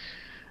notes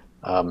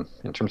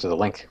in terms of the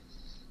link,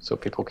 so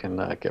people can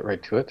get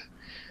right to it.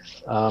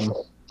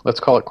 Let's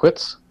call it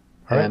quits,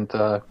 and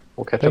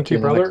we'll catch up. Thank you,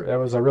 brother. That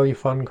was a really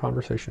fun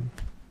conversation.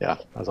 Yeah,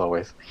 as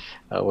always.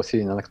 We'll see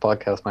you in the next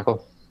podcast,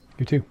 Michael.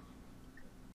 You too.